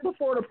he went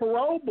before the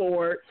parole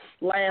board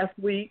last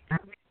week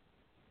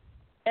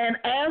and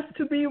asked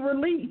to be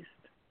released,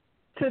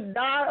 to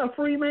die a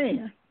free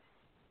man.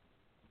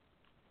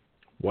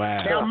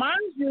 Wow. Now,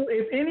 mind you,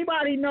 if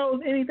anybody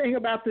knows anything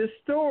about this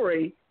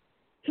story,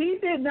 he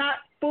did not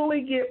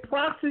fully get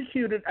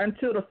prosecuted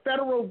until the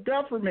federal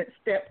government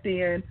stepped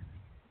in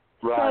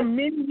some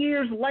many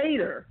years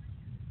later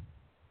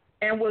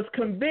and was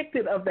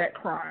convicted of that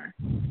crime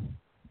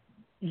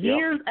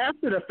years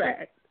after the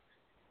fact.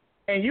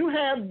 And you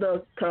have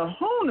the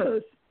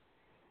kahunas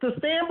to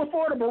stand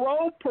before the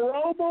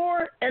parole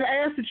board and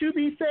ask that you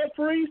be set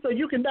free so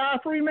you can die a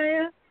free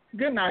man?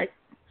 Good night.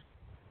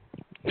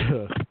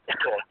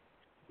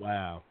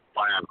 Wow.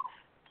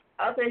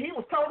 I think he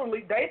was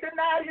they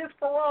denied his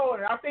parole,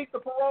 and I think the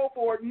parole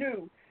board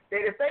knew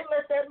that if they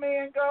let that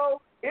man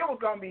go, it was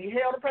going to be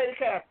hell to pay the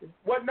captain.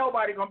 Wasn't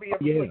nobody going to be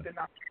able to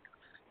deny.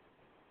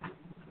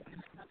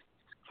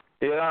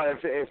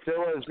 If there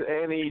was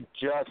any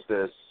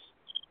justice,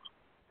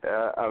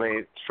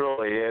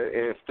 truly,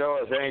 if there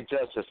was any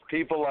justice,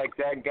 people like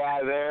that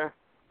guy there,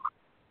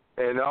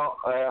 and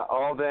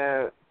all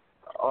them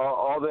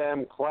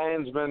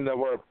Klansmen that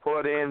were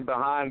put in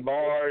behind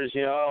bars,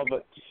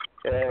 but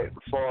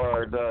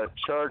for the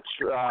church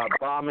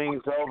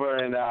bombings over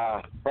in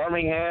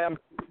Birmingham.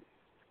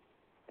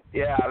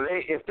 Yeah,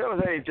 if there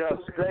was any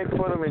justice, they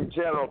put them in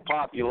general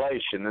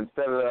population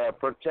instead of the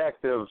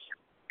protective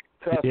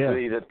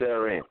custody that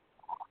they're in.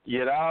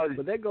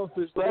 But that goes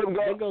to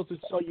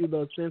show you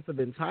the sense of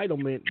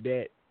entitlement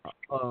that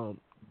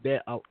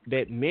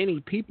many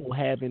people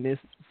have in this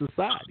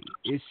society.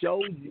 It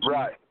shows you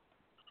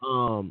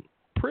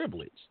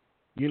privilege.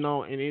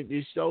 And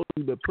it shows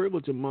you the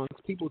privilege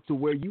amongst people to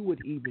where you would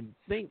even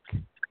think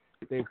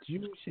that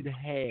you should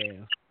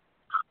have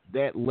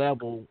that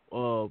level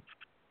of,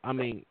 that's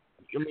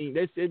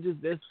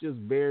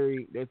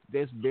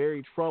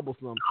very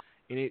troublesome,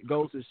 and it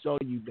goes to show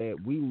you that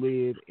we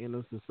live in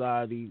a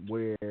society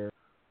where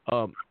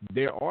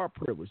there are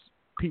privileged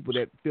people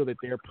that feel that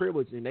they're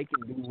privileged and they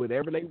can do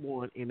whatever they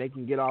want and they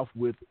can get off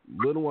with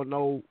little or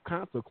no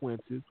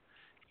consequences,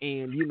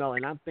 and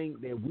and I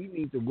think that we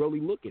need to really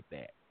look at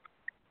that.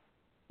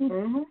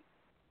 Mhm.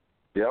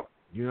 Yep.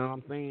 You know what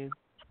I'm saying?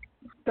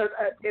 Because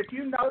if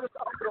you notice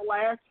over the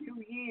last few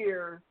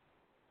years,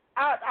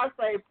 I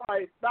say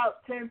probably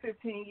about 10,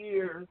 15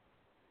 years,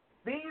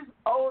 these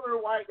older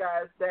white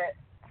guys that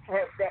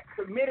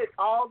committed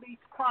all these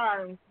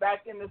crimes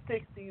back in the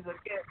 60s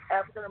against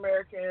African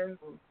Americans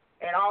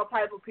and all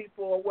type of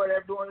people or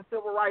whatever during the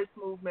civil rights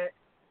movement,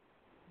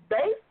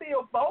 they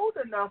feel bold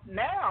enough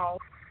now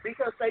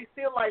because they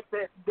feel like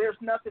that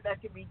there's nothing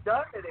that can be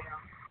done to them.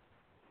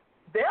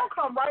 They'll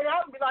come right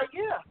out and be like,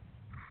 yeah,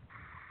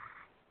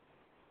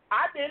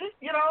 I did it,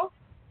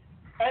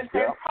 and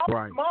talk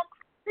amongst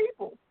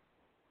people.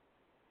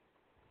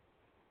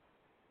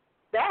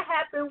 That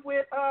happened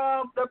with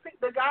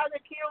the guy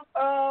that killed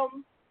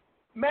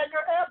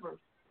Medgar Evers.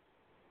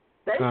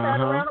 They sat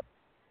around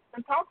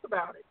and talked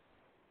about it.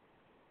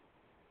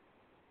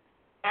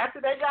 After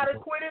they got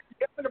acquitted,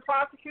 the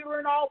prosecutor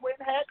and all went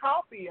and had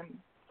coffee and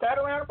sat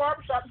around a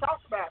barbershop and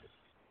talked about it.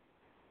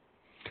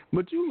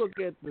 But you look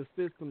at the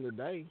system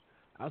today.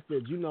 I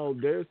said,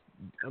 there's,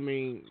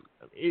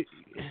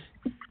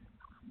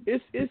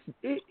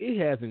 it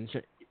hasn't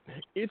changed.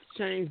 It's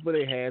changed, but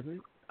it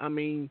hasn't.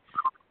 You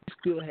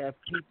still have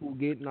people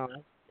getting off,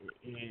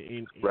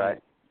 and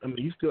right.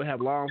 You still have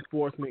law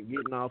enforcement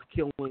getting off,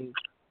 killing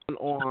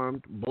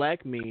unarmed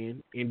black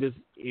men, and just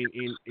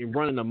in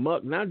running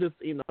amok. Not just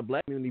in the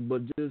black community,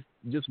 but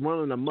just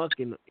running amok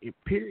in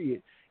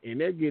period, and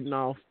they're getting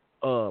off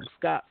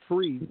scot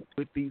free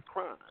with these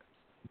crimes.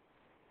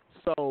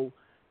 So,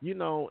 I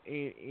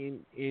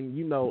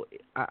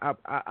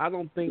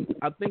don't think,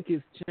 I think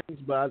it's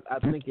changed, but I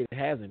think it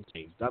hasn't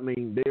changed.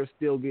 They're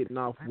still getting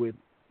off with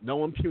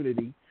no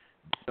impunity.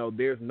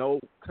 There's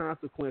no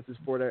consequences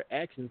for their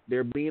actions.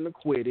 They're being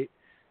acquitted.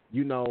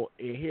 And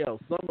hell,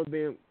 some of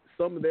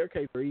their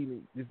cases are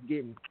even just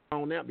getting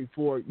thrown out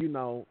before.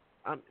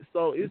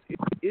 So it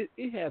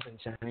hasn't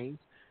changed.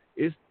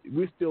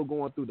 We're still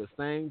going through the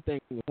same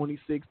thing in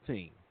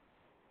 2016.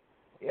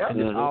 Yep.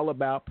 And it's all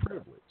about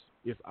privilege.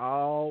 It's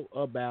all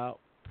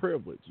about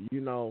privilege.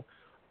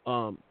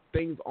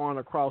 Things aren't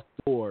across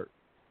the board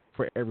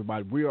for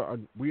everybody.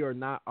 We are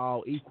not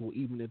all equal,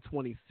 even in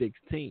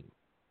 2016.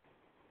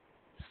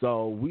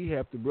 So we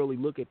have to really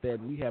look at that,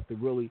 and we have to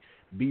really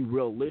be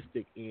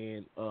realistic.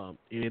 And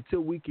until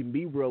we can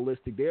be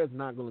realistic, there's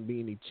not going to be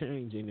any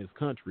change in this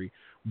country.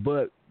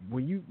 But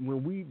when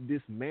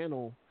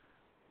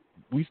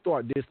we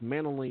start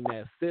dismantling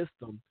that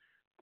system,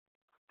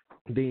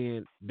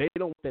 then they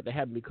don't want that to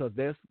happen, because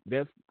that's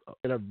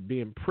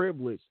being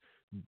privileged,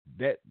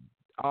 that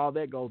all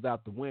that goes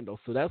out the window.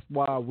 So that's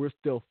why we're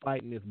still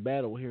fighting this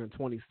battle here in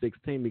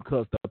 2016,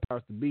 because the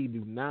powers to be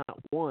do not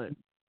want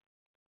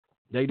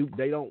they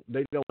don't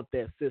want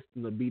that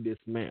system to be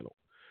dismantled.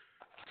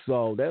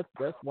 So that's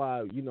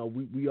why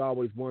we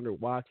always wonder,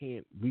 why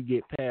can't we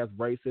get past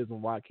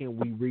racism? Why can't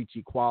we reach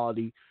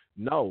equality?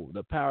 No,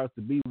 the powers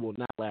to be will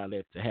not allow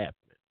that to happen.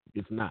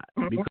 It's not.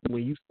 Because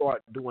when you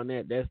start doing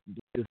that, that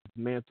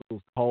dismantles the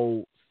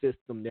whole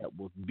system that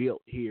was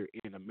built here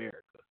in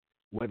America,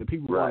 whether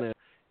people want to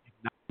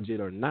acknowledge it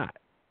or not.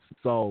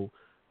 So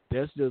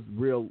that's just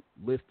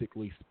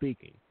realistically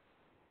speaking.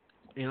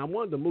 And I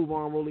wanted to move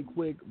on really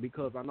quick,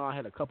 because I know I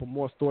had a couple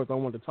more stories I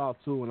wanted to talk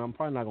to, and I'm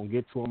probably not going to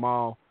get to them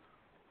all.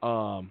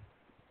 I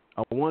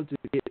wanted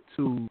to get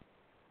to,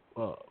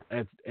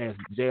 as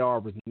JR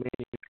was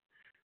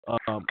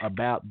mentioning,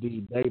 about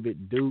the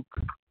David Duke.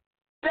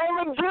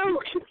 David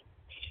Duke!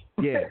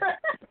 Yeah.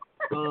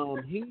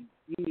 He,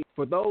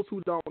 for those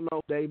who don't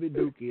know who David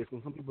Duke is,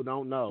 and some people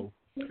don't know,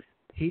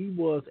 he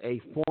was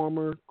a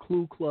former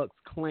Ku Klux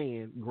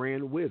Klan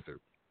Grand Wizard.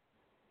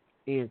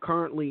 And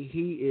currently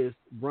he is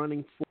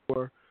running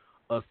for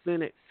a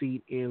Senate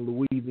seat in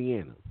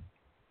Louisiana.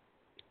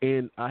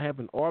 And I have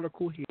an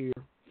article here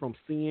from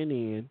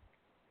CNN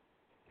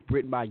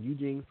written by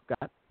Eugene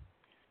Scott.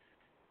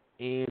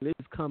 And this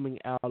is coming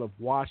out of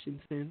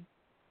Washington,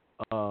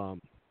 from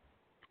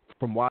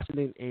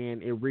Washington,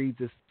 and it reads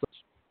as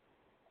such.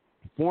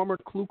 Former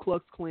Ku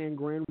Klux Klan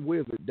Grand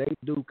Wizard David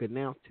Duke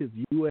announced his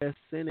U.S.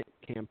 Senate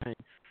campaign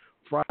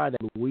Friday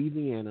in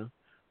Louisiana,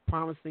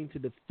 promising to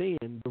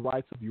defend the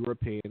rights of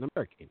European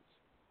Americans.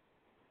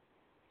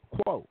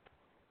 Quote,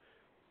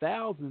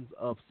 thousands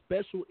of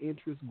special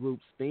interest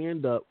groups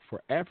stand up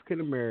for African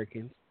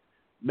Americans,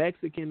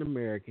 Mexican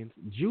Americans,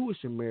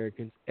 Jewish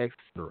Americans,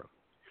 etc.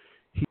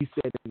 He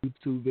said in a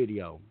YouTube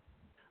video.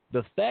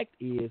 The fact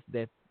is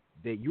that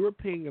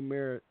European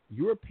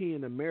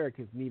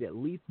Americans need at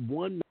least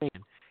one man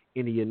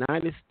in the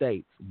United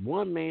States,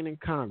 one man in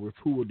Congress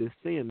who will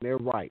defend their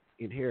rights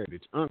and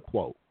heritage,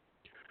 unquote.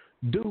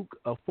 Duke,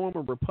 a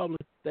former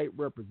Republican state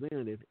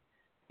representative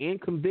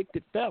and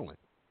convicted felon,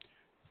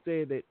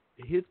 said that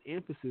his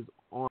emphasis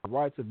on the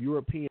rights of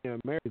European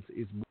Americans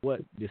is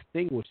what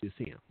distinguishes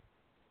him.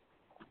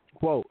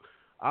 Quote,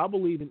 I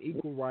believe in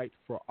equal rights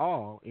for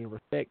all and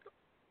respect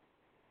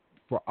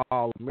for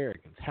all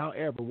Americans.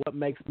 However, what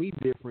makes me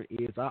different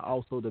is I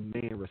also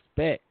demand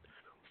respect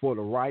for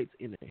the rights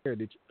and the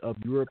heritage of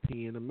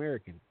European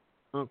Americans,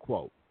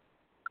 unquote.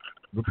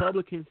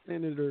 Republican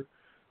Senator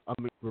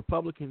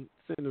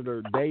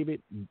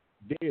David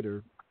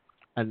Vitter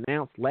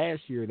announced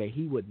last year that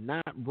he would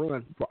not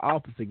run for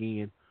office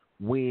again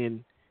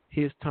when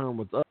his term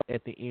was up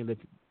at the end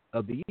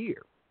of the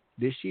year,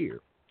 this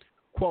year.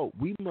 Quote,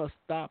 we must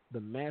stop the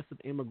massive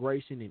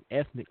immigration and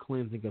ethnic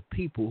cleansing of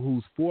people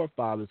whose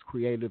forefathers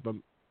created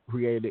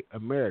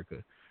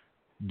America,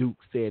 Duke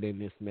said in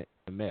this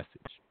message.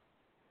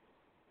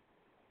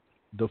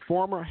 The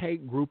former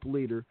hate group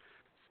leader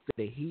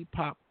said that he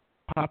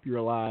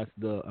popularized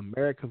the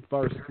American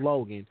First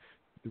slogan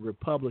the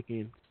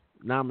Republican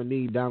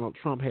nominee Donald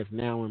Trump has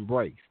now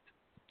embraced.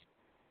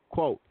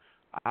 Quote,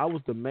 I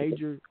was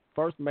the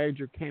first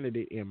major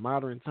candidate in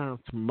modern times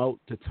to promote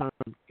the term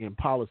and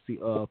policy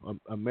of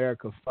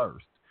America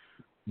First.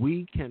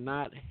 We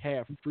cannot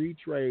have free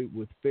trade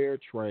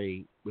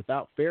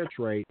without fair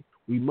trade.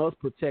 We must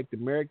protect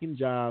American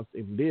jobs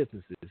and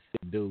businesses,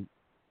 said Duke,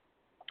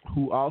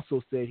 who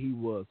also said he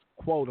was,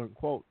 quote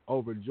unquote,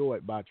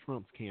 overjoyed by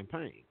Trump's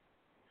campaign,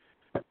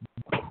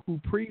 who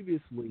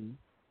previously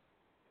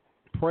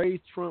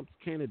praised Trump's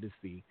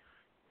candidacy,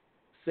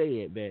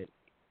 said that,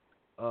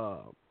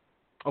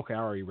 okay, I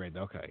already read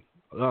that, okay.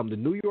 The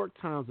New York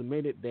Times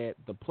admitted that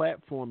the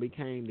platform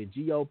became the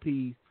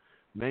GOP's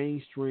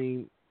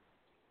mainstream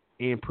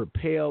and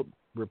propelled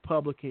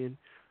Republican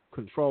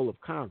control of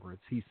Congress,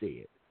 he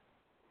said.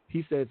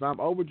 He says, I'm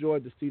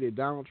overjoyed to see that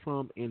Donald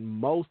Trump and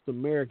most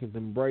Americans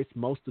embrace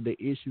most of the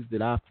issues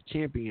that I've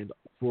championed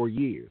for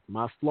years.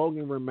 My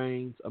slogan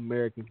remains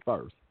American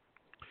First.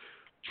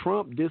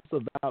 Trump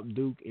disavowed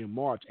Duke in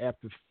March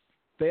after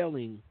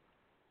failing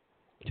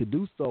to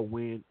do so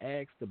when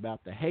asked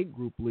about the hate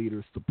group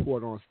leader's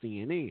support on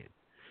CNN.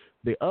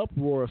 The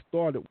uproar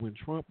started when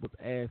Trump was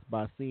asked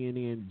by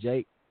CNN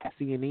Jake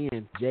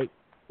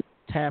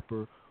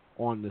Tapper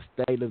on the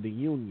State of the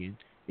Union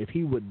if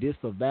he would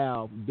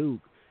disavow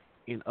Duke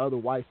and other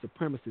white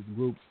supremacist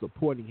groups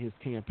supporting his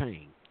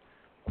campaign.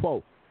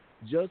 Quote,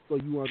 just so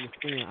you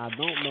understand, I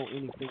don't know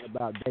anything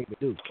about David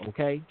Duke,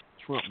 okay?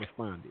 Trump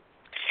responded.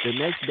 The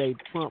next day,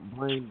 Trump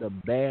blamed a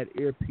bad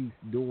earpiece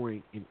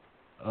during an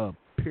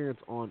appearance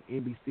on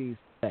NBC's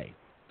Today.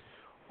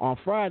 On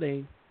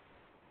Friday,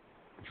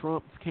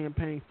 Trump's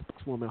campaign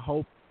spokeswoman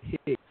Hope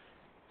Hicks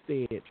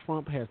said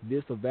Trump has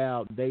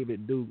disavowed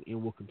David Duke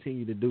and will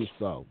continue to do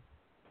so.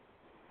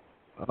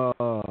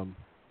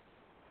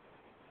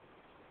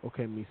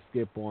 Okay, let me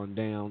skip on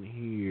down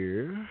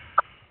here.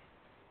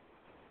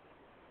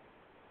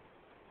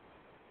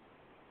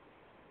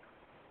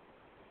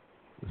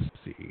 Let's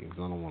see, because I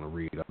don't want to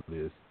read up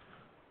this.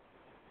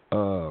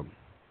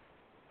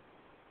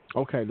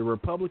 Okay, the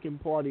Republican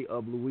Party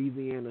of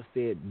Louisiana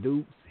said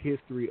Duke's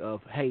history of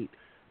hate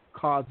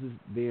causes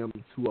them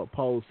to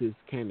oppose his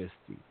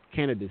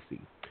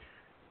candidacy.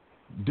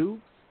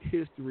 Duke's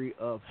history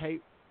of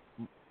hate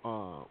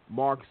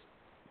marks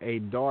a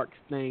dark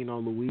stain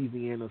on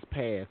Louisiana's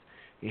past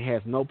and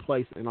has no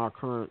place in our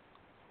current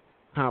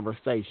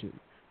conversation,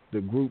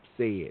 the group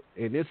said.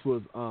 And this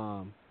was,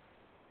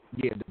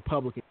 the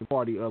Republican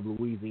Party of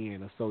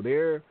Louisiana. So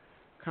they're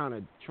kind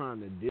of trying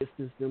to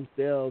distance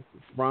themselves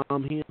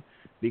from him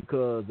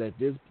because at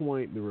this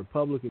point the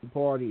Republican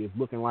Party is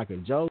looking like a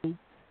joke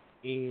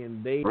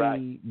and they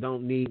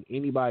don't need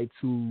anybody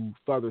to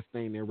further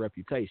stain their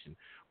reputation.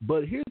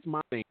 But here's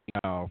my thing,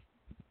 y'all.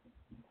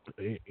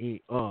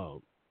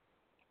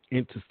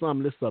 And to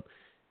sum this up,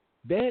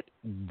 that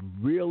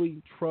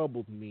really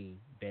troubled me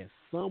that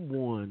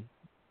someone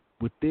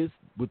with this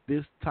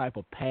type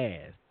of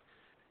past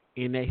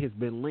and that has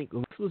been linked,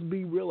 let's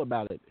be real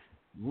about it,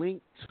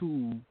 linked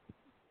to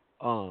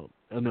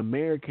an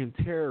American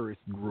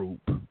terrorist group.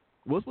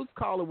 Let's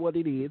call it what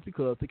it is,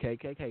 because the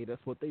KKK,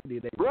 that's what they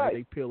did.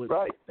 They pillaged,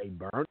 they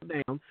burned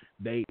it down,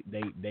 they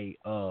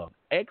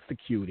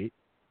executed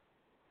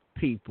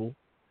people.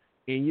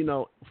 And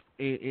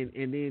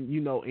and then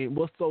and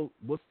what's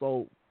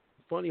so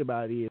funny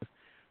about it is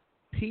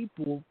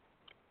people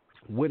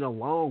went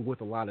along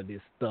with a lot of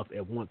this stuff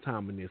at one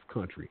time in this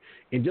country.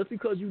 And just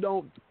because you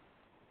don't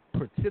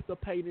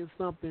participate in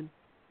something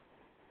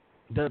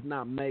does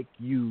not make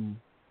you,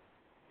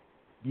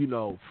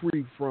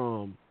 free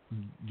from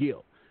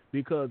guilt.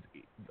 Because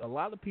a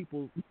lot of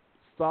people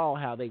saw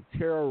how they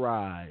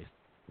terrorized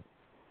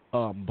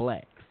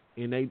blacks.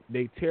 And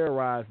they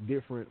terrorized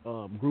different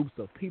groups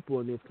of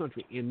people in this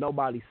country, and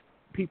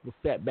people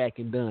sat back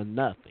and done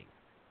nothing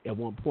at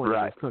one point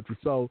in this country.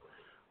 So,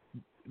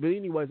 but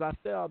anyways, I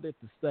say all that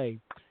to say,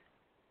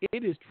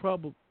 it is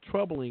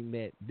troubling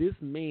that this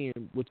man,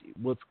 which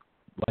was,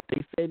 like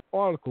they said in the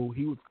article,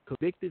 he was a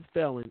convicted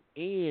felon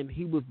and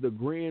he was the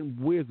grand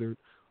wizard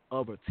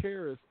of a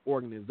terrorist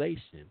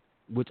organization,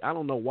 which I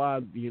don't know why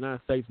the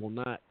United States will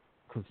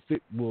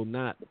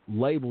not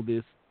label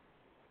this,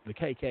 the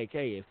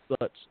KKK, as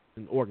such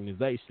an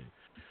organization.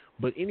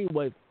 But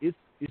anyway, it's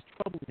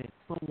troubling that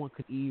someone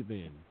could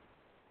even,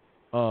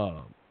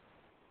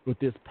 with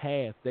this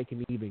past, they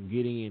can even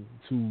get in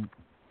to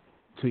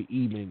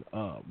even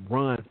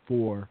run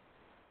for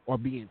or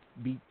be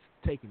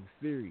taken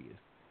serious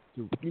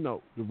to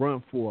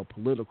run for a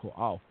political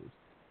office,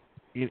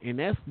 and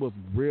that's what's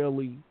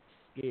really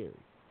scary.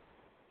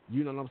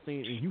 You know what I'm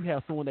saying? And you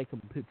have someone that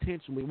can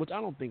potentially, which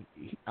I don't think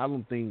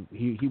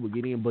he would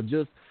get in, but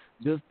just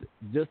to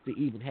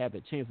even have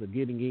a chance of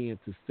getting in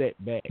to set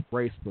back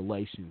race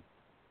relations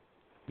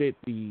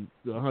 50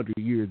 to 100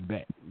 years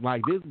back.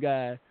 Like this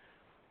guy,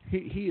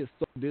 he is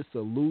so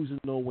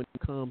disillusional when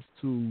it comes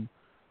to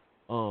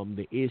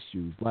the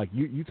issues. Like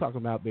you talking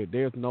about that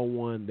there's no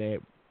one that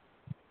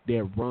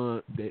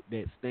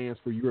stands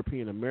for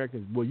European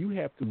Americans. Well, you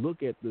have to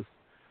look at this.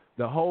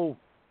 The whole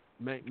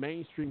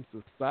mainstream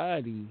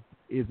society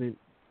isn't.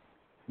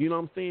 You know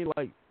what I'm saying?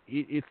 Like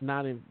it's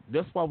not in.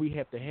 That's why we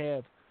have to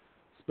have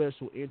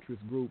special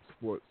interest groups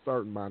for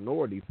certain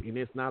minorities, and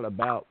it's not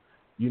about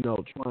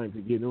trying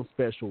to get them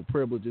special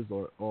privileges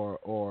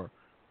or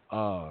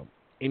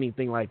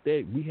anything like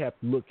that. We have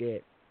to look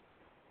at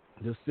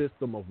the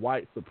system of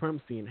white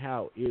supremacy and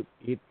how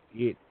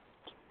it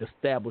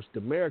established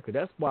America.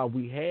 That's why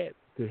we had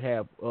to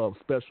have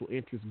special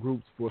interest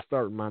groups for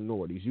certain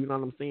minorities. You know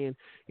what I'm saying?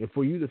 And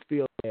for you to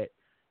feel that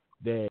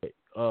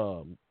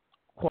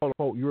quote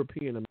unquote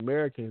European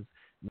Americans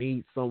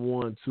need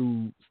someone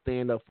to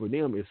stand up for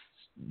them is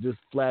just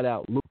flat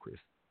out ludicrous.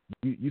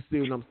 You see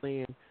what I'm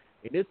saying?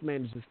 And this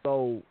man is just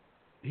so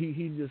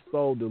he's just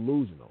so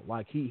delusional.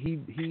 Like he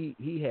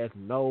has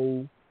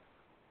no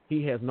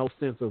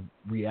sense of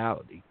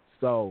reality.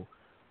 So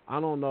I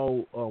don't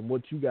know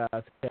what you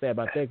guys say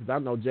about that, because I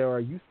know, J.R.,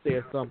 you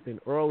said something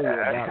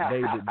earlier about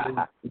David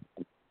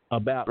Duke,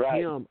 about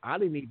him. I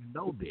didn't even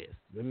know this.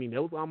 I mean, it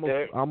was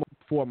almost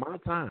before my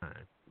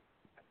time.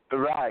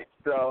 Right.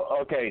 So,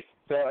 okay.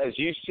 So as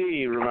you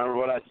see, remember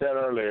what I said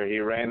earlier, he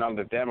ran on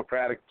the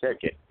Democratic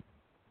ticket.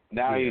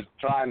 Now he's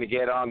trying to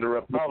get on the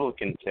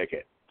Republican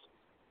ticket.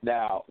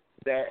 Now,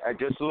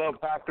 just a little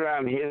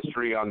background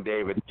history on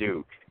David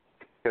Duke,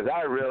 because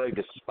I really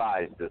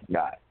despise this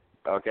guy.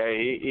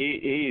 Okay,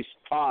 he's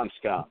pond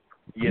scum.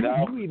 You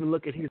know. You even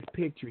look at his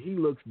picture; he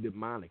looks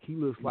demonic. He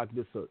looks like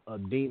just a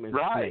demon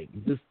snake.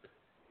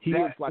 He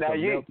looks like a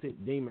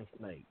melted demon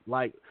snake.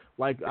 Like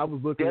I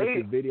was looking at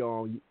this video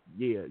on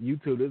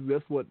YouTube.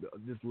 That's what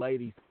this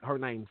lady, her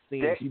name's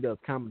Sin. She does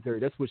commentary.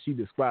 That's what she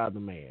described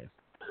him as.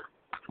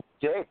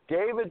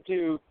 David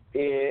Duke,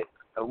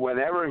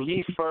 whenever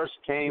he first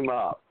came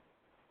up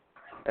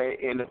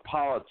into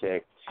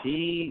politics,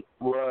 he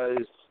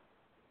was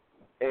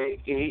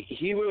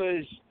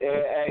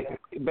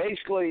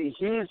basically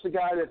he's the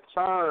guy that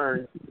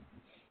turned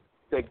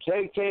the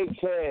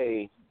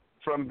KKK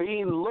from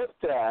being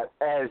looked at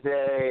as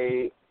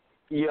a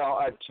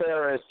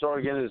terrorist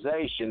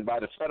organization by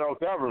the federal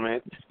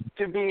government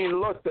to being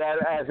looked at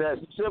as a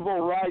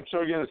civil rights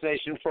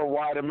organization for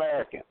white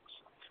Americans.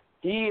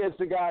 He is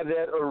the guy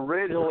that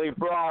originally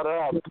brought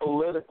up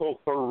political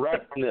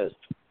correctness,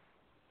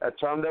 a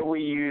term that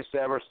we use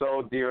ever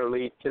so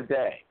dearly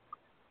today.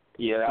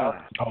 You know?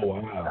 Oh,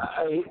 wow.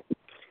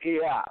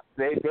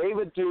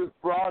 David Duke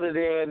brought it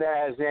in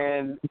as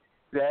in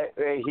that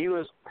he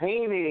was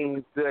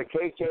painting the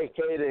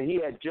KKK that he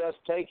had just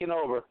taken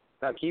over.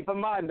 Now, keep in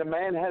mind, the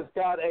man has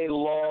got a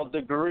law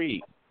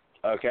degree,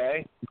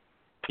 okay?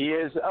 He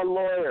is a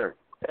lawyer,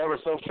 ever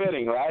so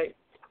fitting, right?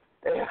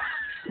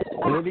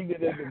 Where did he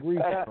get that degree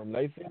from?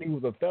 They said he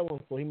was a felon,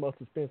 so he must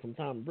have spent some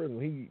time in prison.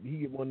 He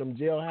get one of them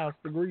jailhouse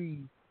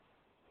degrees.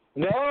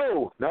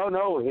 No.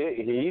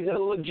 He's a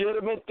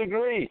legitimate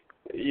degree.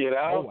 You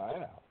know.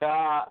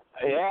 Oh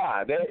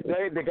wow.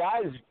 The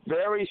guy's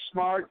very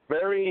smart,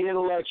 very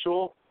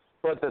intellectual.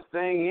 But the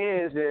thing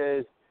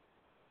is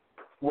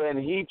when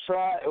he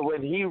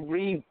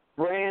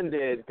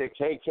rebranded the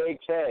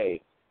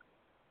KKK,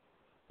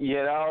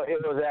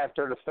 it was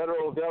after the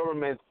federal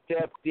government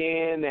stepped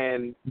in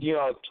and,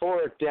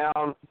 tore it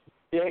down.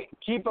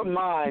 Keep in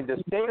mind, the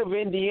state of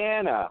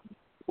Indiana,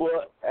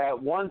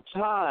 at one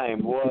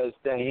time, was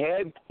the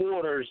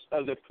headquarters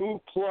of the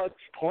Ku Klux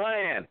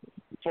Klan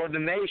for the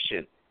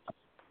nation.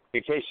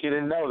 In case you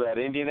didn't know that,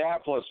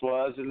 Indianapolis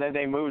was, and then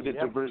they moved it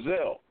to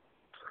Brazil.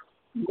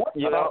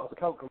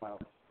 Kokomo.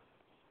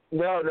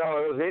 No,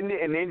 it was in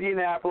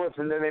Indianapolis,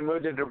 and then they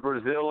moved it to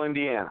Brazil,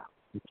 Indiana.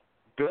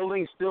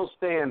 Building still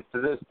stands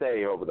to this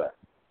day over there.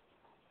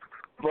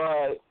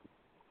 But,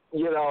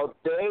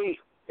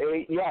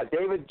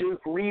 David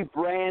Duke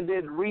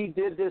rebranded,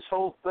 redid this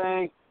whole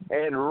thing,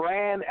 and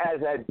ran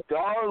as a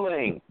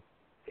darling.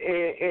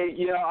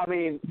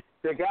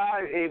 The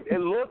guy,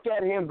 look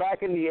at him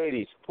back in the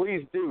 80s.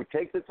 Please do.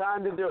 Take the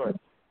time to do it.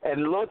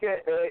 and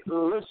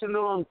listen to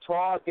him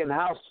talk and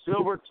how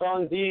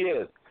silver-tongued he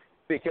is,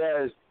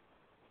 because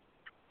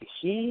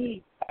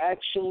he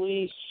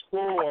actually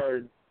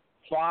scored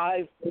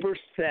 5%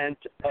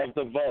 of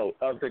the vote,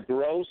 of the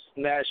gross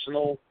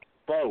national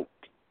vote.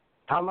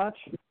 How much?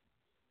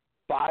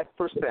 5%.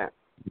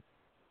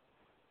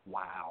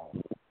 Wow.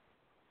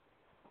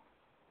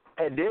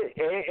 And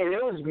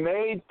it was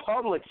made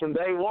public from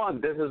day one.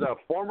 This is a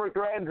former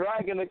Grand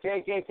Dragon of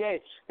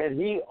KKK, and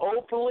he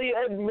openly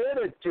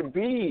admitted to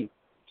be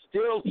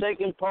still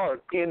taking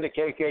part in the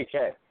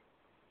KKK.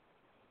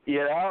 You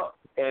know,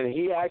 and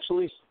he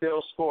actually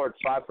still scored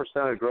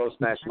 5% of gross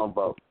national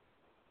vote.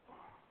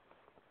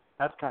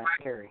 That's kind of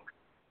scary.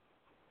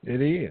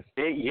 It is.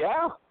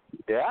 Yeah.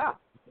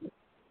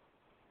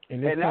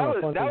 And it's And kind that of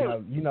was- funny that how,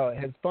 was- you know,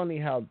 it's funny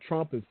how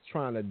Trump is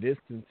trying to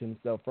distance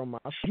himself from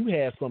us. You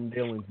had some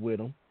dealings with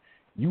him.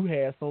 You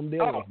had some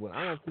dealings with him.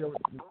 I don't care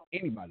what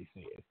anybody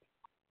says.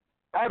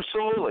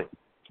 Absolutely.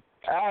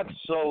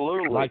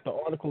 Like the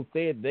article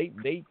said,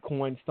 they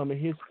coined some of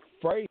his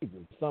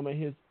phrases, some of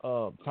his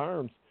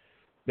terms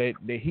that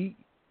he,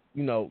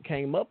 you know,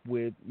 came up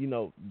with. You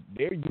know,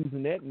 they're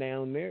using that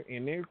now in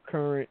their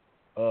current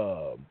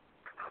what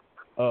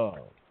do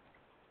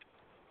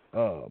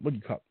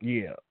you call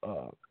it?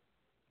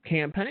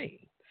 Campaign.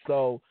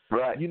 So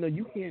you know,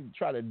 you can't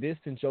try to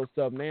distance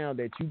yourself now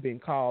that you've been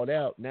called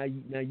out. Now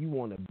you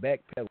want to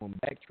backpedal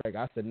and backtrack.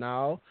 I said,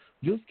 no,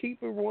 just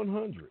keep it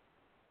 100.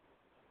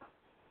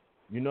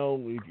 You know,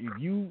 if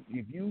you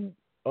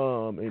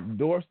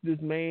endorse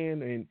this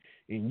man and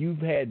you've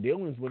had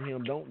dealings with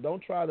him,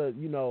 don't try to,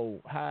 you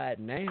know, hide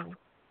now.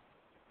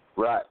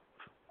 Right.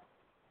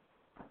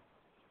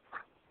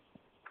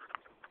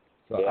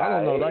 So Yeah, I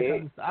don't know. Like I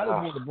just uh,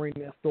 want to bring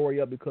that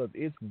story up because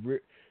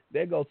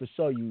that goes to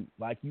show you,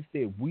 like you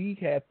said, we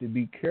have to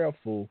be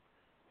careful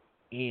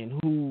in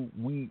who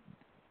we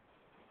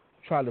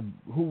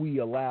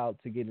allow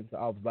to get into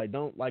office. Like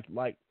don't like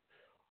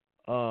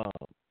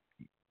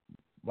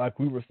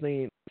we were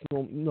saying,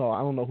 you know, I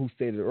don't know who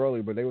said it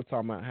earlier, but they were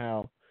talking about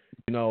how,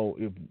 you know,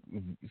 if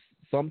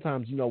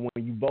sometimes, you know,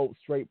 when you vote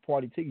straight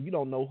party ticket, you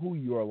don't know who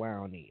you're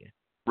allowing in.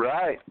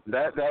 Right.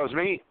 That was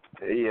me.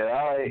 You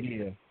know,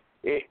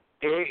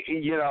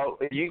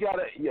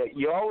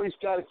 you always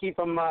gotta keep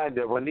in mind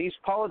that when these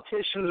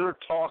politicians are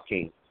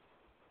talking,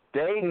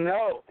 they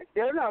know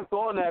they're not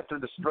going after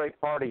the straight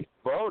party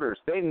voters.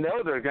 They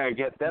know they're going to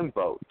get them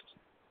votes.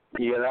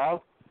 You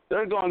know,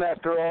 they're going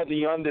after all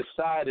the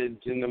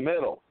undecideds in the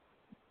middle.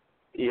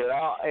 You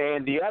know,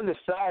 and the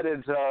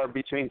undecideds are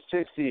between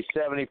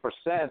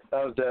 60-70%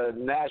 of the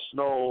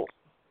national,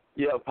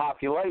 you know,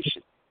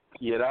 population.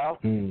 You know,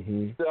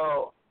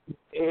 so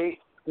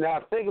now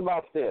think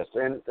about this,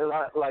 and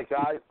like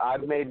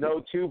I've made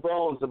no two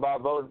bones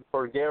about voting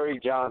for Gary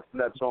Johnson.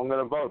 That's who I'm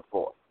going to vote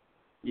for.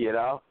 You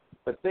know,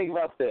 but think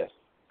about this: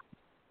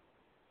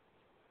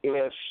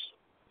 if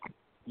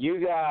you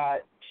got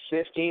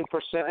 15%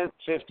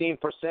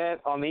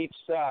 on each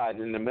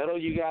side, in the middle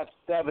you got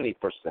 70%,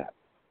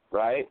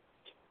 right?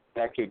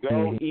 That could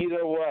go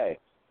either way,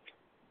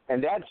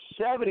 and that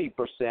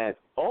 70%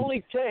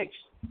 only takes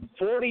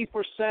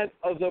 40%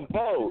 of the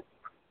vote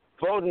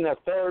voting a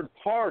third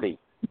party.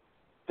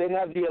 They'd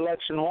have the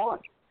election won.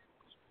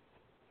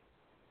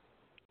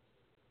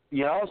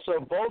 You know, so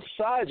both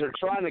sides are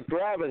trying to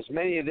grab as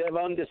many of them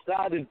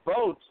undecided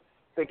votes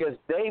because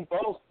they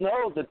both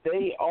know that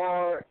they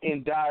are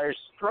in dire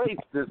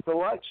straits this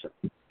election.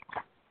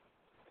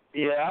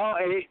 You know,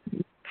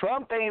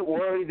 Trump ain't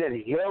worried that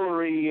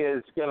Hillary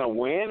is going to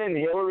win, and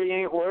Hillary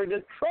ain't worried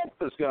that Trump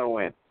is going to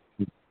win.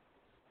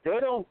 They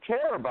don't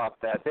care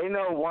about that. They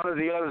know one or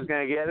the other is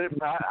going to get it.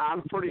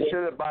 I'm pretty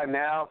sure that by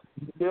now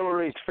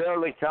Hillary's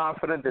fairly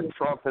confident that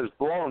Trump has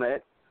blown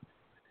it.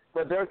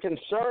 But they're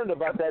concerned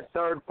about that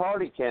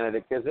third-party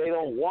candidate because they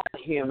don't want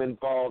him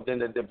involved in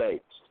the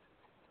debates.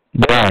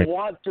 They don't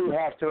want to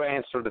have to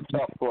answer the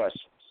tough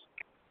questions.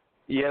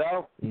 You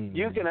know,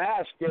 you can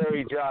ask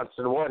Gary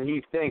Johnson what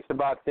he thinks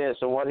about this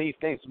and what he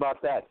thinks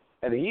about that,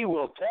 and he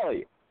will tell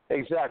you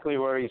exactly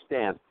where he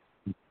stands.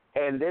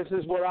 And this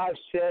is what I've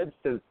said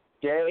since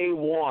day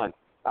one.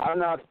 I'm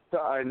not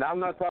talking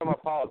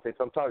about politics.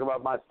 I'm talking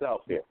about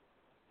myself here.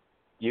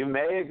 You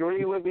may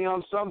agree with me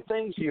on some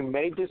things. You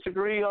may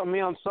disagree on me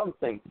on some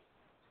things.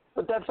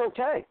 But that's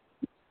okay.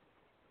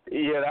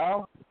 You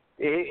know,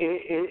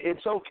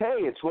 it's okay.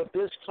 It's what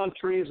this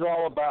country is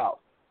all about.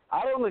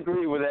 I don't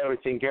agree with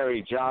everything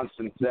Gary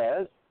Johnson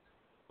says,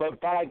 but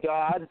by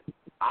God,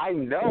 I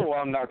know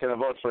I'm not going to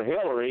vote for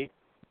Hillary.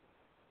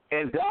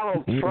 And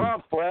Donald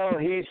Trump, well,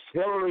 he's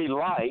Hillary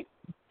light,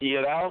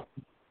 you know.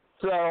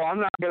 So I'm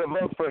not going to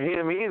vote for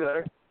him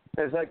either.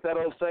 It's like that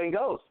old saying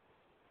goes.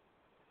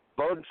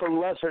 Voting for the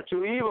lesser of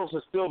two evils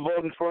is still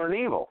voting for an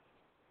evil.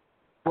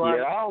 Right.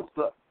 You know?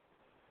 So,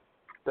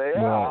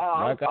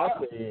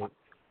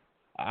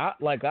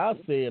 like I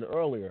said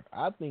earlier,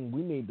 I think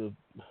we need to.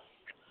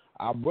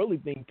 I really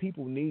think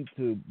people need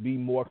to be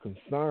more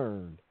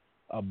concerned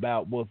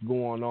about what's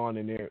going on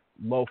in their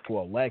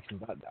local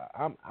elections.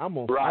 I'm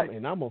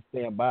gonna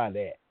stand by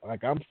that.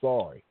 Like, I'm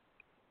sorry.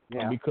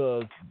 Yeah.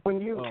 Because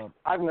when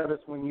I've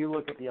noticed when you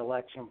look at the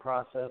election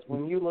process,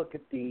 when you look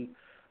at the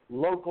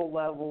local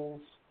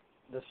levels,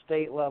 the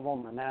state level,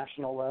 and the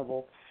national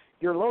level,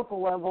 your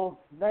local level,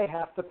 they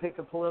have to pick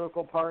a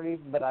political party,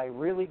 but I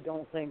really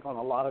don't think on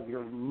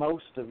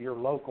most of your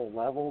local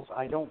levels,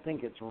 I don't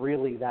think it's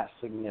really that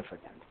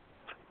significant.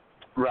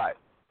 Right.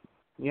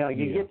 You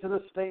get to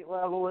the state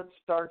level, it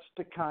starts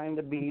to kind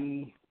of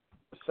be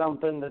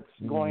something that's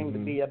going to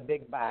be a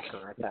big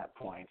backer at that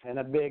point and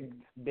a big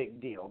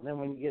deal. Then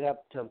when you get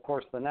up to, of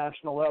course, the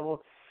national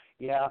level,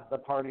 the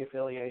party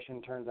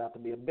affiliation turns out to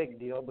be a big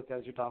deal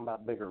because you're talking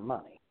about bigger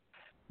money.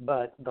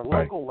 But the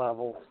local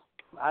level,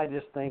 I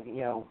just think,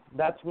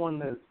 that's one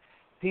that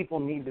people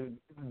need to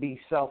be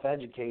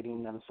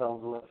self-educating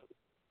themselves with.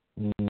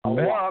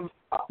 Well,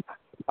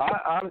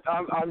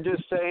 I'm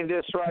just saying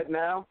this right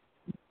now.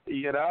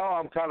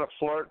 I'm kind of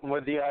flirting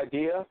with the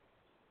idea.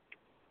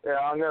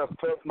 I'm going to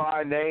put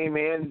my name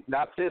in,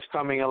 not this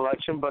coming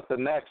election, but the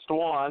next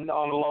one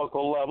on a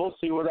local level,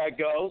 see where that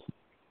goes.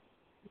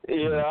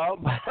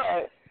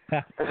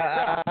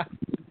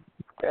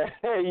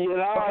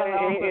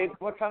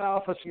 What kind of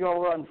office you going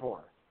to run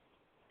for?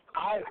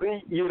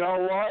 You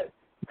know what?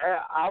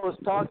 I was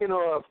talking to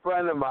a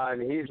friend of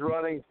mine. He's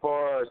running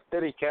for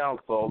city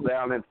council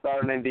down in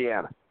southern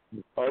Indiana,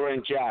 over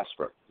in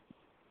Jasper.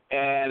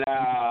 And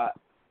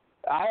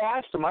I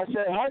asked him, I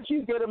said, how'd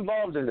you get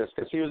involved in this?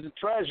 Because he was the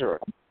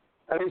treasurer.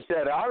 And he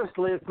said,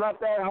 honestly, it's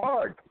not that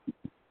hard.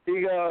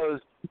 He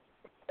goes,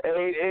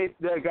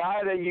 the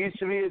guy that used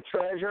to be a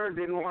treasurer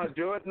didn't want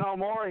to do it no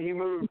more. He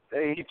moved.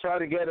 He tried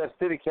to get a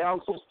city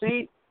council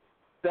seat.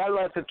 That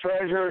left the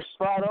treasurer's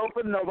spot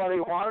open. Nobody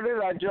wanted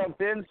it. I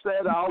jumped in,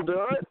 said, I'll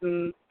do it.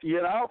 And,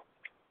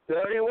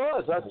 there he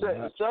was. I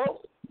said,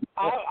 so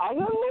I'm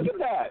going to look at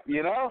that,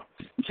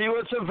 see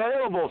what's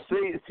available,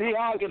 see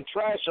how I can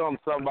trash on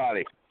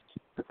somebody.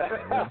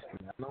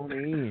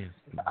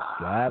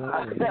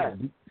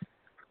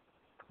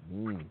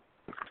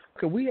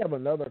 Could we have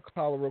another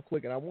caller real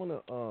quick? And I want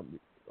to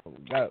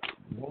got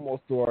one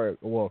more story,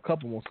 a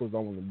couple more stories I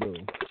want to do.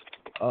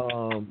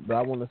 But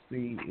I want to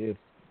see if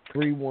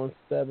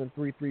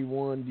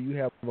 317-331, do you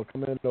have a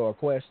comment or a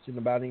question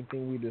about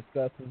anything we're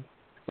discussing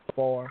so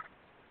far? Or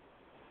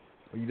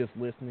are you just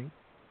listening?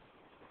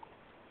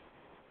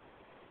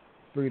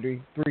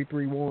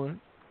 331.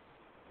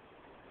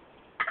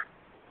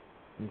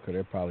 Okay,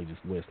 they're probably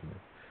just listening.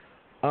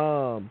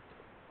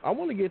 I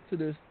want to get to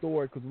this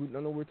story because I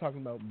know we're talking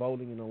about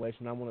voting and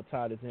election. I want to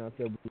tie this in.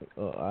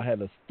 I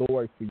had a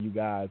story for you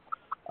guys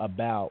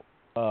about.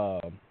 I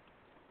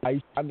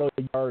know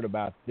you heard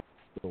about this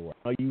story.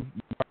 I know you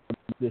heard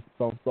this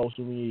on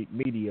social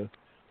media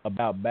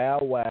about Bow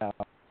Wow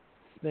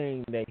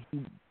saying that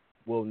he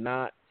will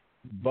not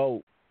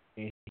vote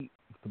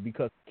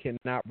because he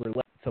cannot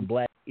relate to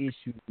black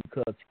issues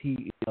because he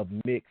is of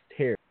mixed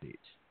heritage.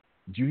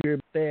 Did you hear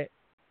that?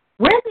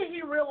 When did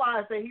he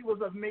realize that he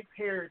was of mixed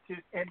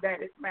heritage and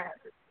that it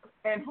mattered?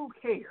 And who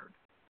cared?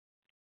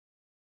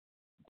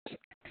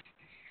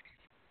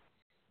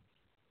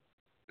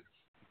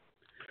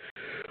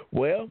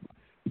 Well,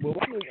 we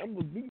gonna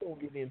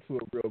get into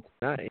it real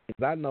quick.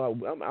 I know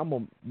I'm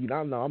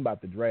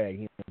about to drag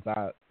him.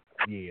 Because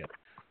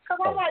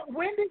I'm like,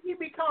 when did he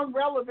become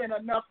relevant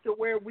enough to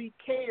where we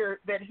cared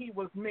that he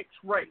was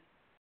mixed race?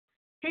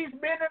 He's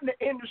been in the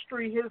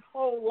industry his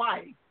whole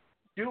life.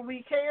 Do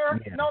we care?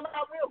 Yeah. No,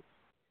 not really.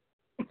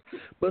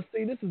 But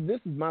see, this is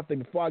my thing.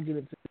 Before I get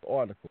into this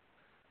article,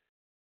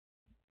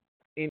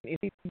 and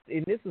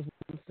this is what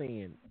I'm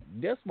saying.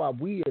 That's why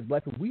we as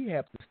black people, we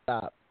have to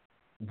stop.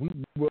 We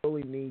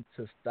really need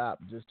to stop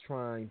just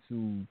trying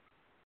to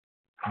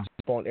jump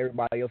on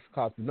everybody else's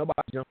cause.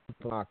 Nobody jumps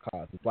on our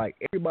cause. It's like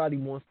everybody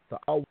wants to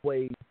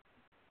always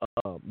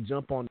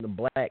jump on the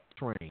black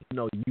train.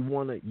 You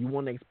want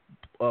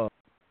to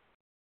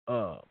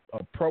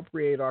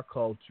appropriate our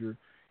culture.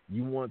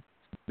 You want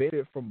to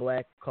benefit from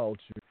black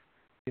culture.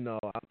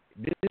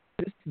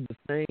 This is the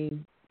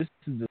same. This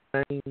is the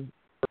same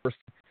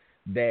person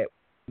that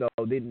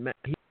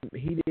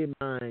he didn't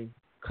mind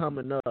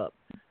coming up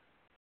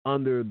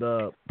under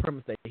the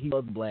premise that he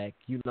was black.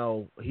 He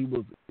was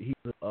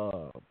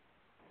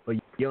a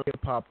young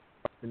hip hop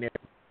and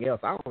everything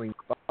else. I don't even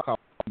call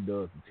him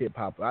the hip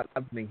hop. I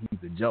think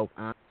he's a joke,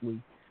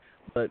 honestly.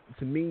 But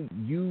to me,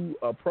 you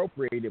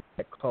appropriated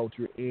black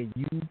culture and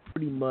you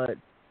pretty much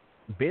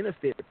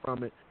benefited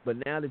from it. But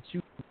now that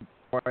you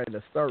are at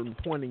a certain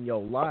point in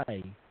your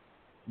life,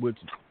 which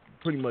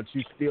pretty much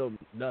you still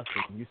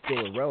nothing, you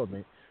still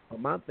irrelevant. But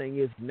my thing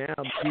is now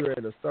that you're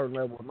at a certain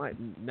level of life,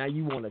 now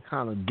you want to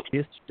kind of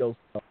distance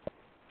yourself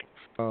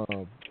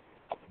from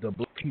the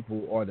black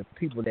people or the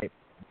people that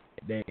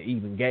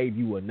even gave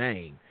you a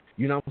name.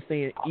 You know what I'm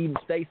saying? Even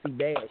Stacey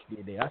Dash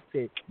did that. I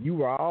said you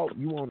were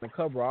on the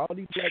cover of all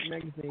these black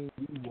magazines.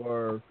 You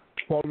were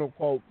quote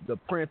unquote the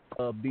prince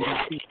of BET.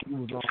 You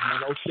was on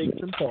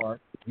 106 and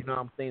Park. You know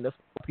what I'm saying? That's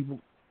what people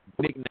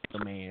nickname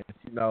the man.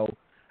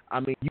 I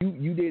mean,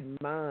 you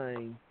didn't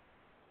mind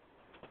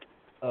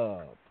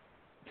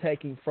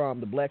taking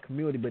from the black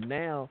community, but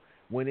now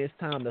when it's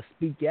time to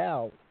speak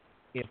out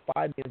and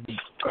fighting the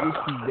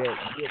issues that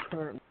you're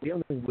currently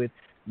dealing with,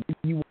 then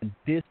you would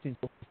distance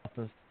yourself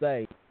and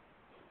say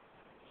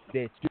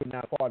that you're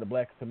not part of the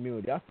black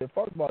community. I said,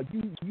 first of all,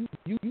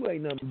 you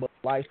ain't nothing but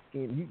light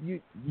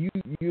skinned.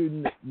 You're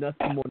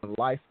nothing more than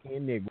a light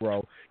skinned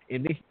Negro.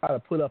 And then he tried to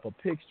put up a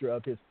picture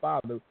of his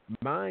father,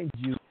 mind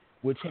you,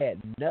 which had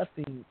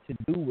nothing to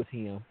do with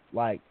him.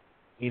 Like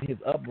in his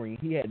upbringing,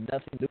 he had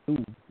nothing to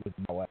do with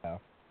Bow Wow.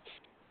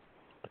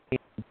 And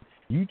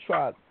you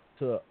tried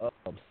to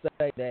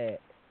say that.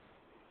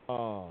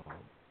 You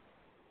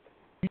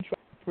try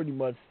to pretty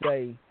much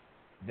say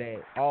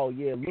that, oh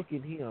yeah, look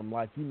at him,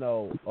 like, you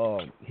know,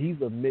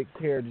 he's a mixed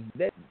heritage.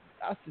 That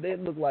I said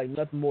that looked like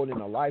nothing more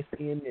than a light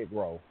skinned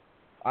Negro.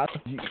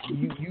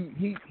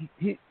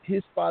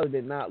 His father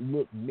did not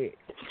look mixed.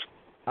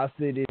 I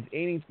said, if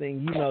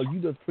anything, you know, you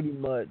just pretty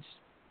much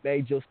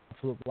made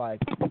yourself look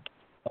like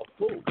a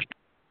fool.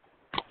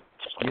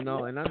 You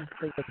know, and I just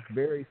think that's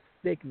very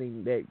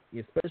sickening that,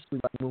 especially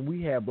like when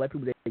we have black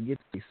people that get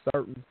to a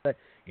certain,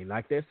 and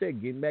like they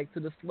said, getting back to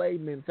the slave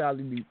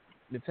mentality we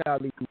were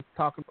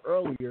talking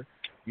earlier,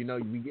 you know,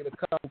 we get a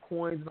couple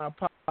coins in our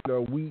pocket,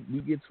 or we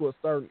get to a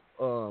certain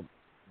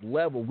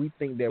level, we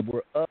think that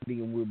we're uppity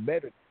and we're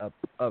better than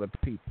other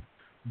people.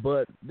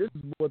 But this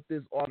is what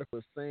this article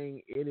is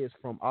saying. It is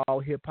from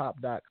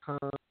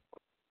allhiphop.com.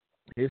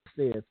 It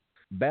says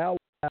Bow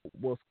Wow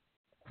was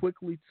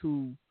quickly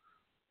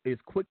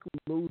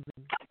losing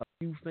a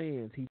few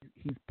fans.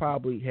 He's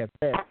probably has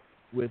that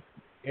with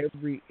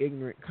every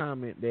ignorant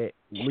comment that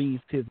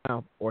leaves his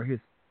mouth or his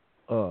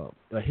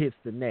hits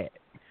the net.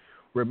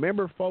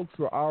 Remember, folks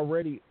were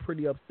already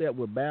pretty upset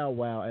with Bow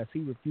Wow as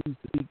he refused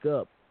to speak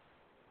up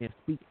and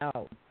speak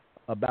out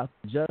about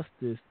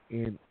justice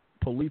and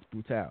police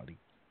brutality.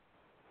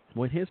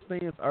 When his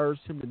fans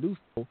urged him to do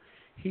so,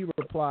 he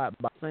replied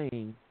by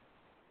saying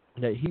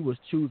that he was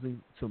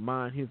choosing to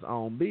mind his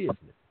own business.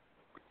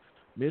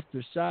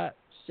 Mr.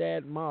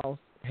 Shad Moss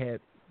had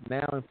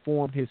now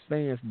informed his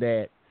fans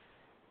that,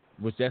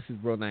 which that's his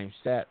real name,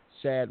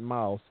 Shad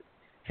Moss,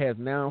 has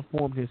now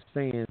informed his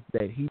fans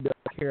that he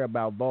doesn't care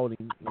about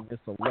voting in this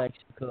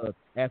election because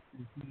after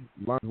he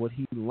learned what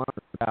he learned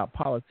about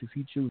politics,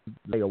 he chooses to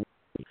stay away.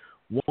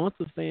 Once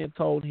a fan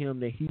told him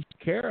that he should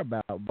care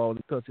about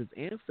voting because his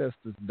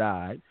ancestors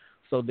died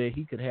so that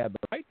he could have the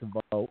right to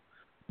vote,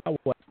 I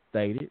was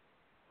stated,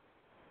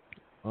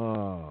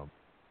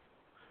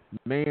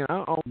 man,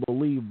 I don't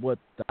believe what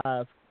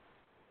I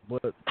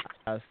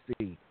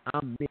see.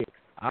 I'm mixed.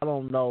 I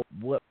don't know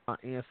what my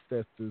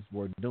ancestors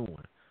were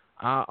doing.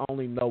 I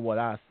only know what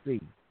I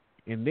see.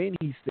 And then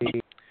he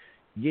said,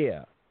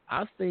 yeah,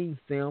 I seen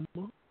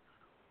Selma.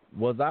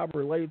 Was I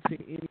related to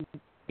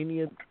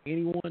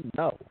anyone?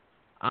 No.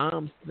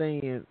 I'm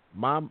saying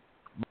my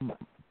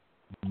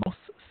most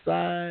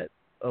side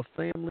of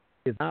family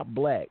is not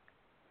black.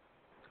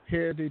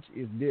 Heritage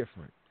is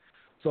different.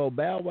 So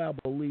Bow Wow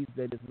believes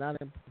that it's not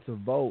important to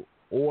vote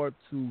or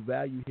to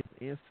value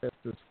his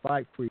ancestors'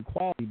 fight for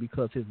equality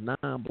because his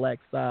non-black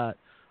side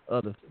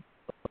of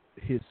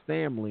his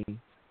family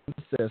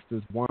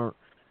ancestors weren't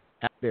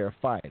out there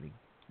fighting.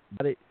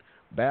 But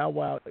Bow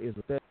Wow is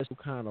a special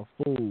kind of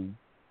fool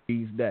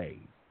these days.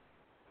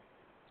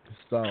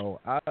 So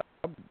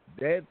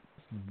that's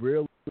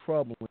really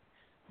troubling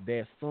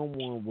that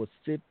someone would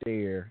sit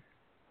there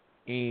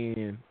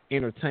and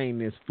entertain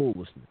this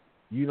foolishness.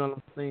 You know what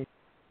I'm saying?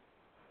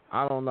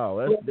 I don't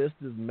know. This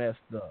is messed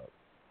up.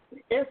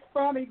 It's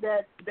funny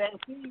that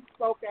he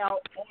spoke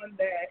out on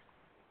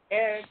that,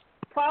 and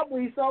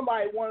probably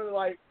somebody, one of the,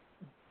 like,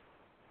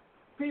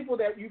 people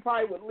that you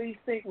probably would least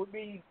think would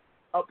be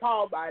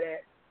appalled by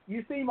that.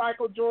 You see,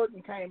 Michael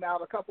Jordan came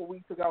out a couple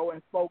weeks ago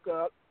and spoke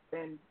up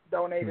and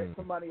donated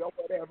some money or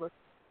whatever.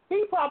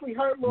 He probably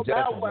heard Lil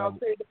Bow Wow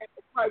say that,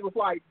 and probably was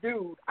like,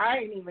 dude, I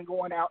ain't even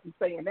going out and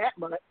saying that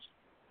much.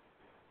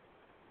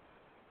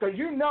 Because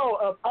you know,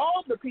 of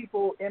all the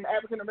people in the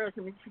African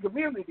American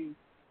community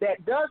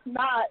that does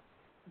not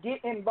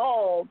get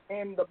involved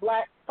in the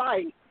black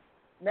fight,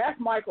 that's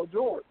Michael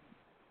Jordan.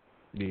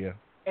 Yeah.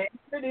 And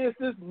it is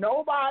just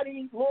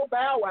nobody, Lil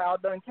Bow Wow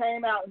done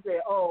came out and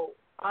said, oh,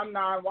 I'm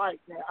non-white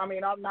now. I'm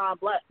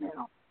non-black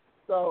now.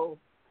 So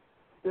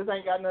this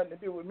ain't got nothing to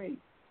do with me.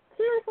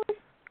 Seriously?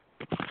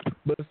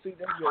 But see,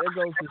 that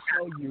goes to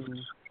show you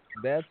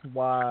that's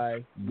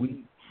why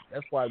we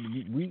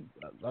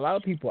a lot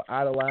of people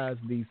idolize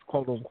these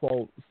quote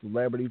unquote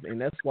celebrities, and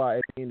that's why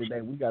at the end of the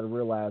day we got to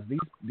realize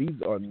these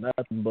are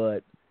nothing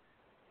but.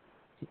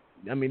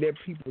 I mean, they're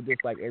people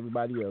just like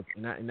everybody else,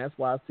 and that's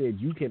why I said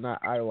you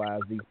cannot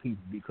idolize these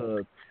people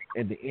because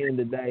at the end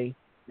of the day,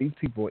 these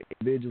people are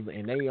individuals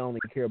and they only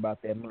care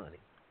about their money.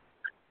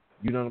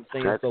 You know what I'm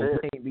saying? That's so it.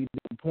 we can't be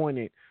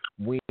disappointed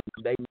when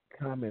they make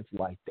comments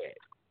like that.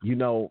 You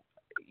know,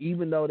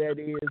 even though that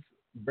is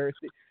very,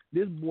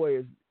 this boy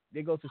is.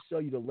 It goes to show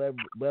you the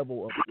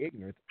level of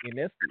ignorance, and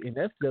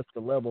that's just the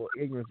level of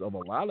ignorance of a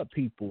lot of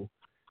people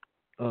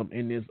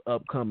in this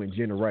upcoming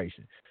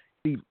generation.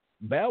 See,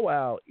 Bow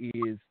Wow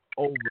is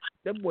over.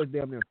 That boy's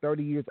damn near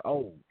 30 years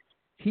old.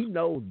 He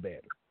knows better.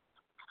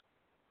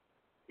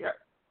 Yeah.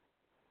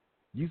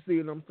 You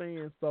see what I'm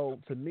saying? So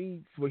to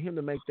me, for him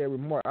to make that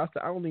remark, I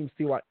said I don't even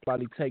see why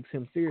anybody takes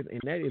him serious, and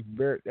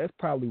that's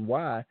probably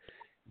why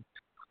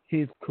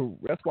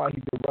that's why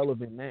he's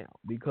irrelevant now,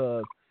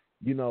 because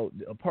you know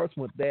a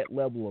person with that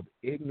level of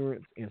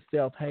ignorance and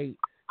self-hate,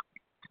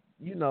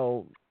 you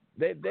know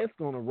that's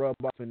going to rub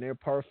off in their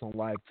personal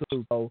life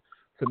too. So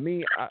to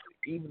me,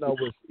 even though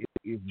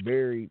it's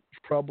very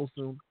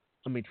troubling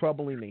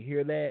to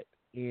hear that,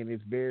 and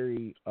it's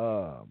very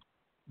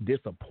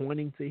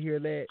disappointing to hear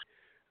that.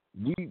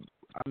 You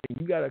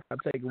gotta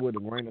take it with a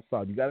grain of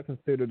salt. You gotta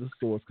consider the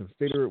source,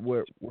 consider it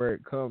where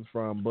it comes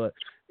from. But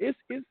he's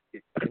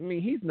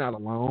not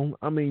alone.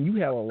 I mean, you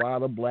have a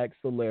lot of black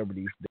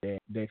celebrities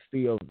that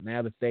feel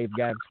now that they've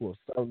gotten to a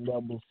certain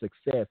level of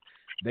success,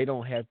 they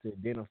don't have to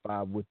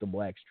identify with the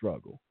black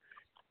struggle.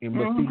 And see,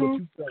 what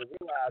you fail to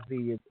realize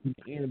is, at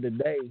the end of the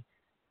day,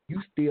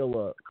 you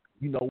still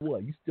you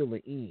still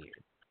an end.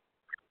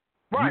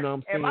 Right. You know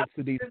what I'm saying,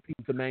 to these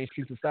people, to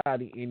mainstream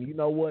society, and you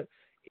know what?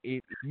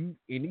 And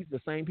these are the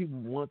same people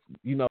once,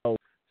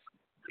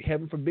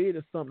 heaven forbid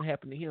if something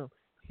happened to him,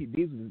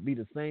 these would be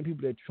the same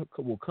people that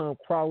will come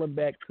crawling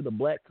back to the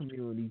black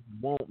community,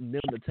 wanting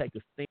them to take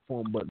a stand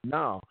for them. But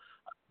no,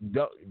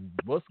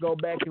 let's go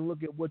back and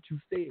look at what you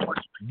said.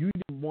 You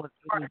didn't want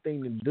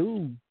anything to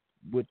do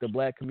with the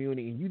black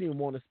community, and you didn't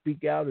want to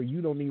speak out, or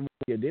you don't even want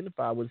to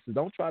identify with us. So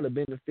don't try to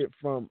benefit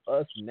from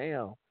us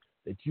now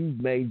that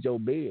you've made your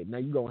bed. Now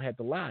you're going to have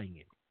to lie in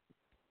it.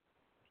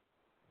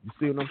 You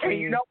see what I'm saying?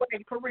 And you know what,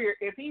 in career,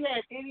 if he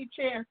had any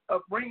chance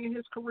of bringing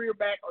his career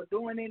back or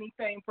doing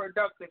anything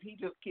productive, he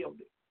just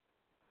killed it.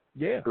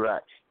 Yeah.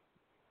 Correct.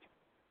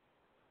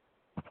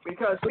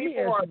 Because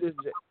people are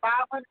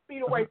 500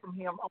 feet away from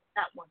him on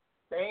that one.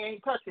 They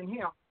ain't touching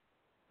him.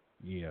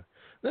 Yeah.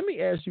 Let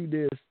me ask you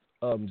this,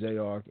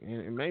 JR,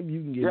 and maybe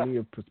you can give me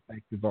some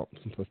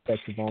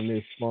perspective on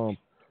this from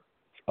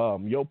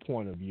your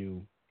point of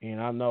view.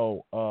 And I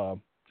know,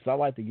 because I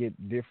like to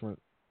get different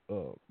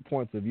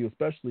points of view,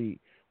 especially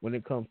when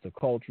it comes to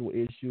cultural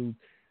issues.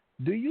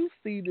 Do you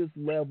see this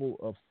level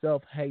of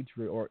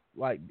self-hatred, or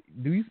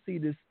do you see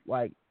this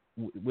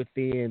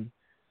within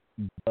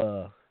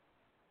the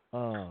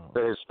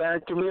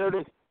Hispanic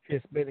community?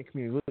 Hispanic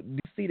community. Do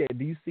you see that?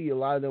 Do you see a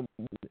lot of them?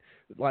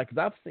 Cause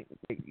I've seen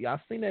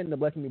that in the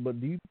black community,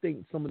 but do you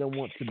think some of them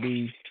want to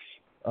be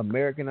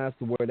Americanized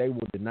to where they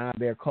will deny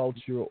their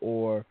culture,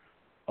 or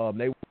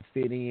they would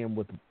fit in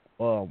with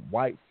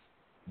white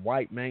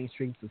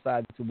mainstream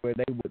society to where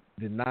they would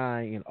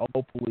deny and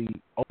openly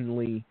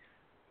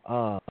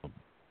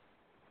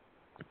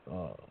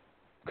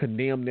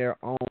condemn their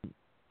own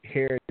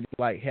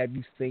heritage? Have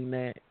you seen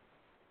that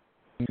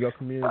in your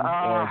community,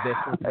 or is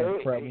that something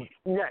that's prevalent?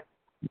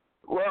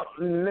 Well,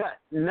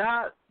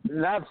 not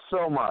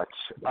so much.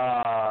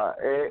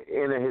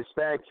 In the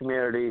Hispanic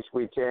communities,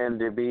 we tend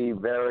to be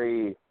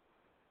very,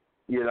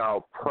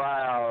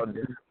 proud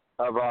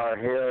of our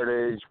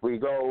heritage. We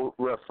go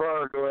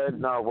refer to it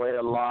in our way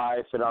of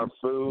life and our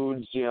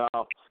foods.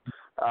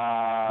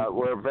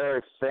 We're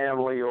very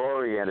family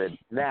oriented.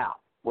 Now,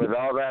 with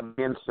all that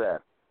being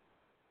said,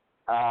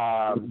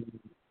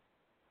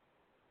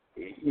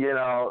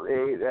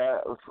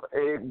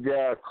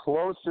 the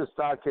closest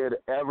I could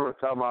ever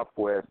come up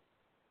with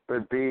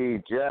would be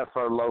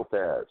Jennifer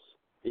Lopez.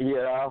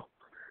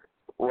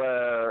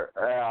 Where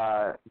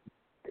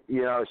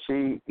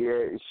she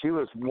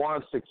was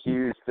once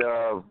accused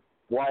of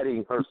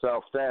whiting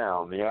herself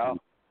down,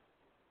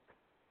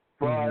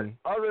 But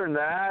other than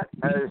that,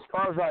 as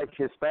far as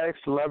Hispanic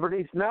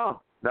celebrities,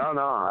 no.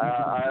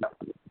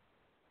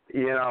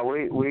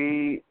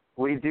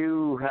 We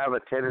do have a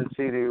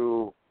tendency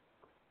to,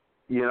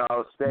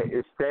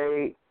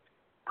 stay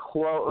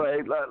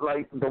close.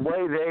 Like the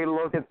way they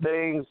look at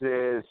things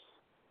is,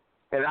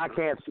 and I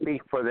can't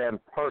speak for them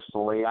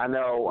personally. I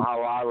know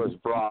how I was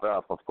brought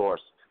up, of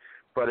course.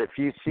 But if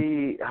you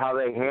see how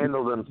they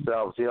handle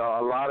themselves, a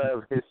lot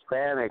of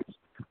Hispanics,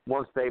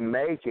 once they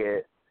make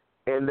it,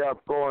 end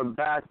up going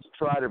back to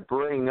try to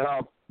bring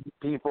up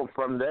people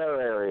from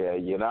their area,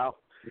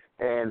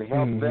 and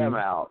help them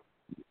out.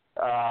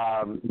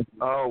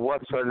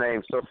 What's her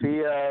name?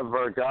 Sofia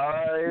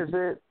Vergara, is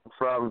it?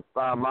 From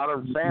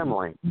Modern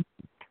Family.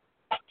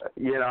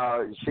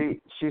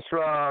 She's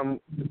from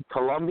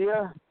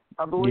Colombia,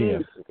 I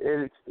believe.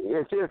 Yeah.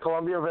 It's either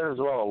Colombia or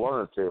Venezuela,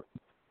 one of the two.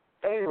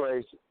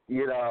 Anyways,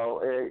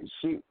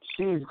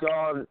 she's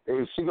gone.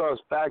 She goes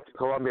back to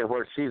Colombia,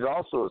 where she's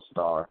also a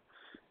star,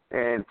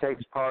 and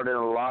takes part in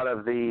a lot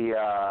of the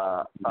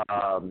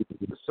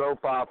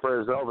soap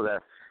operas over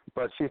there.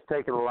 But she's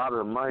taken a lot of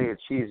the money that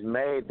she's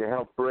made to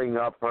help bring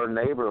up her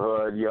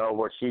neighborhood,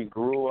 where she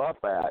grew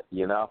up at,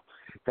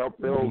 help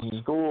build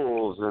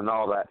schools and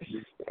all that.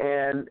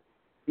 And,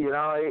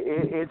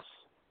 it's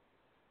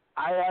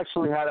I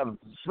actually had a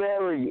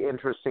very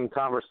interesting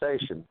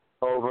conversation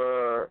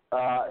over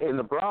in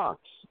the Bronx,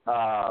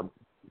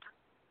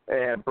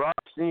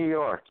 New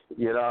York.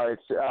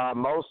 It's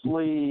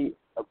mostly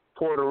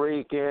Puerto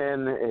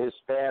Rican,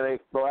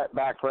 Hispanic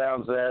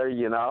backgrounds there,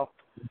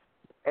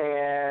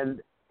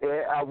 and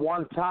At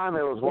one time,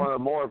 it was one of the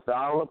more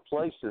violent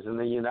places in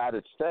the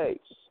United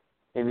States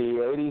in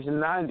the 80s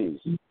and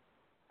 90s.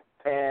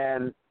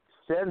 And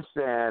since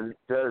then,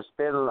 there's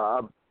been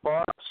a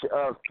bunch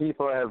of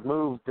people that have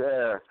moved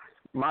there,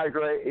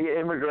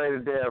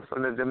 immigrated there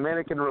from the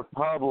Dominican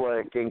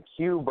Republic and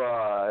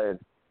Cuba, and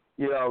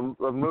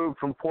moved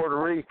from Puerto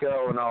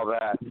Rico and all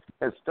that,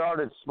 and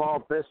started small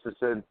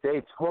businesses. And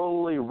they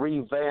totally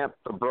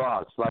revamped the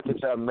Bronx like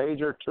it's a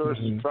major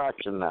tourist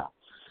attraction now.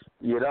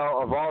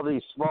 Of all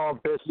these small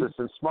businesses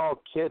and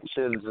small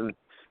kitchens, and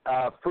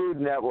Food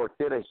Network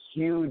did a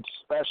huge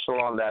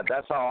special on that.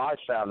 That's how I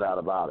found out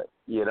about it.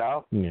 Yeah.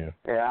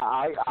 And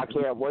I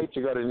can't wait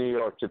to go to New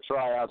York to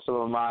try out some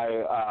of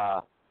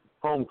my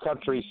home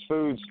country's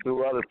foods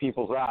through other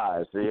people's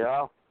eyes.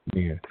 Yeah.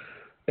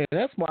 And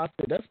that's why I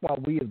said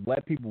we as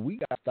black people, we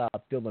gotta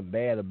stop feeling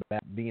bad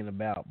about being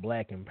about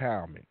black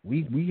empowerment.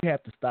 We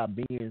have to stop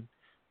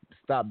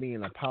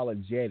being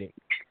apologetic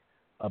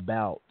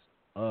about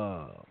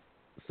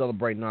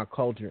celebrating our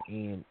culture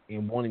and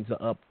wanting to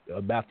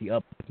about the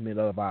upliftment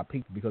of our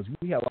people, because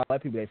we have a lot of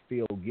black people that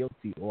feel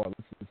guilty, or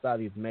the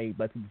society has made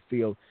black people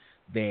feel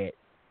that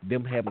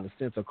them having a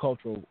sense of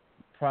cultural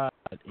pride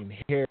and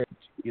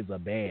heritage is a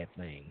bad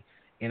thing.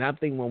 And I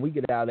think when we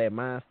get out of that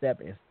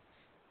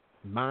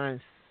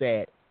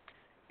mindset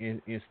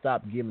and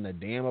stop giving a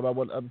damn about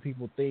what other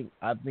people think,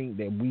 I think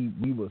that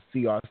we will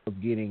see ourselves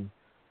getting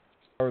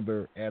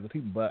further as a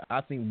people. But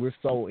I think we're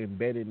so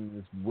embedded in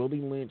this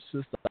Willie Lynch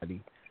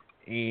society,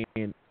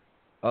 and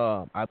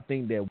I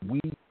think that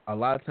a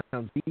lot of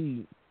times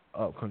we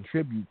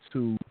contribute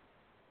to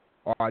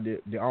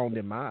their own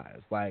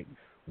demise. Like,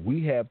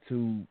 we have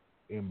to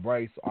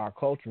embrace our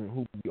culture and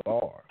who we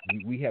are.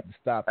 We have to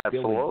stop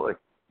feeling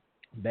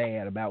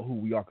bad about who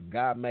we are, because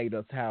God made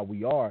us how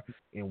we are,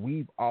 and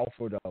we've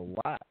offered a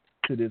lot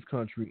to this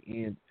country.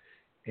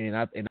 And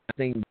I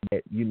think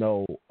that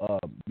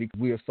because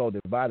we are so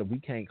divided, we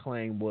can't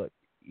claim what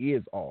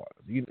is ours.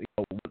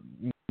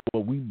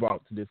 What we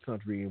brought to this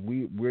country, and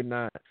we're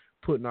not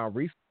putting our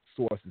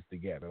resources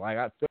together. Like,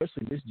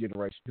 especially this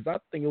generation, because I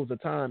think it was a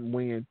time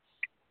when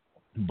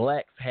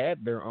blacks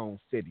had their own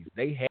cities.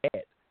 They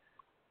had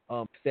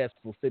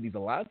successful cities. A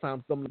lot of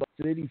times, some of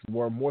those cities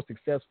were more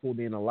successful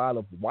than a lot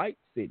of white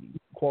cities,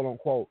 quote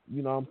unquote.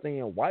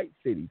 White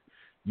cities.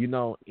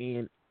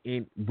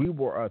 And we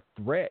were a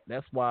threat.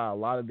 That's why a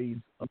lot of these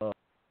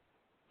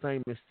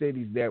famous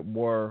cities that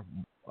were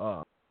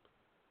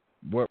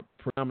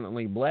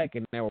predominantly black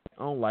and they were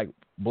on, like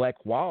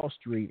Black Wall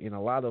Street, and a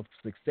lot of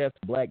successful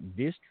black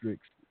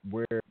districts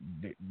where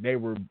they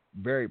were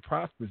very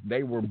prosperous,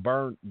 they were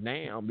burned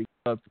down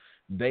because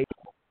they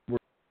were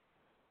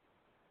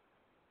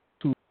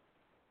too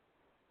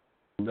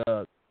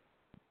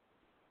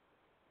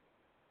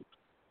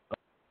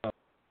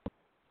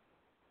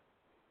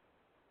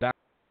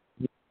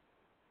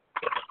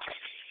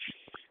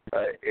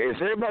is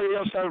anybody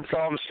else having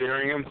problems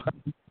hearing him?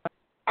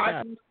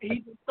 He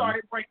just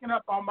started breaking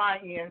up on my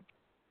end.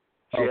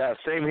 Yeah,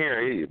 same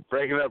here. He's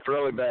breaking up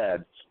really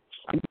bad.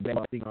 You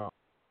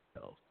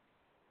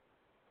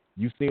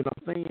see what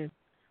I'm saying?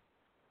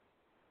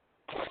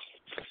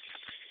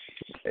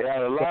 Yeah,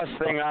 the last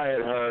thing I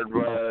had heard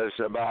was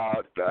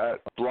about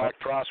black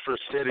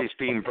prosperous cities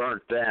being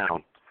burnt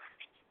down.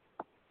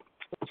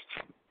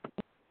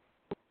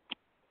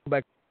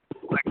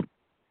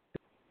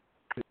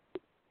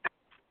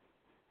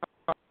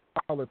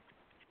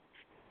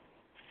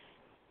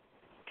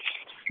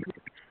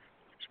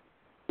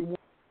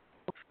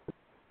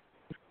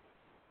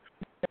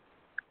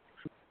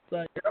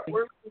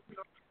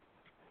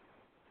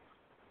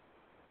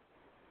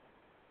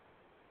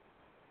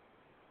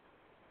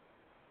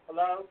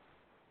 Hello?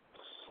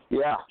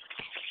 Yeah.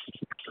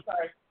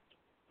 Sorry.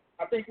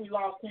 I think we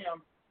lost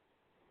him.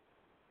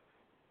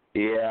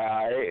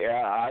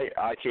 Yeah,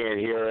 I can't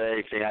hear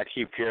anything. I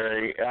keep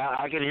hearing.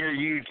 I can hear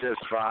you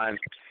just fine,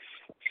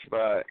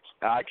 but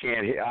I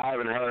can't. I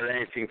haven't heard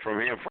anything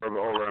from him for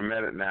over a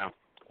minute now.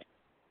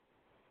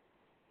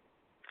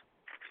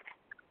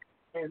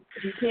 And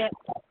he can't.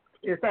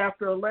 It's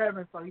after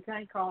 11, so he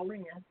can't call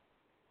in.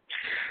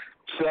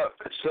 So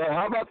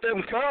how about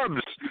them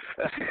Cubs?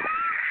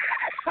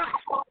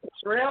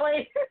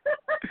 Really?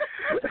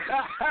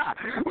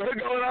 We're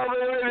going all the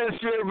way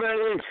this year,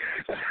 baby.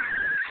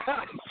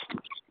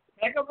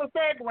 Heck of a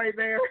segue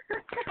there.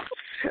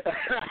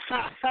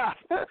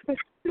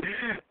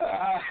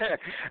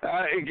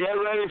 Get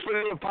ready for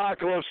the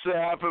apocalypse to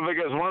happen,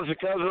 because once the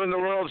Cubs win the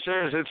World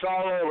Series, it's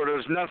all over.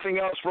 There's nothing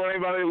else for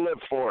anybody to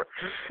live for.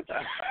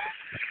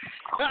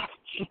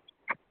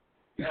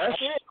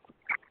 That's it.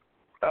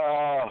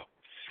 Well,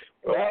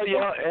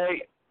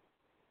 hey,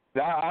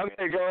 now I'm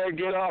going to go ahead and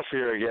get off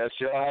here, I guess.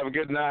 Y'all have a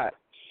good night.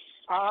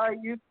 All right,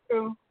 you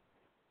too.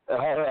 All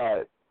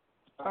right.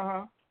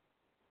 Uh-huh.